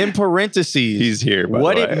in parentheses, he's here,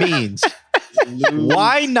 what it means,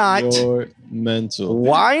 why not? Your mental.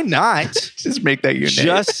 Why not just make that your name?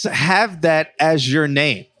 Just have that as your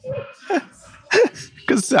name.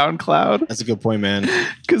 Because SoundCloud. That's a good point, man.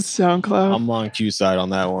 Because SoundCloud. I'm on Q side on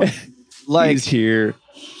that one. He's here.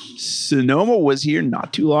 Sonoma was here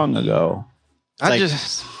not too long ago.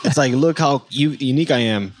 It's like, look how unique I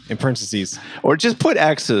am in parentheses. Or just put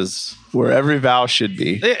X's where every vowel should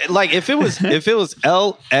be. Like if it was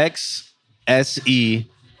LXSE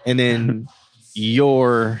and then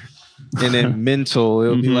your and then mental,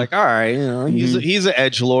 it'll be like, all right, he's an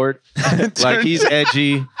edgelord. Like he's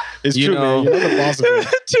edgy. It's true, man. You know the boss of it.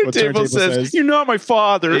 Turntable says, "You're not my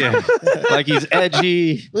father." Yeah. Like he's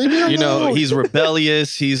edgy. He's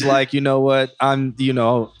rebellious. He's like, you know what? I'm,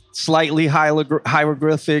 slightly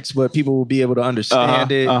hieroglyphics, but people will be able to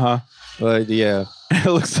understand it. But yeah, it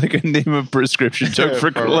looks like a name of prescription drug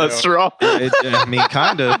for cholesterol. I mean,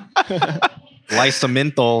 kind of.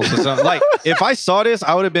 Lysamenthals or something. Like if I saw this,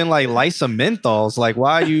 I would have been like lysamenthals. Like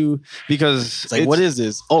why are you? Because it's like what is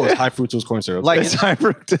this? Oh, it's high fructose corn syrup. Like it's high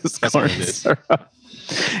fructose corn syrup.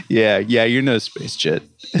 Yeah, you're no Space Jit.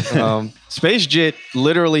 Space Jit,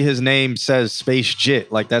 literally his name says Space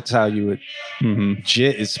Jit. Like that's how you would.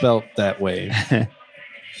 Jit is spelt that way.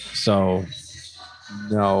 So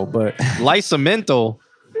no, but lysamenthal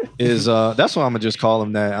is that's what I'm gonna just call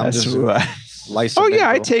him. That I'm just. Oh yeah,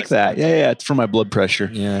 I take that. Yeah, it's for my blood pressure.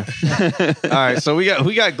 Yeah. All right, so we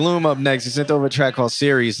got Gloom up next. He sent over a track called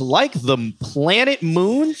Series, like the Planet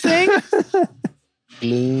Moon thing.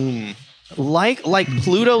 Gloom, like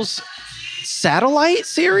Pluto's satellite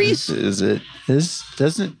series. Is it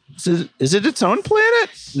its own planet?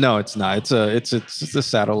 No, it's not. It's the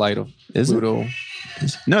satellite of Pluto.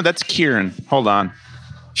 No, that's Kieran. Hold on,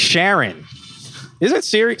 Sharon. Is it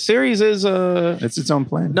Ceres? Ceres is it's its own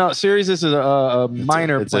planet. No, Ceres is a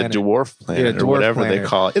minor planet. It's a dwarf planet, or whatever they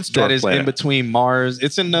call it. It's dwarf that is planet. in between Mars.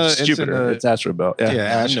 It's in the Jupiter. It's Astro Belt.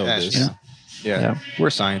 Yeah, I know this. Yeah,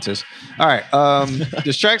 we're scientists. All right.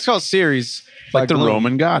 This track's called Ceres. Like the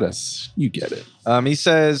Roman goddess. You get it. He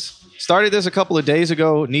says, started this a couple of days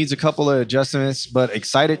ago, needs a couple of adjustments, but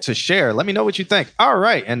excited to share. Let me know what you think. All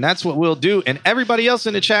right. And that's what we'll do. And everybody else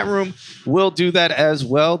in the chat room will do that as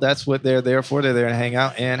well. That's what they're there for. They're there to hang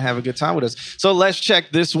out and have a good time with us. So let's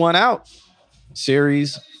check this one out.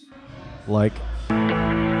 Series like the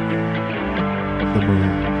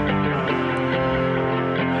moon.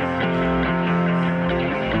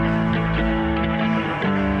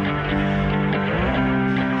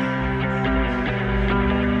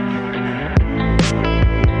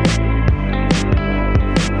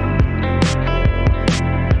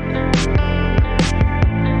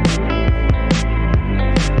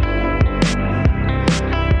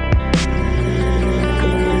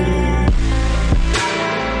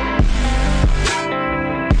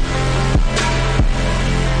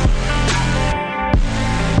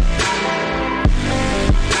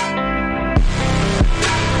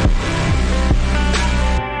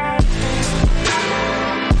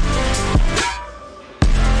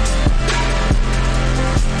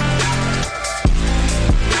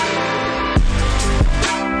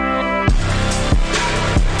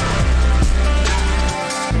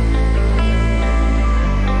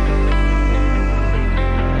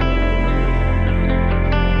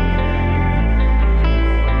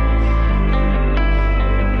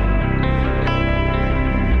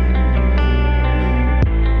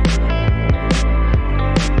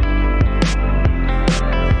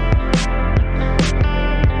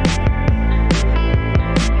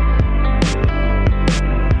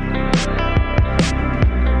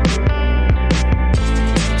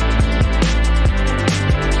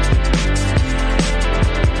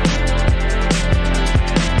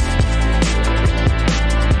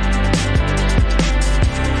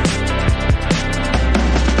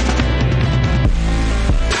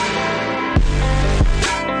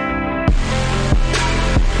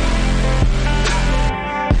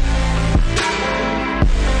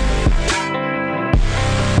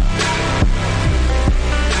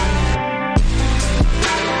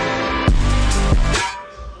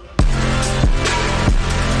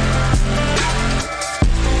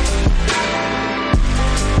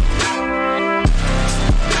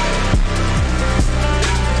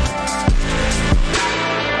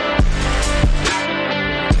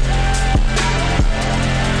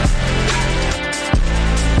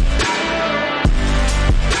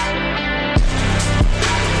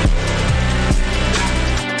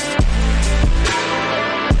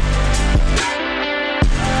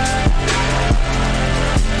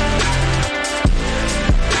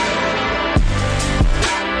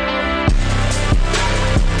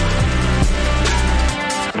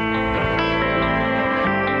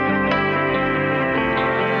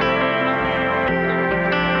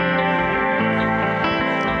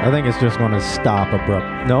 think it's just going to stop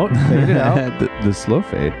abrupt. No, fade it out. the slow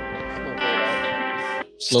fade.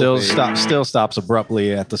 Still stops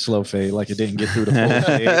abruptly at the slow fade, like it didn't get through the full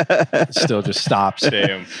fade. It still just stops.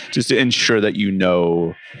 Damn. Just to ensure that you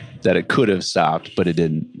know that it could have stopped, but it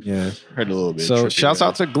didn't. Yeah. Heard a little bit. So shouts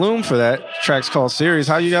out to Gloom for that. Track's called Series.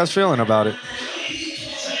 How you guys feeling about it?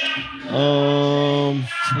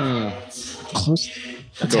 Close.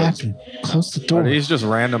 What's happening? Close the door. Are these just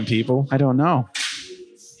random people? I don't know.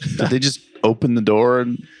 Did they just open the door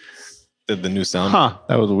and the new sound? Huh.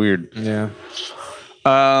 That was weird. Yeah.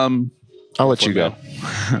 I'll let you go.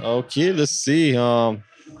 Okay, let's see.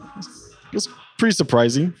 It's pretty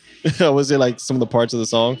surprising. I would say like some of the parts of the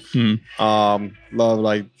song. Love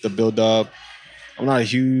like the build up. I'm not a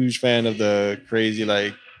huge fan of the crazy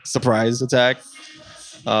like surprise attack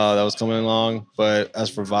that was coming along. But as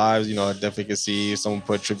for vibes, you know, I definitely can see if someone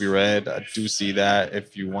put Trippie Redd. I do see that.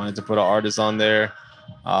 If you wanted to put an artist on there,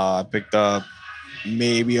 I picked up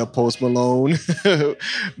maybe a Post Malone,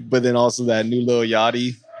 but then also that new Lil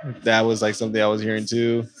Yachty. That was like something I was hearing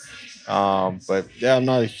too. But yeah, I'm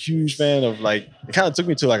not a huge fan of like, it kind of took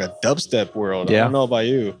me to like a dubstep world. Yeah. I don't know about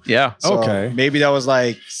you. Yeah. So Okay. maybe that was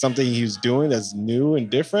like something he was doing that's new and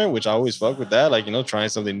different, which I always fuck with that. Like, you know, trying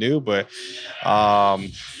something new, but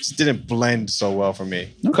just didn't blend so well for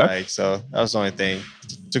me. Okay. Like, so that was the only thing.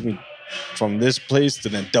 It took me from this place to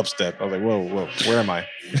then dubstep. I was like, whoa, where am I?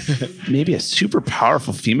 Maybe a super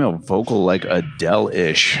powerful female vocal like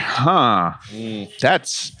Adele-ish. Huh.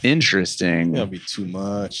 That's interesting. That'll be too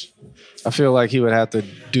much. I feel like he would have to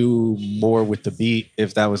do more with the beat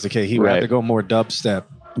if that was the case. He would have to go more dubstep.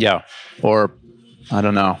 Yeah. Or, I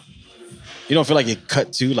don't know. You don't feel like it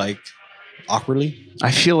cut too like awkwardly?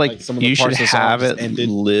 I feel like some of the you should parts of the song have just it ended.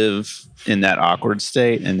 live in that awkward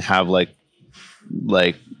state and have like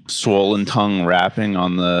swollen tongue rapping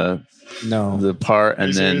on the part,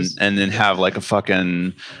 and then have like a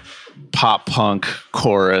fucking pop punk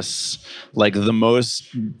chorus, like the most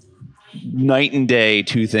night and day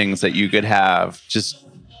two things that you could have. Just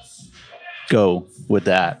go with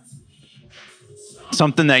that.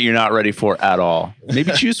 Something that you're not ready for at all.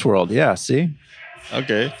 Maybe Juice WRLD. Yeah. See.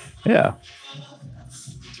 Okay. Yeah.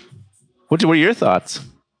 What are your thoughts?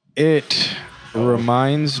 It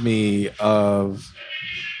reminds me of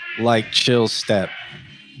like chill dubstep.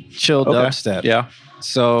 Yeah.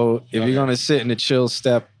 So if you're gonna sit in the chill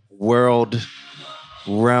step realm,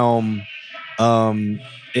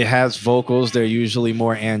 it has vocals. They're usually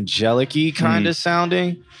more angelic-y kind of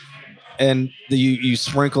sounding, and you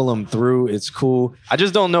sprinkle them through. It's cool. I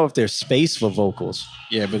just don't know if there's space for vocals.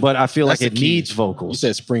 Yeah, but I feel like that's it the key. needs vocals. You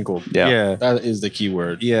said sprinkle. Yeah. That is the key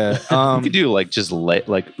word. Yeah. You could do like just like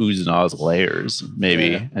oohs and ahs layers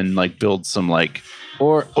maybe, and like build some like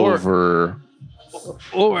or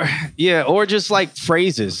just like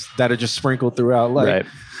phrases that are just sprinkled throughout. Like, right.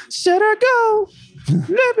 Should I go?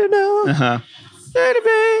 Let me know. Uh-huh.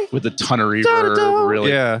 Baby. With a ton of reverb,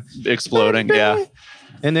 really exploding. Baby. Yeah.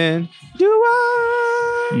 And then do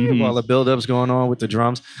I while the build-up's going on with the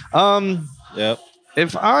drums. Yep.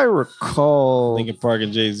 If I recall, Linkin Park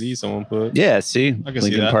and Jay-Z, someone put. Yeah, see? I can see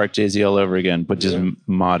Linkin that. Park, Jay-Z all over again, but just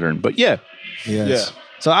modern. But yeah. yes. Yeah.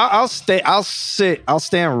 So I'll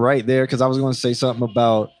stand right there because I was going to say something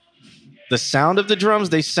about the sound of the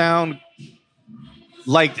drums. They sound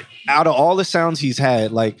like, out of all the sounds he's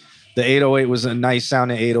had, like the 808 was a nice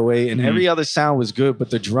sounding 808, and every other sound was good,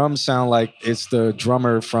 but the drums sound like it's the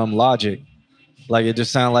drummer from Logic. Like it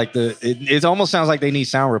just sounds like it almost sounds like they need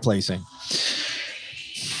sound replacing.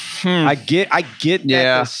 I get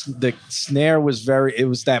that the snare was it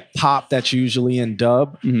was that pop that's usually in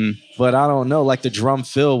dub, but I don't know, like the drum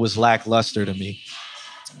fill was lackluster to me.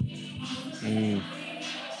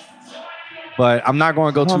 But I'm not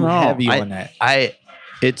going to go too heavy on that.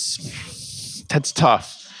 That's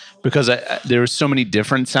tough because there were so many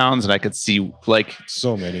different sounds and I could see like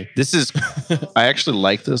so many. This is, I actually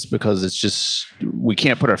like this because it's just, we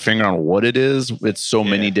can't put our finger on what it is. It's so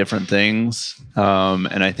many different things.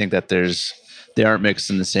 And I think that they aren't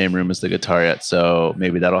mixed in the same room as the guitar yet. So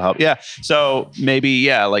maybe that'll help. Yeah. So maybe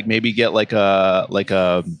get like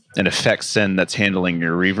an effect send that's handling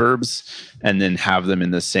your reverbs and then have them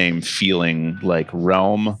in the same feeling like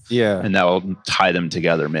realm. Yeah. And that'll tie them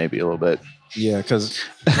together maybe a little bit. Yeah, because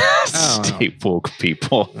stay woke,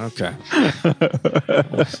 people. Okay. I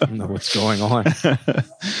don't know what's going on.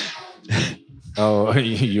 Oh,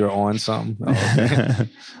 you're on something? Oh, okay.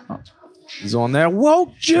 He's on that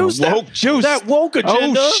woke juice. That woke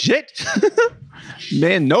agenda. Oh, shit.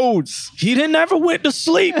 Man knows. He didn't ever went to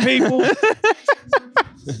sleep, people.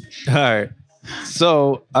 All right.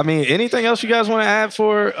 So, I mean, anything else you guys want to add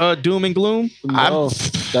for Doom and Gloom? No,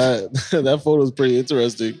 that photo is pretty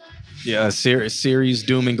interesting. Yeah, series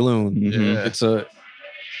Doom and Gloom. Yeah. It's a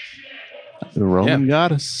The Roman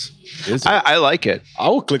goddess. I like it. I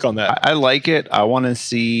will click on that. I like it. I want to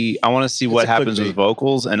see what happens with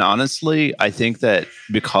vocals. And honestly, I think that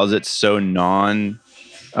because it's so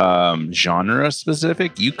genre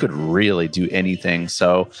specific, you could really do anything.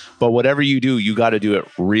 So, but whatever you do, you got to do it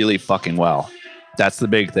really fucking well. That's the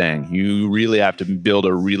big thing. You really have to build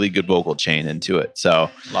a really good vocal chain into it. So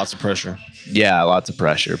Lots of pressure. yeah, lots of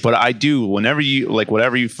pressure. But I do, whenever you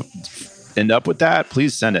whatever you end up with that,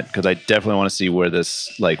 please send it, because I definitely want to see where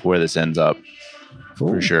this ends up.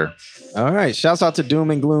 Cool. For sure. All right. Shouts out to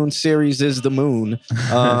Doom and Gloom. Series is the moon.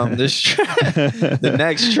 The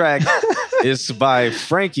next track is by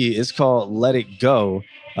Frankie. It's called Let It Go.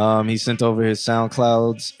 He sent over his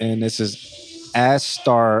SoundClouds, and this is Ass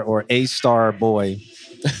Star or A Star Boy.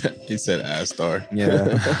 He said Ass Star.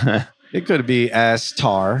 Yeah. It could be Ass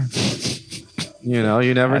Tar. You know,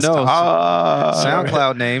 you never know.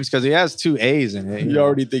 SoundCloud names, because he has 2 A's in it. You're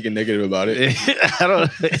already thinking negative about it. I don't.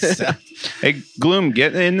 Hey, Gloom,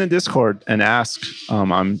 get in the Discord and ask.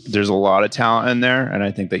 There's a lot of talent in there, and I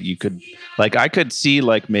think that you could, I could see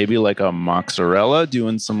maybe a Mozzarella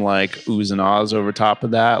doing some oohs and ahs over top of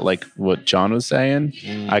that, like what John was saying.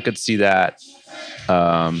 I could see that.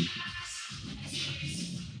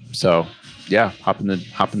 So yeah, hop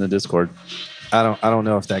in the Discord. I don't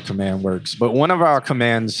know if that command works, but one of our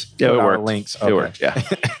commands, it our worked. links. Okay. It worked. Yeah.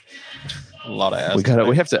 A lot of ass.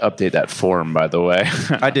 We have to update that form, by the way.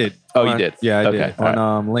 I did. Oh, you did? Yeah, I okay. did.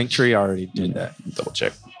 On Linktree, I already did that. Double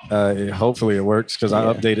check. Hopefully it works, because I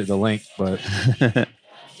updated the link, but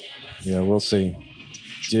yeah, we'll see.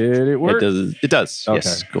 Did it work? It does. Okay,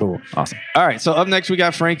 yes. cool. Awesome. All right. So up next we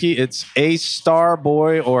got Frankie. It's A Star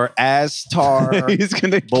Boy or As Tar He's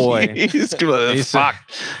gonna Boy. He's gonna fuck.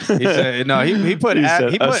 He said no. He put He a,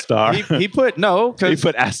 said he put Star. He put no. He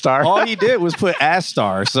put Astar. All he did was put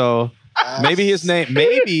Astar. So maybe his name.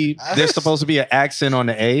 Maybe there's supposed to be an accent on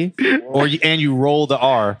the A, and you roll the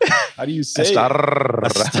R. How do you say Star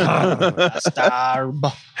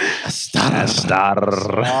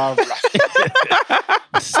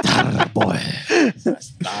Boy.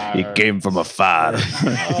 He came from afar.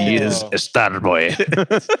 He is a star boy.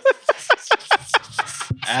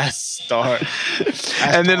 Ass Star.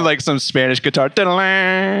 And then some Spanish guitar.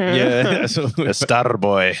 Yeah, a star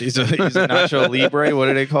boy. He's a Nacho Libre. What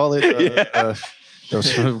do they call it?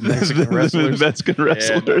 Those Mexican wrestlers. Mexican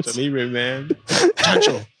wrestlers. Nacho Libre, man.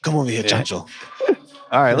 Chancho, come over here, Chancho.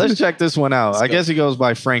 All right, let's check this one out. I guess he goes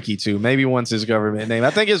by Frankie too. Maybe once his government name.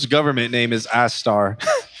 I think his government name is Astar,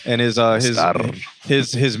 and his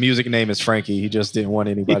music name is Frankie. He just didn't want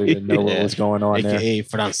anybody to know what was going on there. AKA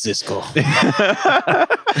Francisco. All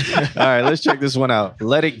right, let's check this one out.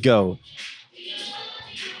 Let It Go.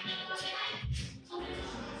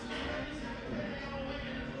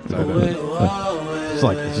 It's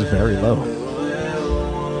this is very low.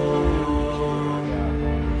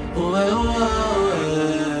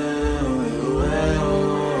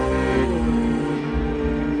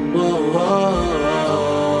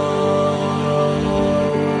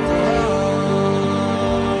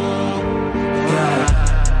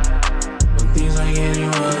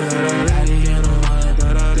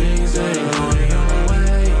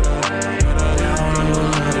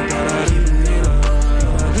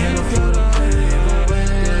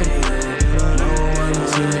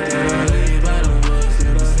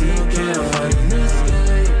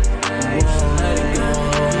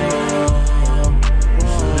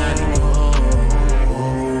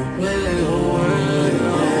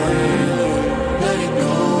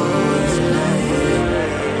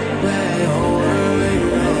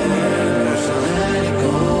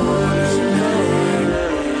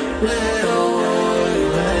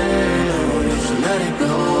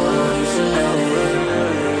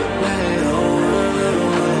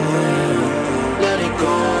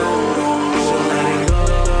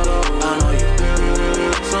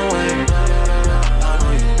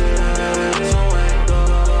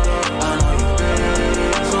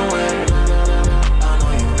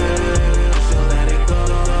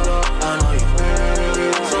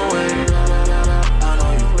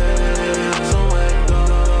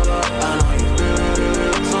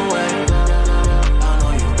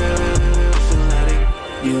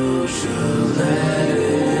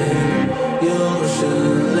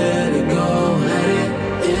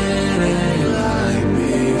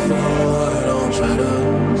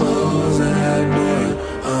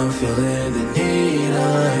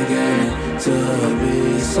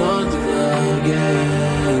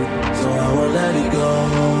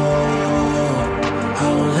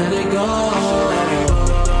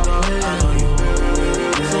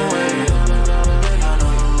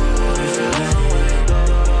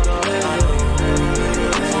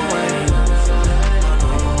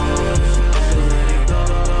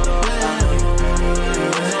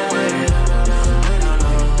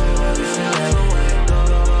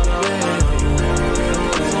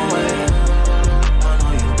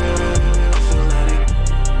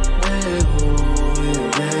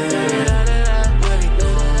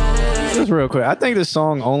 quick. I think this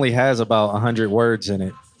song only has about 100 words in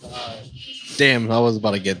it. Damn, I was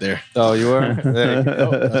about to get there. Oh, you were? There you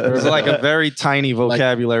go. It's like a very tiny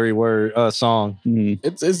vocabulary word song.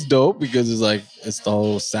 It's dope because it's the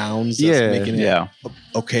whole sounds that's making it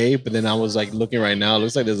okay. But then I was like looking right now. It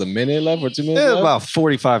looks like there's a minute left or 2 minutes left. About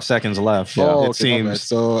 45 seconds left. Oh, it seems.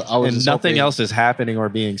 So I was and nothing else is happening or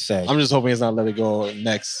being said. I'm just hoping it's not Let It Go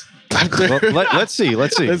next. Well, let's see.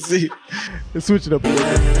 Let's see. Let's switch it up a little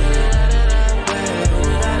bit.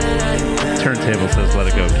 Turntable says Let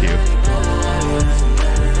It Go, Q.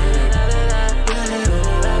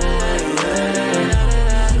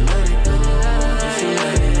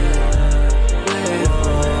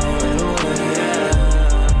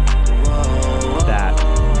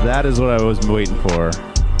 That is what I was waiting for.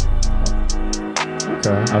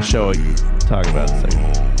 Okay. I'll show you. Talk about it in a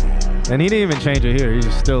second. And he didn't even change it here. He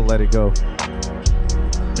just still let it go.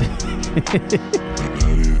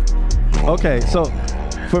 Okay, so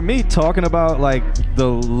for me, talking about like the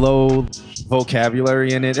low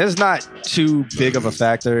vocabulary in it, it's not too big of a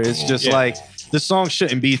factor. It's just like the song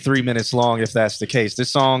shouldn't be 3 minutes long if that's the case.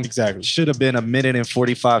 This song should have been 1 minute and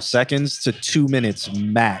 45 seconds to 2 minutes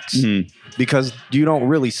max. Because you don't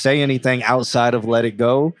really say anything outside of Let It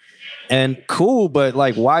Go. And cool, but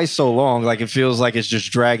like, why so long? Like, it feels like it's just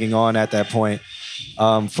dragging on at that point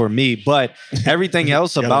for me. But everything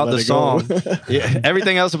else about the song,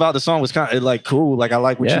 everything else about the song was kind of like cool. Like, I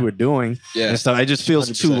like what you were doing. And stuff. It just feels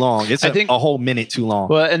 100%. Too long. It's a whole minute too long.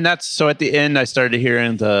 Well, and that's so at the end, I started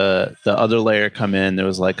hearing the other layer come in. There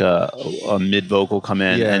was like a mid vocal come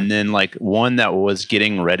in, and then like one that was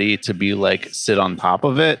getting ready to be like sit on top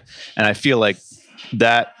of it. And I feel like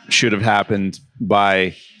that should have happened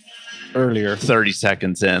by earlier, 30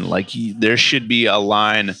 seconds in. Like there should be a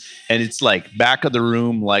line, and it's like back of the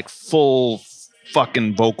room, like full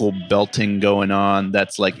fucking vocal belting going on.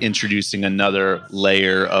 That's like introducing another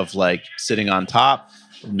layer of like sitting on top,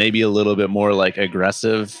 maybe a little bit more like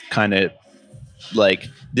aggressive, kind of like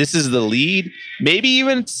this is the lead. Maybe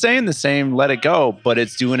even saying the same "Let It Go," but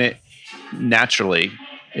it's doing it naturally.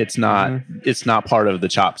 It's not. It's not part of the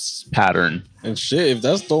chops pattern. And shit, if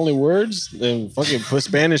that's the only words, then fucking put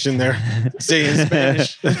Spanish in there. Say it in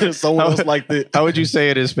Spanish. Someone else like it. How would you say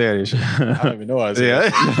it in Spanish? I don't even know how to say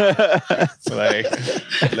it. So like,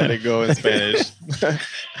 Let It Go in Spanish.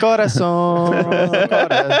 Corazón,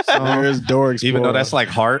 corazón. There's Door Explorer. Even though that's like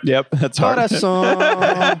heart. Yep, that's heart.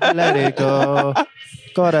 Corazón, let it go.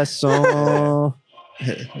 Corazón.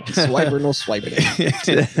 Swiper, no swiping.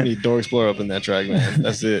 I need Door Explorer up in that track, man.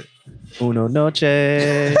 That's it. Uno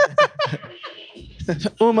noche.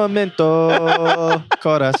 Un momento.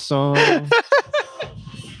 Corazón.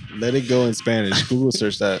 Let It Go in Spanish. Google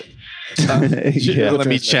search that. Let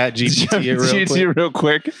me chat GPT real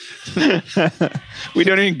quick. We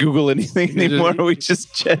don't even Google anything anymore. We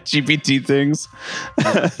just chat GPT things.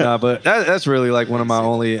 Nah, but that's really like one of my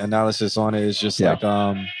only analysis on it is just like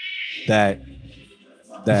that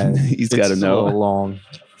he's got to know long.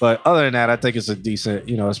 But other than that, I think it's a decent,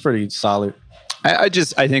 it's pretty solid. I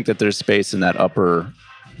think that there's space in that upper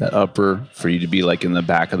for you to be like in the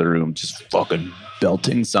back of the room, just fucking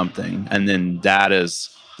belting something. And then that is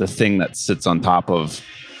the thing that sits on top of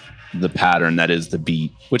the pattern that is the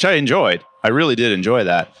beat, which I enjoyed. I really did enjoy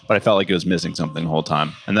that, but I felt like it was missing something the whole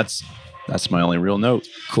time. And that's my only real note.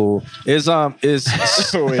 Cool. Is God damn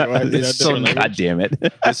it.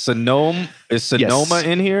 Is Sonoma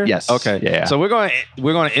in here? Yes. Okay. Yeah. So we're going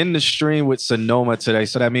to end the stream with Sonoma today.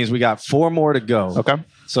 So that means we got 4 more to go. Okay.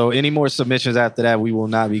 So any more submissions after that, we will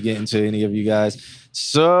not be getting to any of you guys.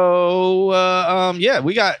 So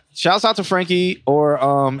we got shouts out to Frankie or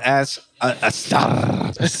as a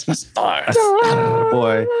star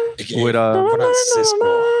boy with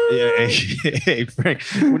Francisco. Hey, Frank.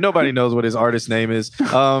 Nobody knows what his artist name is.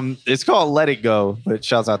 It's called Let It Go, but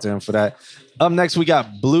shouts out to him for that. Up next we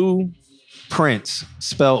got Blue Prince,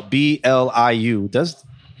 spelled BLIU.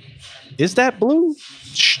 Is that blue?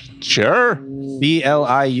 Sure.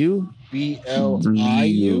 BLIU.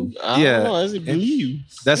 BLIU. Yeah. Oh, is it blue?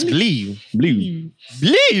 That's blue. Blue.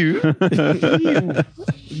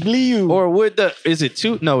 Blue. Or is it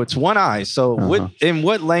two? No, it's one I. So in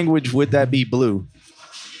what language would that be blue?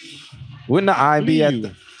 Wouldn't the I be at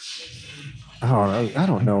the... I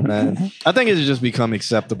don't know, man. I think it's just become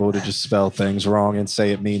acceptable to just spell things wrong and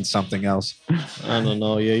say it means something else. I don't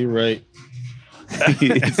know. Yeah, you're right.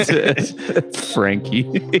 Frankie,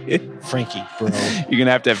 bro. You're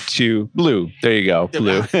gonna have to have 2. Blue. There you go.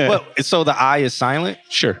 Blue. So the I is silent?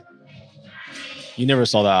 Sure. You never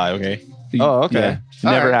saw the I, okay? Oh, okay.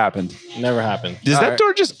 Never happened. Never happened. Does that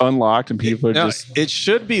door just unlocked and people are just... It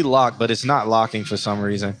should be locked, but it's not locking for some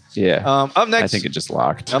reason. Yeah. Up next, I think it just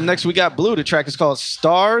locked. Up next, we got Blue. The track is called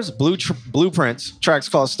Stars. Blueprints. Track's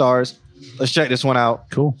called Stars. Let's check this one out.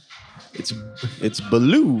 Cool. It's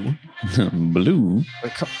Blue. Blue.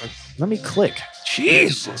 Let me click.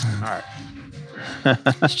 Jesus. All right.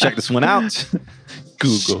 Let's check this one out.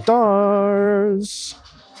 Google. Stars.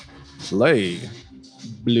 Play.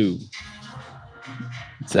 Blue.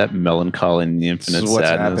 Is that Melancholy in the Infinite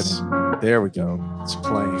Sadness? Happening. There we go. It's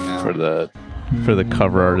playing now. For the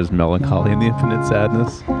cover art is Melancholy in the Infinite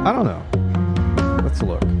Sadness. I don't know. Let's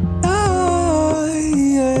look.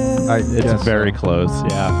 It's very close.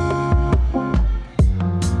 Yeah.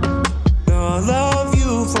 I love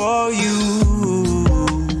you for you,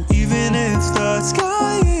 even if the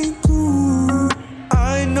sky ain't blue.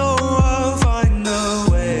 I know I'll find a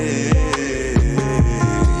way.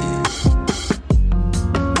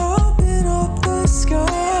 Open up the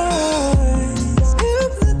skies,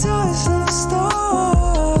 hypnotize the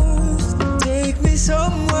stars. Take me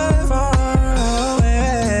somewhere far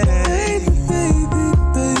away, baby, baby,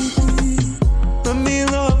 baby. Let me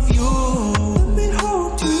love you. Let me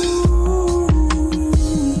hold you.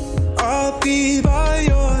 I'll be by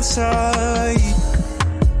your side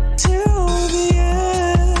till the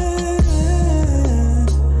end.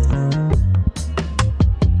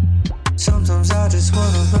 Sometimes I just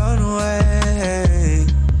wanna run away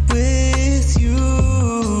with you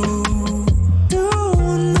to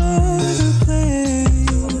another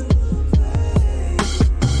place.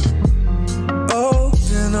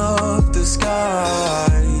 Open up the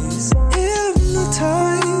skies,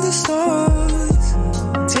 hypnotize the stars.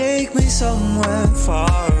 Take me somewhere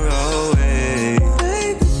far away,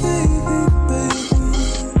 baby, baby, baby.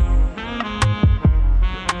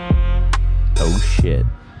 Oh shit.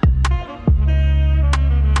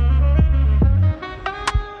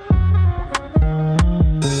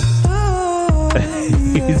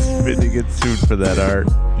 He's really get sued for that art.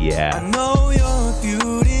 I Yeah. know you're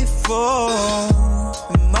beautiful.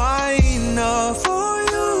 Am I enough for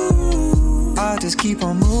you? I just keep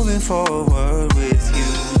on moving forward with you.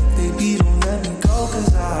 Baby, don't let me go,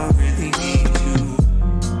 'cause I really need you.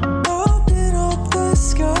 Open up the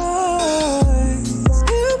skies,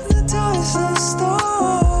 hypnotize the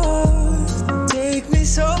stars. Take me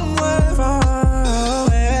somewhere far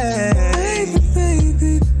away, baby,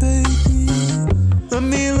 baby, baby. Let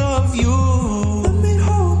me love you. Let me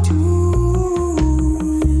hold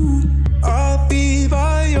you. I'll be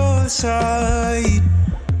by your side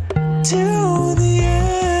till the end.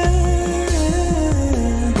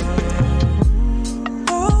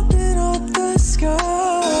 Open up the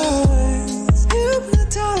skies,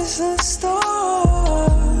 hypnotize the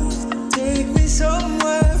stars. Take me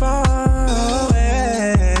somewhere far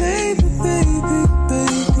away, baby, baby,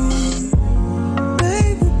 baby.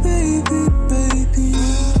 Baby, baby, baby.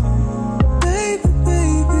 Baby,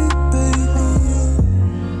 baby, baby.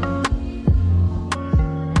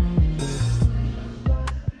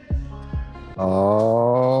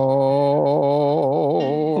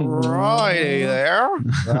 All righty there.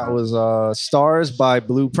 That was Stars by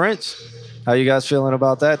Blueprints. How you guys feeling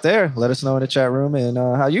about that there? Let us know in the chat room, and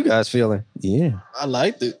how you guys feeling. Yeah. I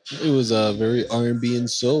liked it. It was very R&B and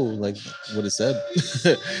soul, like what it said.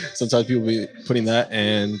 Sometimes people be putting that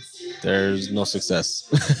and there's no success.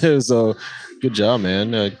 So good job,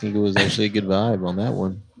 man. I think it was actually a good vibe on that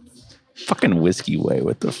one. Fucking Whiskey Way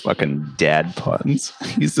with the fucking dad puns.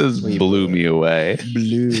 He says blew me away.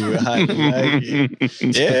 Blue. I like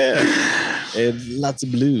it. Yeah. And lots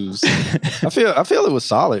of blues. I feel it was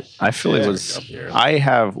solid. I feel it was. I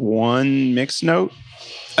have one mixed note,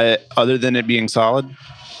 other than it being solid.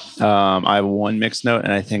 I have one mixed note,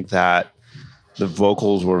 and I think that the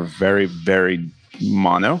vocals were very, very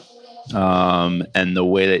mono, and the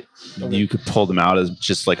way that you could pull them out is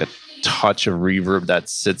just like a touch of reverb that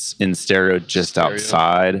sits in stereo just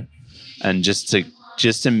outside, and just to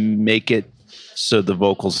make it so the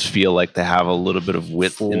vocals feel like they have a little bit of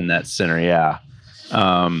width in that center. Yeah.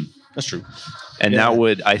 That's true. And that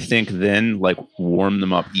would, I think, then like warm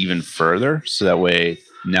them up even further. So that way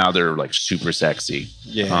now they're like super sexy.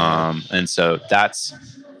 Yeah. And so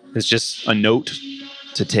it's just a note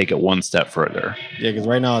to take it one step further. Yeah, because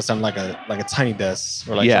right now it sounds like a tiny desk,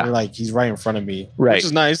 or like he's right in front of me, right? Which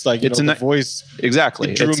is nice. Like it's the voice,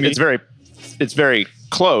 exactly. It's very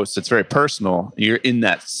close. It's very personal. You're in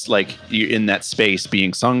that space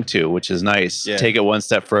being sung to, which is nice. Yeah. Take it one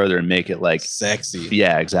step further and make it like sexy.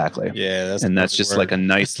 Yeah, exactly. Yeah, that's just like a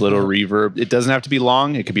nice little reverb. It doesn't have to be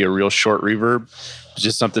long. It could be a real short reverb. It's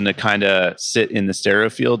just something to kind of sit in the stereo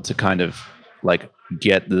field to kind of like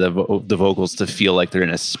get the vocals to feel like they're in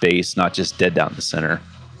a space, not just dead down the center.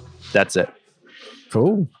 That's it.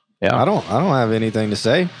 Cool. Yeah. I don't have anything to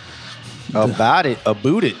say about it.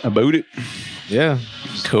 Yeah.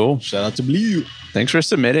 Cool. Shout out to Blue. Thanks for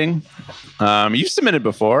submitting. You've submitted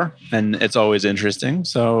before, and it's always interesting.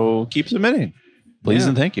 So keep submitting, please,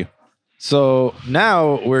 and thank you. So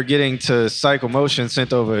now we're getting to Psycho Motion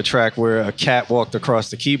sent over a track where a cat walked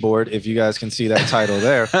across the keyboard. If you guys can see that title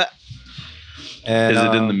there. And, is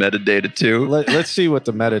it in the metadata too? Let's see what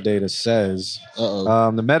the metadata says.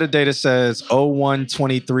 The metadata says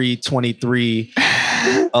 012323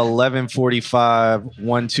 1145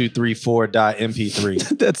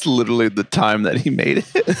 1234.mp3. That's literally the time that he made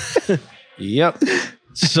it. Yep.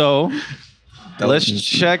 So let's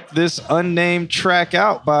check this unnamed track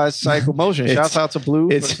out by Psycho Motion. Shouts out to Blue.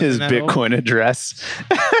 It's his Bitcoin address.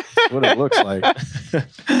 That's what it looks like.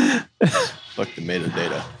 Fuck the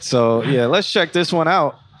metadata. So yeah, let's check this one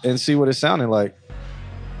out and see what it sounded like.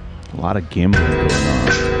 A lot of gambling going on.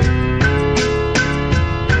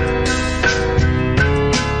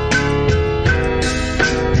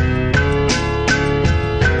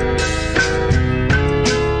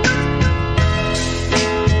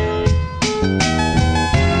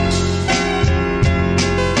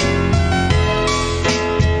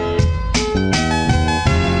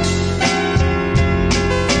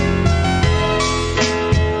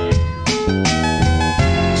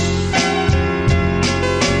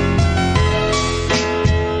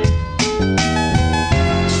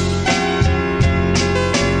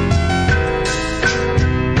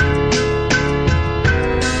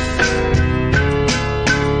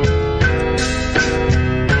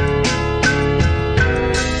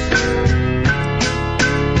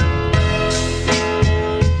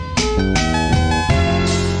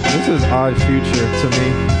 Odd Future to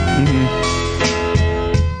me.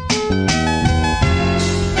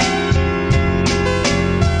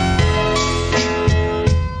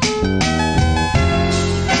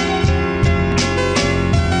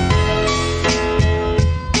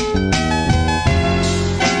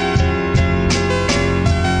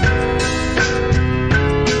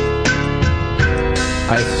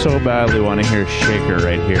 I so badly want to hear Shaker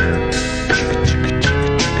right here.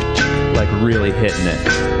 Like really hitting it.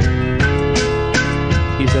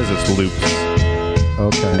 He says it's loops.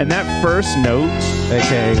 Okay. And that first note,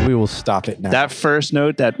 AKA, we will stop it now. That first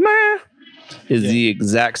note, that is the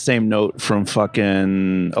exact same note from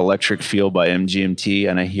fucking Electric Feel by MGMT,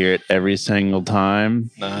 and I hear it every single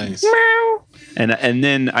time. Nice. And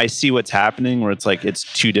then I see what's happening where it's like it's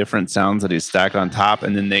two different sounds that he's stacked on top,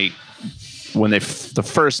 and then the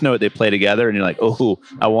first note they play together, and you're like, oh,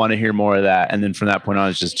 I want to hear more of that. And then from that point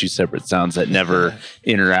on, it's just two separate sounds that never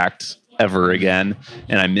interact ever again,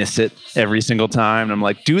 and I miss it every single time. And I'm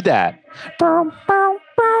like, do that. Well,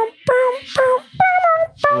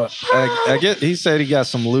 I get. He said he got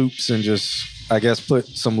some loops and just, I guess, put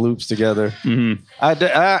some loops together. Mm-hmm.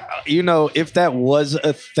 If that was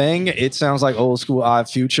a thing, it sounds like old school Odd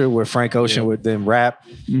Future, where Frank Ocean would then rap,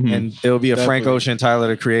 and it would be a Frank Ocean, Tyler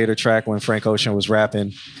the Creator track when Frank Ocean was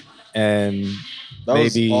rapping, and that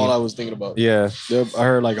maybe was all I was thinking about. Yeah, I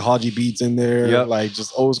heard like Haji beats in there, Yep. like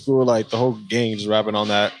just old school, like the whole gang just rapping on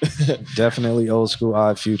that. Definitely old school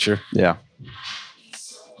Odd Future. Yeah.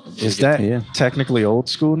 Is that technically old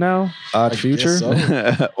school now? Odd Future?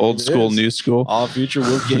 So. Old school, new school. Odd Future,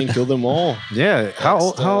 Wolf Gang, kill them all. Yeah. How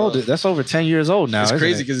old? That's over 10 years old now. It's isn't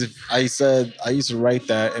crazy it? because I used to write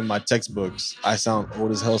that in my textbooks. I sound old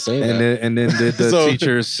as hell saying that. And then did the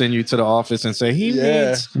teachers send you to the office and say he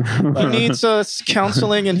needs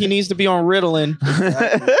counseling and he needs to be on Ritalin?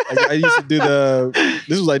 I used to do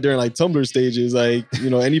this was like during like Tumblr stages, like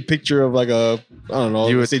any picture of like I don't know,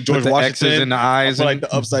 you would say George put the Washington X's in the eyes, put, like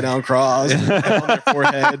the upside down cross on their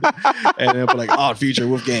forehead, and then put like Odd Future,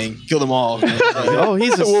 Wolfgang, kill them all. Oh,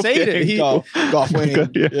 he's a sadist. Golf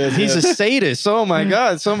Wayne. He's a sadist. Oh my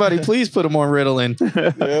God! Somebody please put him on Ritalin.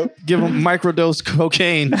 Yep. Give him microdose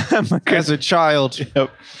cocaine as a child.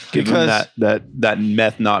 Yep. Give him that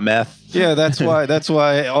meth, not meth. Yeah, that's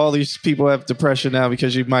why all these people have depression now,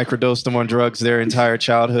 because you microdosed them on drugs their entire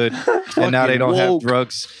childhood, and now they don't have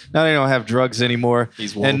drugs. Now they don't have drugs anymore,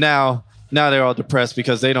 and now they're all depressed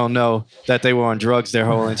because they don't know that they were on drugs their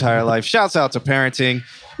whole entire life. Shouts out to parenting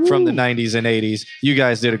from the 90s and 80s. You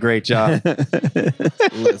guys did a great job.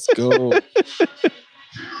 Let's go.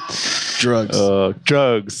 Drugs.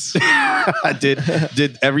 Drugs.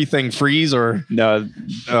 Did everything freeze or no?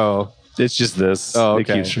 Oh, it's just this. Oh,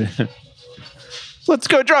 okay. Let's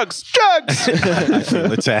go drugs. I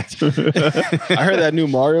feel attacked. I heard that new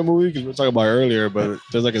Mario movie because we were talking about it earlier, but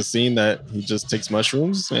there's like a scene that he just takes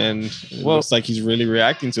mushrooms and it looks like he's really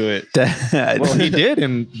reacting to it. Well, he did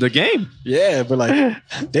in the game. Yeah, but like, damn,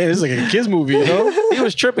 this is like a kid's movie, you know? He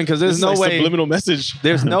was tripping because there's no way subliminal message.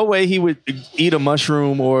 There's no way he would eat a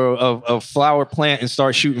mushroom or a flower plant and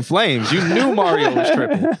start shooting flames. You knew Mario was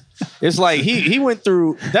tripping. It's like he went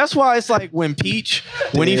through. That's why it's like when he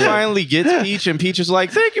finally gets Peach and Peach is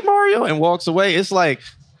like, "Thank you, Mario," and walks away. It's like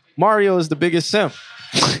Mario is the biggest simp.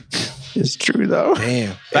 It's true though.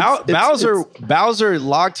 Damn. Bowser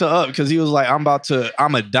locked her up because he was like, I'm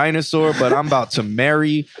a dinosaur, but I'm about to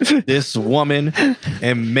marry this woman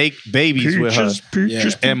and make babies with her.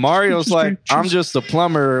 And Mario's like, I'm just a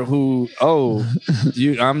plumber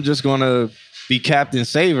I'm just gonna be Captain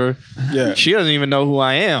Saver. Yeah. She doesn't even know who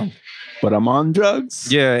I am. But I'm on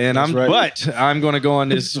drugs. Yeah, and I'm going to go on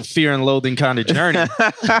this fear and loathing kind of journey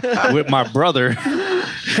with my brother.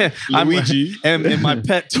 Luigi. and my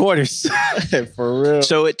pet tortoise. For real.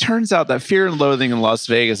 So it turns out that Fear and Loathing in Las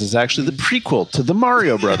Vegas is actually the prequel to the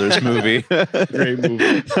Mario Brothers movie. Great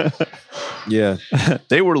movie. Yeah.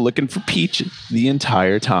 They were looking for Peach the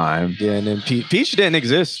entire time. Yeah, and then Peach didn't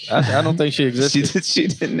exist. I don't think she existed. She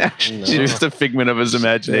didn't actually. No. She was just a figment of his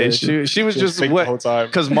imagination. Yeah, she was just the whole time.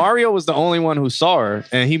 Because Mario was the only one who saw her,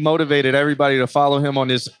 and he motivated everybody to follow him on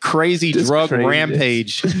this crazy drug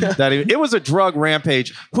rampage. That it was a drug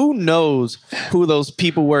rampage. Who knows who those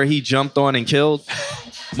people were he jumped on and killed?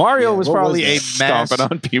 Mario was probably a mass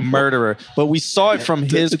murderer, but we saw it from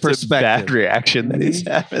his perspective. Bad reaction that he's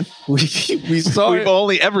having. We've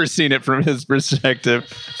only ever seen it from his perspective.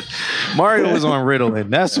 Mario was on Ritalin.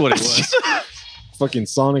 That's what it was. Fucking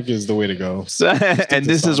Sonic is the way to go. And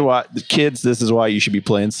this is why, kids, this is why you should be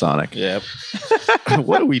playing Sonic. Yep.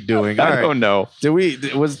 What are we doing? I don't know. Did we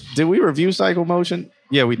review Psycho Motion?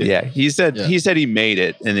 Yeah, we did. Yeah, he said he made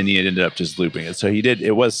it, and then he ended up just looping it. So he did.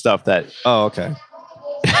 It was stuff that. Oh, okay.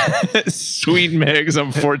 Sweet Megs,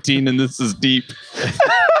 I'm 14 and this is deep.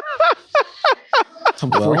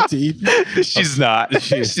 I'm 14. She's not.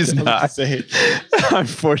 She's not. I'm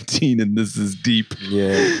 14 and this is deep.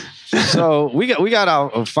 Yeah. So we got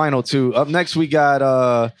our final two. Up next, we got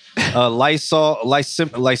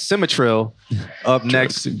Lysimetril. Up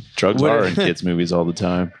next, drugs are in kids' movies all the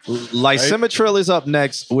time. Lysimetril is up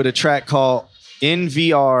next with a track called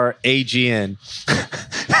NVR AGN.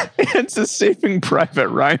 It's a Saving Private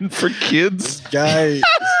Ryan for kids. Guy,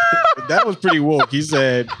 that was pretty woke. He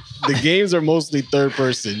said the games are mostly third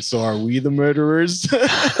person, so are we the murderers?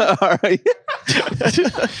 All right.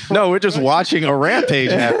 No, we're just watching a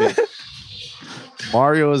rampage happen.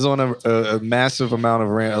 Mario is on a massive amount of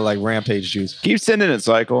rampage juice. Keep sending it,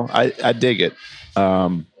 Cycle. I dig it. I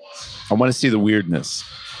want to see the weirdness.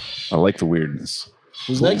 I like the weirdness.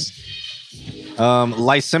 Who's next?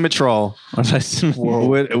 Lysimetril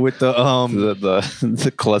with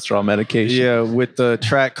the cholesterol medication. Yeah, with the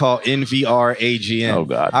track called NVR AGN. Oh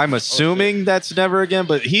God! I'm assuming that's Never Again,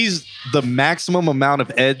 but he's the maximum amount of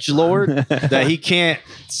edgelord that he can't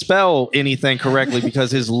spell anything correctly because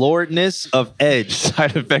his lordness of edge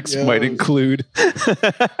side effects might include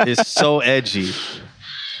is so edgy.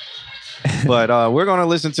 But we're gonna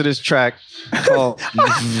listen to this track called.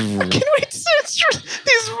 Can we?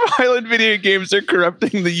 These violent video games are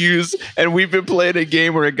corrupting the youth, and we've been playing a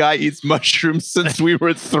game where a guy eats mushrooms since we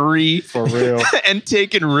were 3. For real. And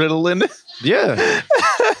taking Ritalin. Yeah.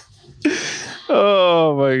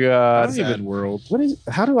 Oh my God. World.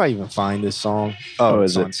 How do I even find this song? Oh,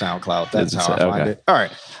 it's on SoundCloud. That's how I find it. All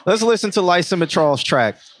right. Let's listen to Lysimetril's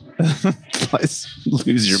track.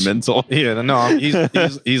 Lose your mental. Yeah, no, he's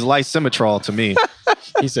Lysimetril to me.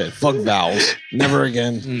 He said, fuck vowels. Never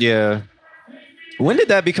again. Yeah. When did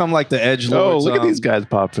that become like the edgelord? Oh, look at these guys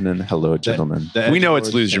popping in. Hello, gentlemen. We know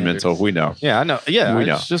it's Lose Your Mental. We know. Yeah, I know. Yeah, we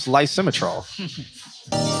know. It's just Lysimetril.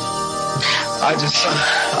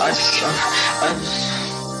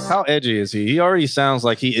 How edgy is he? He already sounds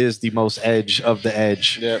like he is the most edge of the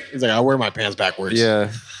edge. Yeah, he's like, I wear my pants backwards.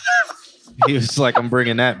 Yeah. He was like, I'm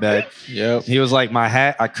bringing that back. Yep. He was like, my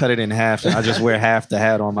hat, I cut it in half and I just wear half the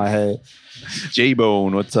hat on my head.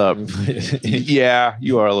 J-Bone, what's up? Yeah,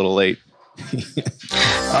 you are a little late. And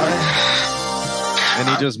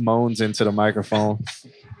he just moans into the microphone.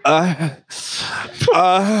 And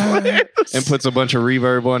puts a bunch of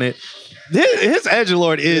reverb on it. His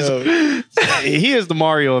edgelord is he is the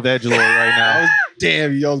Mario of edgelord right now.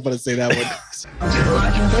 Damn, you was about to say that one. Looking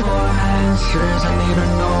for answers, I need to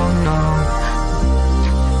know.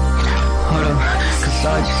 Hold up, 'cause I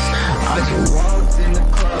just walked in the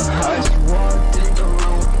club, I just walked in the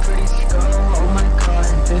room, pretty skull. Oh my God,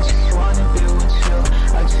 they just wanna be with you.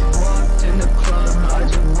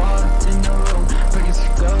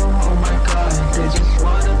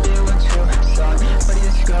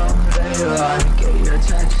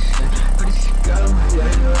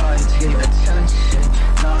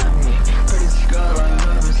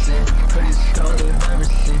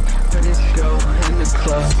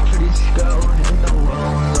 Prettiest girl in the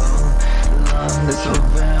world, love. It's a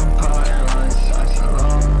vampire, let's such a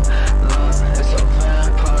love. It's a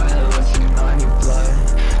vampire, let's I need blood.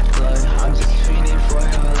 I'm just feeding for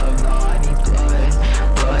your love, no, I need blood.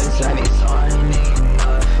 Anytime I need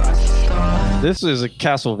enough, I start. This is a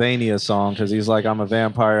Castlevania song because he's like, I'm a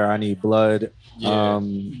vampire, I need blood. Yeah.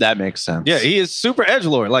 That makes sense. Yeah, he is super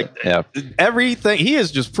edgelord. Like everything, he is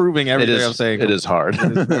just proving everything I'm saying. It is hard.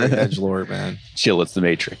 It is very edgelord, man. Chill, it's the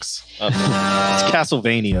Matrix. It's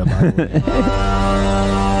Castlevania, by the way.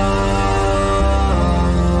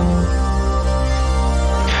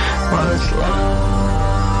 What's love?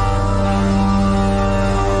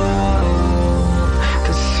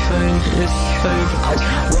 It's fake. I just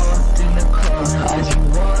walked in the club, I just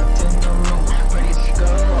walked in the room. Pretty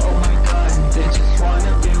girl, oh my god, they just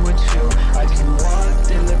wanna be with you. I just walked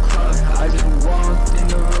in the club, I just walked in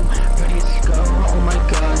the room. Pretty girl, oh my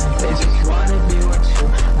god, they just wanna be with you.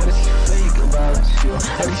 What is fake about you?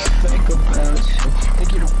 What is fake about you? Think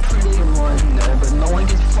you're the pretty one there, but no one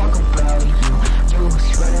gives a fuck about you. You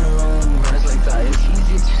spreading around words like that, it's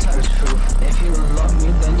easy to tell the truth. If you love me,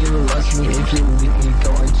 then you love me. If you leave me,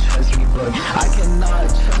 go and trust me. But I cannot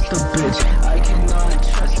trust a bitch, I cannot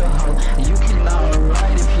trust a hoe. You cannot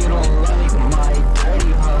ride if you don't like my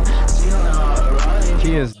dirty hoe. You not ride.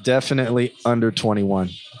 He is definitely under 21.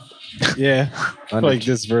 Yeah. I feel like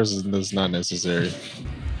this verse is not necessary.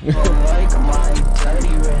 Like my dirty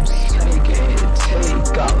rims,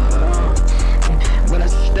 take off. When I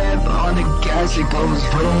step on the gas, it goes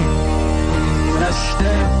boom. When I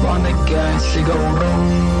step on the gas, it go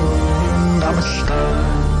boom. I'm a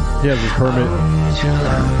star. He has his permit.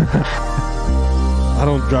 I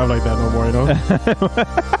don't drive like that no more, you know?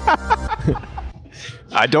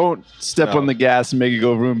 I don't step on the gas and make it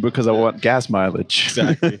go vroom because I want gas mileage.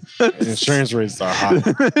 Exactly. Insurance rates are high.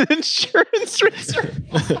 Insurance rates are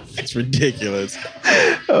It's ridiculous.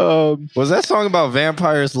 Was that song about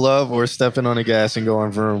vampires' love or stepping on the gas and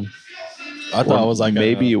going vroom? I thought it was like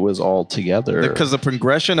maybe it was all together. Because the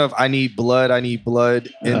progression of I need blood,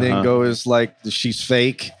 and then goes like she's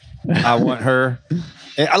fake. I want her.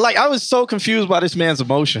 And I was so confused by this man's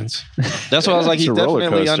emotions. That's why I was like, he's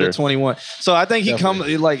definitely under 21. So I think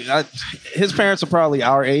his parents are probably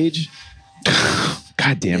our age.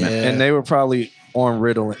 God damn it! And they were probably on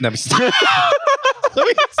Ritalin. Let me stop.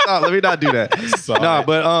 Let me not do that. No,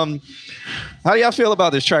 but how do y'all feel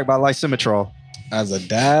about this track by Lysimetrol? As a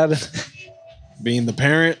dad, being the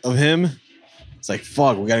parent of him, it's like,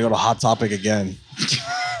 fuck, we gotta go to Hot Topic again.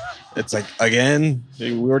 It's like, again,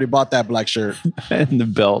 we already bought that black shirt. And the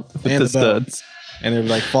belt with the studs. And they're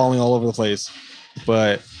like falling all over the place.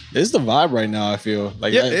 But it's the vibe right now, I feel.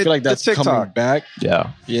 Like I feel like that's coming back.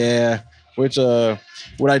 Yeah. Yeah. Which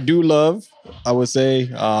what I do love, I would say,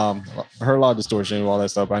 I heard a lot of distortion and all that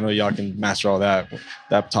stuff. I know y'all can master all that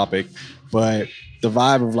topic. But the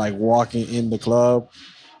vibe of like walking in the club,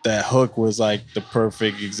 that hook was like the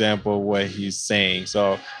perfect example of what he's saying.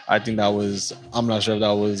 So I think I'm not sure if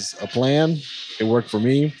that was a plan. It worked for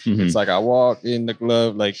me. Mm-hmm. It's like I walk in the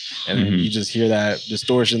club, like, and then you just hear that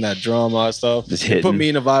distortion, that drum, all that stuff. It put me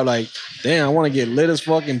in a vibe like, damn, I want to get lit as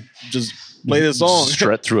fuck and just play this song.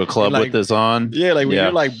 Strut through a club with this on. Yeah, like when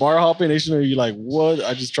you're like bar hopping, you're like, what?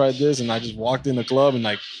 I just tried this and I just walked in the club and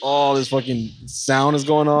like all this fucking sound is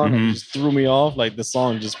going on. And it just threw me off. Like the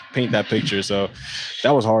song just paint that picture. So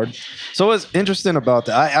that was hard. So what's interesting about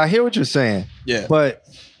that, I hear what you're saying. Yeah. But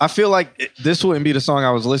I feel like this wouldn't be the song I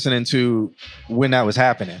was listening to when that was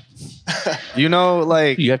happening. You know,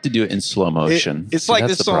 like you have to do it in slow motion. It's like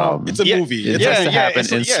this song. Problem. It's a movie. It has to happen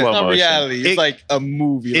in slow motion. Reality. It's like a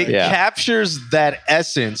movie. It captures that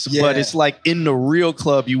essence, but it's like in the real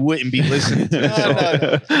club, you wouldn't be listening to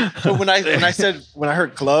it. No. So when I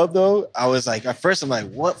heard club though, I was like, at first I'm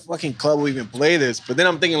like, what fucking club will even play this? But then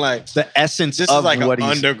I'm thinking like the essence this of is like what an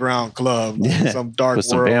underground club, like some dark with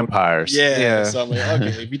world. some vampires. Yeah. So I'm like,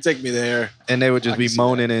 okay, if you take me there, and they would just be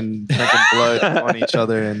moaning and drinking blood on each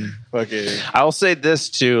other and okay. I'll say this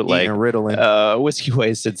too, like Ritalin. Whiskey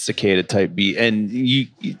Wasted cicada type beat, and you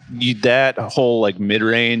that whole like mid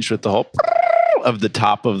range with the whole of the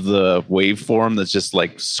top of the waveform that's just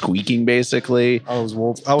like squeaking basically. I was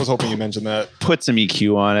hoping you mentioned that. Put some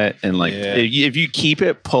EQ on it, and like if you keep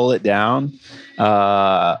it, pull it down,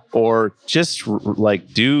 or just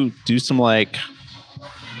like do some like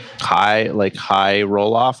high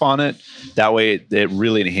roll off on it. That way it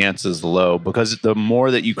really enhances the low, because the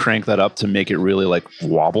more that you crank that up to make it really like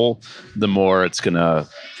wobble, the more it's going to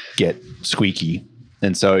get squeaky.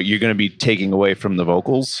 And so you're going to be taking away from the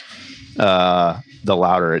vocals. the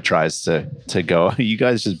louder it tries to go. You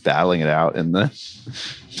guys just battling it out in the.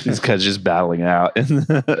 These guys just battling it out.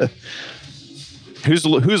 Who's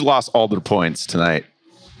lost all their points tonight?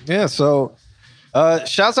 Yeah. So,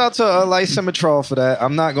 shouts out to Lysimetral for that.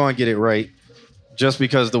 I'm not going to get it right, just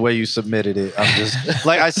because the way you submitted it. I'm just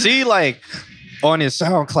like I see like on his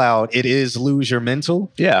SoundCloud it is Lose Your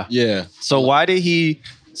Mental. Yeah. Yeah. So why did he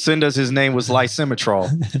send us his name was Lysimetral?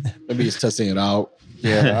 Maybe he's testing it out.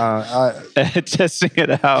 Yeah, testing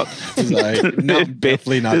it out. He's like, no,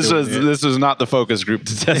 definitely not. This was not the focus group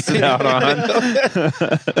to test it out on.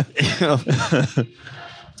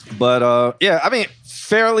 But yeah, I mean,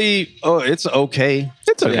 fairly. Oh, it's okay.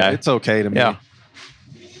 It's okay. It's okay to me. Yeah.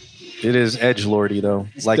 It is edgelordy though.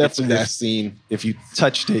 It's like definitely that scene. If you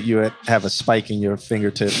touched it, you would have a spike in your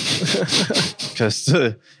fingertip because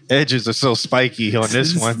the edges are so spiky on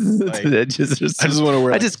this one. Like, the edges are so, I just want to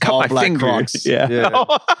wear. I just cut my black finger. Crocs. Yeah.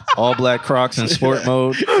 All black Crocs in sport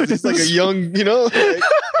mode. Just like a young, like,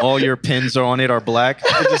 all your pins are on it are black.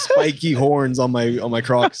 Just spiky horns on my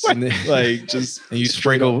Crocs, and like just and you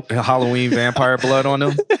sprinkle Halloween vampire blood on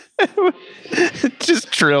them.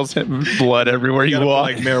 Just trails blood everywhere you walk.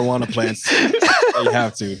 Like marijuana plants. You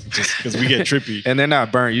have to, just because we get trippy. And they're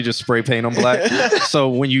not burnt. You just spray paint them black. So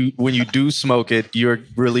when you do smoke it, you're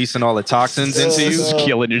releasing all the toxins into you, just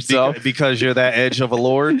killing yourself because you're that edge of a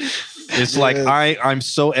lord. It's like I'm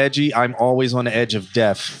so edgy. I'm always on the edge of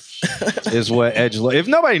death. Is what edgelord. If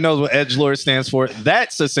nobody knows what edgelord stands for,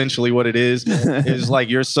 that's essentially what it is. It's like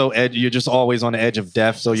you're so edgy. You're just always on the edge of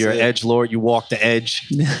death. So you're an edgelord. You walk the edge.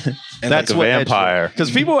 And that's like a what vampire.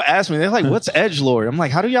 Because people ask me, they're like, "What's edgelord?" I'm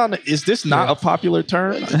like, "How do y'all know? Is this not a popular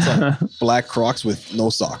term?" It's like black Crocs with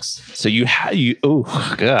no socks. So you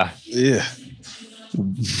oh god, yeah,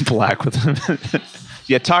 black with them.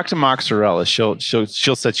 Yeah, talk to Moxarella.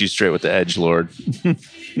 She'll set you straight with the edgelord.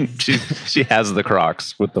 she has the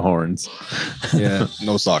Crocs with the horns. Yeah,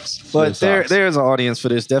 no socks. But there's an audience for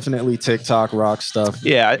this. Definitely TikTok rock stuff.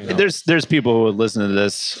 Yeah, there's people who would listen to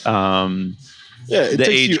this. Yeah, it the takes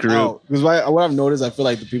age you group. Because what I've noticed, I feel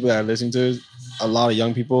like the people that are listening to it, a lot of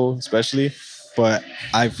young people, especially. But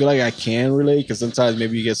I feel like I can relate because sometimes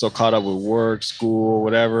maybe you get so caught up with work, school,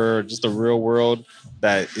 whatever, just the real world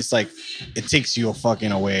that it's like it takes you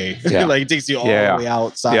fucking away. Yeah. Like it takes you all the way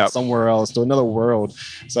outside somewhere else to another world.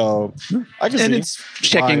 So I can see it's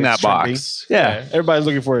checking that box. Yeah. Everybody's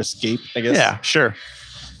looking for escape, I guess. Yeah, sure.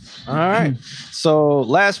 All right. So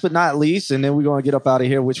last but not least, and then we're going to get up out of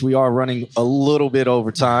here, which we are running a little bit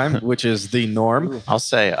over time, which is the norm. I'll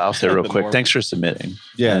say real quick. norm. Thanks for submitting.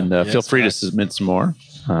 Yeah. And feel free to submit some more.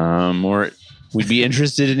 We'd be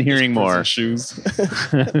interested in hearing more. Shoes.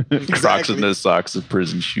 Crocs with no socks and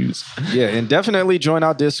prison shoes. Yeah, and definitely join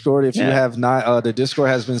our Discord if you have not. The Discord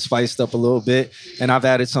has been spiced up a little bit, and I've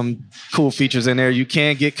added some cool features in there. You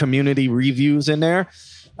can get community reviews in there.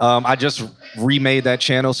 I just remade that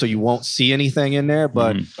channel so you won't see anything in there,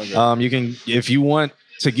 but you can, if you want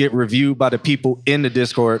to get reviewed by the people in the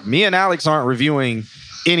Discord. Me and Alex aren't reviewing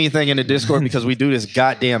anything in the Discord because we do this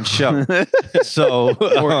goddamn show. So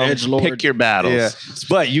pick your battles. Yeah.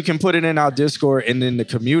 But you can put it in our Discord, and then the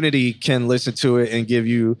community can listen to it and give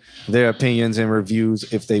you their opinions and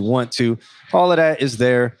reviews if they want to. All of that is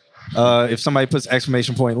there. If somebody puts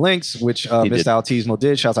exclamation point links, which Mr. Altismo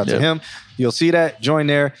did, shouts out to him. You'll see that. Join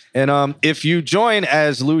there. And if you join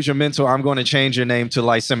as Lose Your Mental, I'm going to change your name to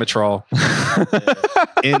Lysimetral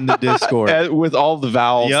in the Discord. With all the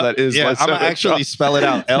vowels that is I'm going to actually spell it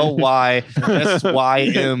out. L-Y-S-Y-M.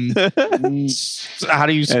 How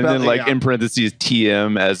do you spell it? And then in parentheses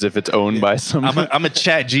TM as if it's owned by someone. I'm a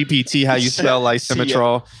chat GPT how you spell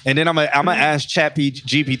Lysimetral. And then I'm going to ask chat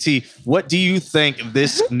GPT, what do you think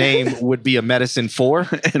this name would be a medicine for?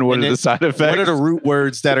 And what are the side effects? What are the root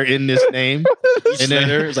words that are in this name? And then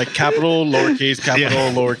there's like capital, lowercase,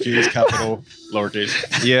 capital, lowercase, capital,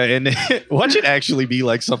 lowercase. Yeah, and watch it actually be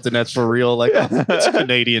like something that's for real. Like it's a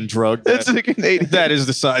Canadian drug. It's a Canadian. That is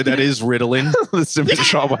the side. That is Ritalin. The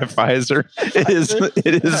Symbitol by Pfizer.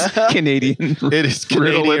 It is Canadian. It is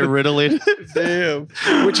Canadian Ritalin. Damn.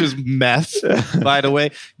 Which is meth, by the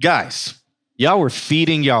way, guys. Y'all were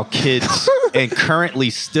feeding y'all kids and currently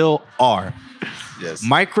still are. Yes.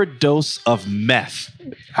 Microdose of meth.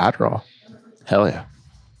 Adderall. Hell yeah.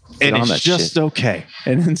 And it's just okay.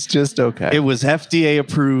 And it's just okay. It was FDA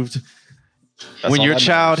approved. When your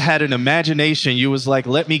child had an imagination, you was like,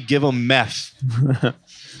 let me give them meth.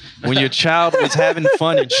 When your child was having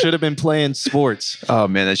fun and should have been playing sports. Oh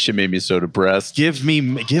man, that shit made me so depressed. Give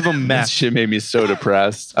them meth. That shit made me so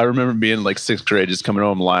depressed. I remember being like 6th grade, just coming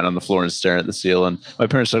home, lying on the floor and staring at the ceiling. My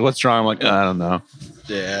parents were like, "What's wrong?" I'm like, "I don't know."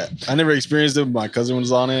 Yeah, I never experienced it. My cousin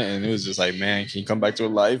was on it, and it was just like, man, can you come back to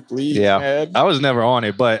life, please? Yeah, man? I was never on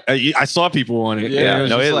it, but I saw people on it. Yeah, it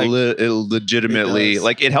no, it like, legitimately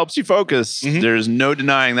it helps you focus. Mm-hmm. There's no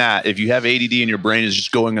denying that. If you have ADD and your brain is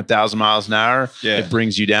just going 1,000 miles an hour, it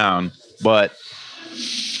brings you down. But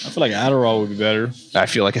I feel like Adderall would be better. I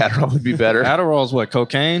feel like Adderall would be better. Adderall is what,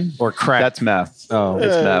 cocaine or crack? That's meth. Oh, it's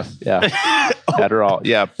meth. Yeah, Adderall.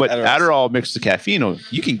 Yeah, but Adderall mixed with caffeine,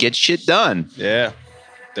 you can get shit done. Yeah,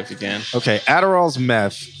 definitely can. Okay, Adderall's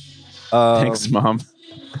meth. Thanks, Mom.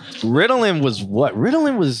 Ritalin was what?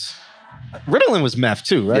 Ritalin was meth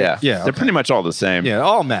too, right? Yeah, yeah. They're pretty much all the same. Yeah,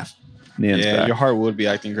 all meth. Yeah, your heart would be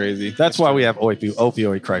acting crazy. That's why we have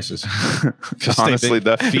opioid crisis. Honestly,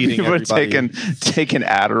 the feeding people are everybody. taking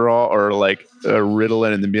Adderall or like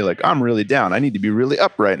Ritalin and then be like, I'm really down. I need to be really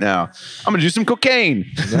up right now. I'm gonna do some cocaine.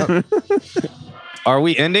 Yep. Are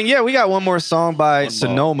we ending? Yeah, we got one more song by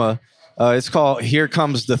Sonoma. It's called "Here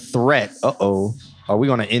Comes the Threat." Are we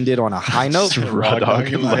gonna end it on a high note? Raw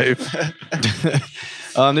dog in life.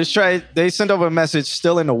 This track, they sent over a message,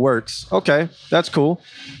 still in the works. Okay, that's cool.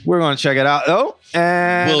 We're gonna check it out. Oh,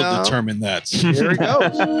 and we'll determine that. Here it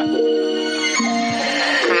goes.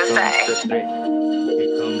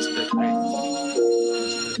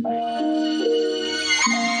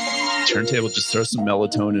 Turntable, just throw some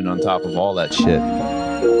melatonin on top of all that shit.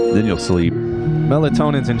 Then you'll sleep.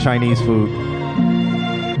 Melatonin's in Chinese food.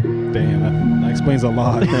 Damn, that explains a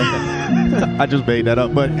lot. I just made that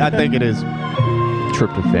up, but I think it is.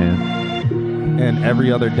 Tryptophan. And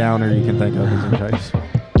every other downer you can think of is in Chinese.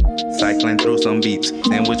 Cycling through some beats,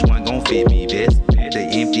 then which one gon' fit me best? They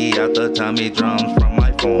empty out the tummy drums from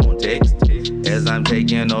my phone text. As I'm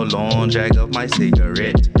taking a long drag of my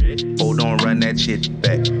cigarette. Hold on, run that shit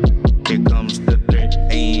back. Here comes the threat.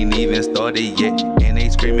 Ain't even started yet, and they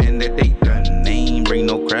screaming that they done. They ain't bring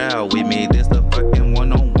no crowd with me. This the fucking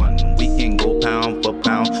one-on-one. We can go pound for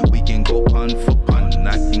pound. We can go pun for pun.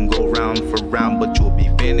 I can go round for round, but you'll be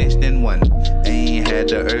finished in one. Ain't had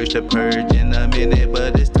the urge to purge in a minute,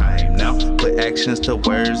 but it's time now. Put actions to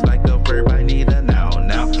words like a verb. I need a noun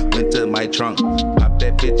now. Went to my trunk, popped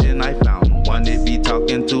that bitch, and I found one. It be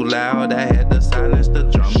talking too loud. I had to silence the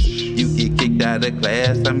drums. You get kicked out of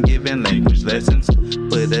class. I'm giving language lessons.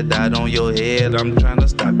 Put a dot on your head. I'm trying to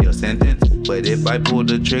stop your sentence. But if I pull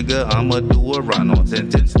the trigger, I'ma do a run-on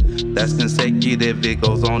sentence. That's consecutive, it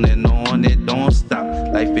goes on and on, it don't stop.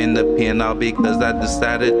 Life in the pen out because I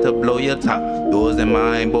decided to blow your top. Yours and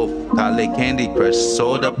mine both, call it Candy Crush,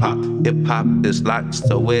 soda pop. Hip-hop is locked,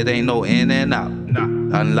 so it ain't no in and out.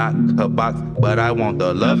 Unlock her box, but I want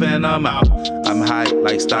the love and I'm out. I'm high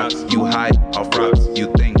like stocks, you high off rocks.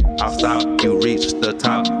 You think I'll stop, you reach the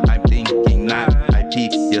top. I'm thinking not, I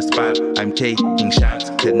peek your spot. I'm taking shots,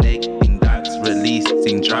 connecting dots,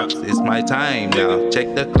 releasing drops. It's my time now,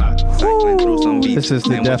 check the clock. Cycling through some beats. This is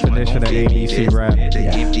the definition of ABC rap. They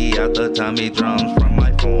empty out the tummy drums from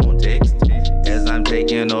my phone text. As I'm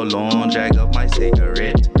taking a long drag of my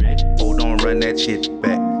cigarette. Hold on, run that shit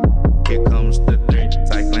back. Here comes the threat.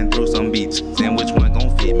 Cycling through some beats. Saying which one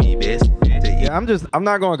gon' fit me best. Yeah, I'm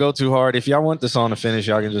not going to go too hard. If y'all want the song to finish,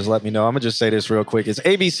 y'all can just let me know. I'm going to just say this real quick. It's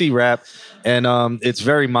ABC rap, and it's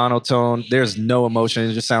very monotone. There's no emotion.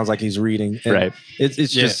 It just sounds like he's reading. And right.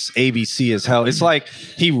 It's just ABC as hell. It's like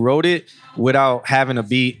he wrote it without having a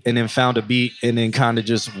beat and then found a beat and then kind of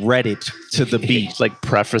just read it to the beat. Like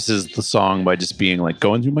prefaces the song by just being like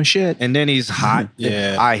going through my shit. And then he's hot.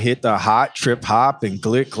 Yeah. I hit the hot trip hop and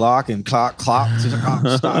glick clock and clock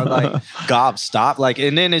stop, like gob stop. Like,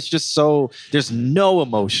 and then it's just so there's no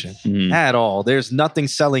emotion at all. There's nothing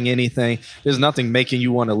selling anything. There's nothing making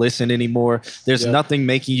you want to listen anymore. There's nothing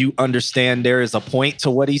making you understand there is a point to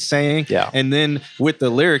what he's saying. Yeah. And then with the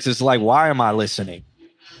lyrics, it's like, why am I listening?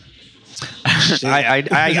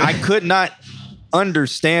 I could not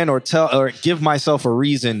understand or tell or give myself a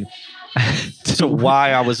reason to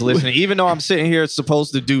why I was listening, even though I'm sitting here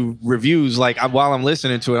supposed to do reviews. Like while I'm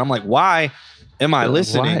listening to it, I'm like, why am I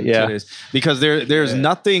listening to this? Because there's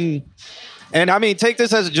nothing. And I mean, take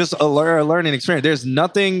this as just a learning experience. There's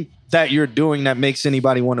nothing that you're doing that makes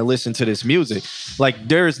anybody want to listen to this music. Like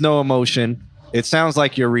there is no emotion. It sounds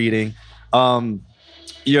like you're reading.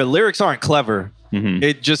 Your lyrics aren't clever. Mm-hmm.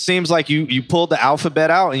 It just seems like you pulled the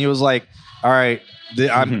alphabet out and you was like, all right,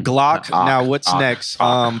 I'm Glock. Now what's next?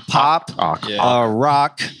 Pop,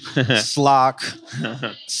 rock, slock,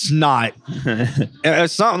 snot.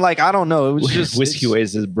 Something like, I don't know. It was just Whiskey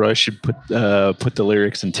Ways his brush should put the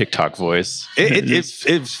lyrics in TikTok voice.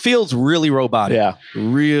 It feels really robotic. Yeah.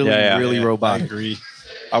 Really robotic. I agree.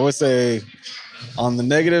 I would say on the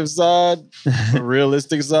negative side, the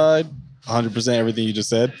realistic side, 100% everything you just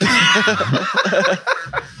said.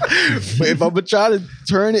 But if I'm gonna try to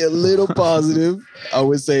turn it a little positive, I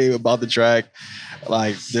would say about the track,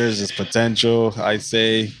 like there's just potential, I'd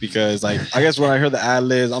say, because like I guess when I heard the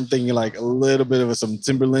ad-libs, I'm thinking like a little bit of some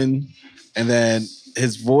Timberland, and then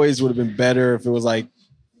his voice would have been better if it was like,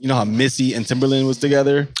 you know how Missy and Timberland was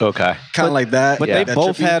together? Okay. Kind of like that. But they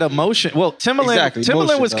both had emotion. Well,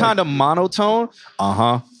 Timberland was kind of monotone.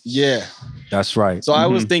 Yeah. That's right. So I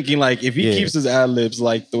was thinking like if he keeps his ad-libs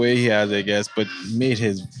like the way he has, I guess, but made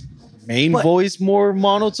his main voice more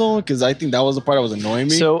monotone, because I think that was the part that was annoying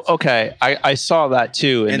me. So okay, I saw that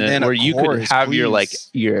too, and then where you could have chorus,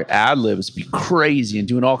 your ad libs be crazy and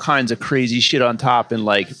doing all kinds of crazy shit on top, and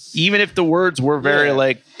like even if the words were very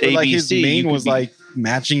like ABC, like his main was like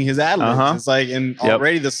matching his ad libs. It's like, and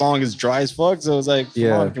already the song is dry as fuck. So it's like,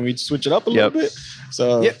 come on, can we switch it up a little bit?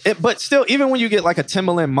 So but still, even when you get like a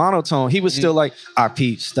Timberland monotone, he was still like I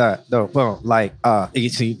peep start like but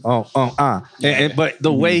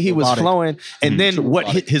the way he was flowing, and then what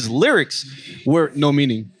his lyrics were no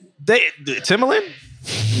meaning. Timberland.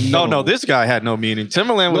 No, this guy had no meaning.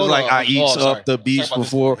 Timberland was I eats up the beach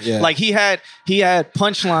before. Like he had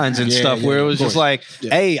punchlines and stuff where it was just like,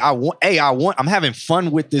 hey, I'm having fun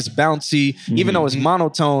with this bouncy, even though it's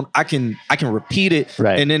monotone, I can repeat it.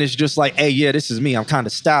 Right. And then it's just like, hey, yeah, this is me. I'm kind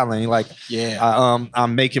of styling. Like,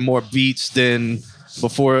 I'm making more beats than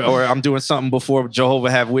before, or I'm doing something before Jehovah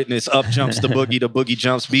have witness. Up jumps the boogie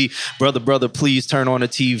jumps beat. Brother, please turn on the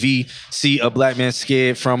TV. See a black man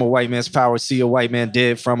scared from a white man's power. See a white man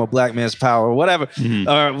dead from a black man's power. Whatever.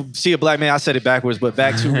 See a black man. I said it backwards, but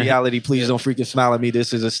back to reality. Please don't freaking smile at me.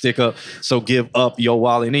 This is a stick up. So give up your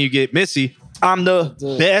wallet. And then you get Missy. I'm the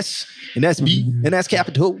best, and that's me, and that's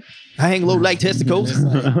capital. I hang low like testicles.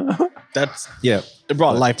 That's it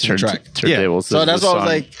brought life to the track. So that's why I was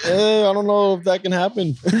like, I don't know if that can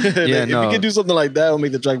happen. If you can do something like that, it'll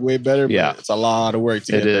make the track way better. But it's a lot of work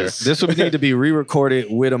to get there. This would need to be re-recorded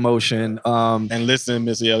with emotion. And listen to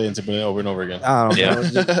Missy Elliott and Timberland over and over again. I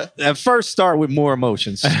don't know. At first, start with more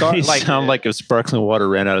emotions. Start like sound like if sparkling water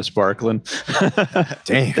ran out of sparkling.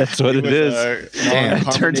 Damn, that's what it is. Damn,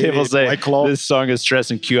 turntable say this song is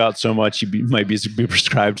stressing Q out so much you might be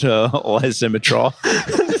prescribed Lysimetrol.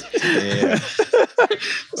 Yeah.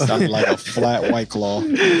 Sounded like a flat White Claw.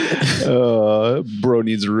 Bro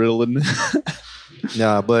needs Ritalin.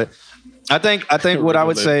 Nah, but I think what I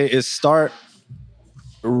would say is start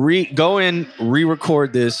go and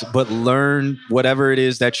re-record this, but learn whatever it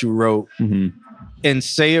is that you wrote and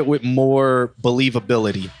say it with more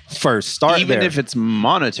believability first. Start even there. If it's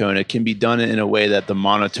monotone, it can be done in a way that the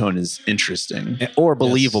monotone is interesting or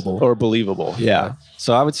believable. Or believable. Yeah.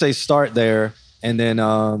 So I would say start there. And then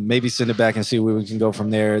maybe send it back and see where we can go from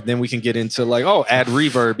there. Then we can get into like, add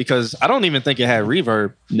reverb, because I don't even think it had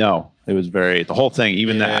reverb. No, it was the whole thing,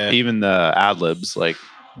 even the ad libs. Like,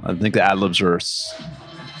 I think the ad libs were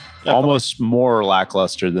almost more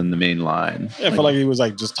lackluster than the main line. Yeah, I felt like he was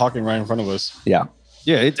like just talking right in front of us. Yeah,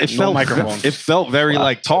 it felt microphone. It felt very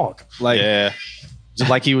like talk, like just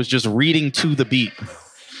like he was just reading to the beat.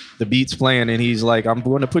 The beat's playing, and he's like, I'm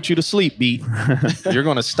going to put you to sleep, beat. You're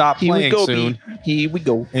going to stop playing soon. Here we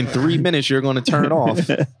go. In 3 minutes, you're going to turn it off.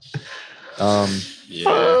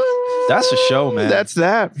 That's a show, man. That's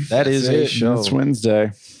that. That is a show. It's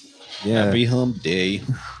Wednesday. Yeah. Happy hump day.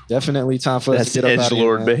 Definitely time for us to get up out of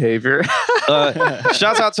edgelord behavior.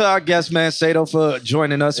 Shouts out to our guest, man, Sato, for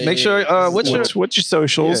joining us. Make sure, what's your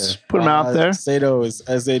socials? Put them out there. Sato is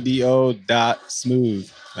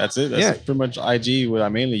SADO.smooth. That's it. That's pretty much IG, what I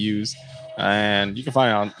mainly use. And you can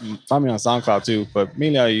find me on SoundCloud too, but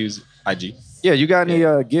mainly I use IG. Yeah, you got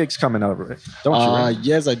any gigs coming up, right? Don't you? Right?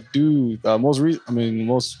 Yes, I do. Most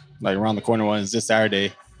like around the corner one is this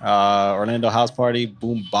Saturday. Orlando House Party,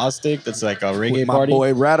 Boombastic. That's like a reggae party. My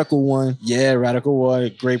boy Radical One. Yeah, Radical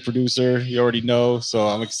One, great producer. You already know. So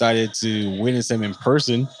I'm excited to witness him in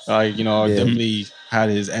person. Definitely had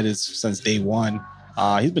his edits since day one.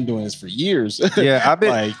 He's been doing this for years. Yeah, I've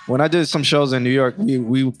been when I did some shows in New York,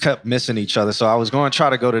 we kept missing each other. So I was going to try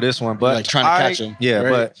to go to this one, but like trying to catch him. Yeah, right?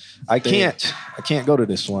 but I can't go to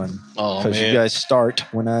this one because you guys start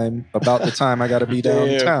when I'm about the time I got to be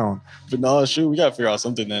downtown. But no, shoot, we got to figure out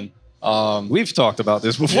something then. We've talked about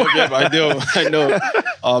this before. Yeah, I know.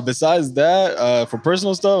 Besides that, for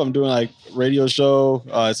personal stuff, I'm doing like radio show.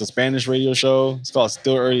 It's a Spanish radio show. It's called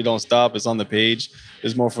Still Early Don't Stop. It's on the page.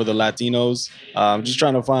 It's more for the Latinos. I'm just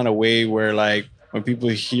trying to find a way where like when people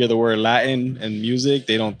hear the word Latin and music,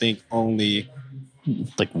 they don't think only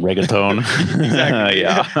like reggaeton. Exactly.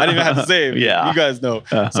 Yeah. I didn't even have to say it. Yeah. You guys know.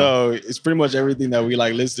 So it's pretty much everything that we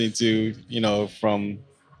like listening to, from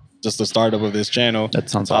just the startup of this channel. That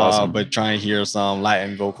sounds awesome. But try and hear some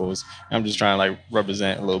Latin vocals. I'm just trying to like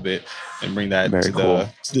represent a little bit and bring that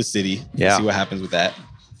to the city. Yeah. See what happens with that.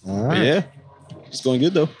 All right. But yeah. It's going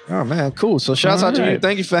good though. Oh man, cool. So shouts out to you.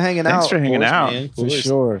 Thank you for hanging out. Thanks for hanging out. Man, for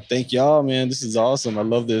sure. Thank y'all, man. This is awesome. I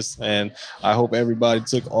love this. And I hope everybody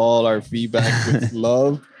took all our feedback with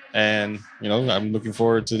love. And you know, I'm looking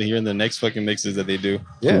forward to hearing the next fucking mixes that they do.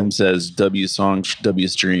 Yeah. Boom says W song W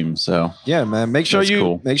stream. So yeah, man. Make sure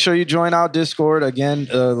you join our Discord. Again,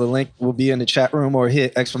 the link will be in the chat room or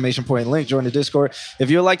hit !link, join the Discord. If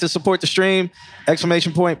you'd like to support the stream,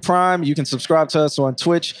 !Prime, you can subscribe to us on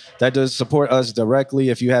Twitch. That does support us directly.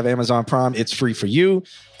 If you have Amazon Prime, it's free for you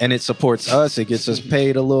and it supports us. It gets us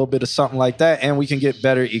paid a little bit of something like that. And we can get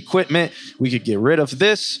better equipment. We could get rid of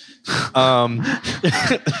this.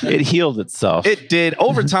 It healed itself. It did.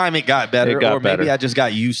 Over time, it got better. It got maybe better. I just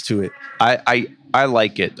got used to it. I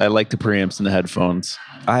like it. I like the preamps and the headphones.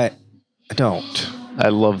 I don't. I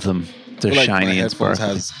love them. They're Like shiny my and headphones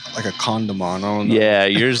sparkly. has like a condom on. I don't know. Yeah,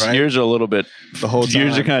 yours Right? yours are a little bit. The whole time.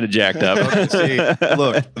 Yours are kind of jacked up. See,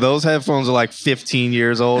 look, those headphones are like 15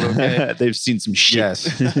 years old. Okay? They've seen some shit.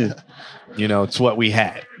 Yes. You know, it's what we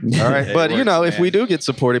had. All right. But, you know, if we do get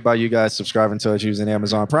supported by you guys subscribing to us using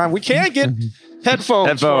Amazon Prime, we can get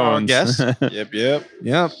headphones for our guests.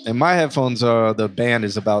 Yep. And my headphones the band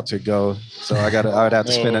is about to go. So I would have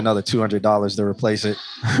to spend another $200 to replace it.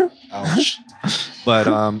 Ouch. But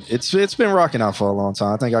it's been rocking out for a long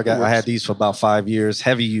time. I think I had these for about 5 years.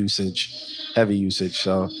 Heavy usage.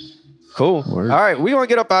 So cool. Word. All right, we're gonna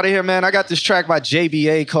get up out of here, man. I got this track by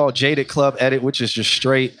JBA called Jaded Club Edit, which is just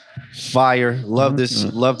straight fire. Love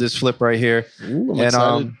this flip right here. Ooh, I'm and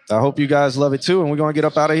excited. I hope you guys love it too. And we're gonna get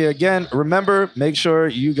up out of here again. Remember, make sure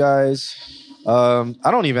you guys I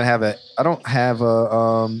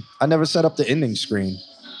never set up the ending screen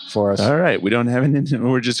for us. All right, we don't have an.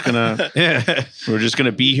 We're just gonna. We're just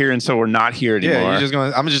gonna be here until we're not here anymore.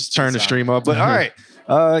 Yeah, I'm just turn the stream up. But all right,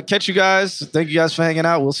 catch you guys. Thank you guys for hanging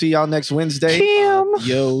out. We'll see y'all next Wednesday.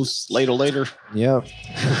 Yo, later. Yep.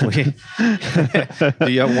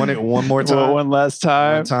 Do you want it one more time? Well, one last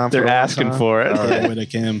time. They're asking for it. All right. With a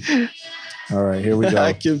Kim. All right, here we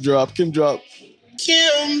go. Kim drop.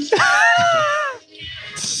 Kim.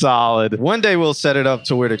 Solid. One day we'll set it up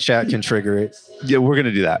to where the chat can trigger it. Yeah, we're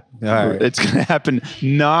gonna do that. All right. It's gonna happen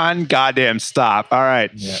non-goddamn stop. All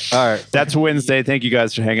right. Yeah. All right. That's Wednesday. Thank you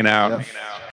guys for hanging out. Yep.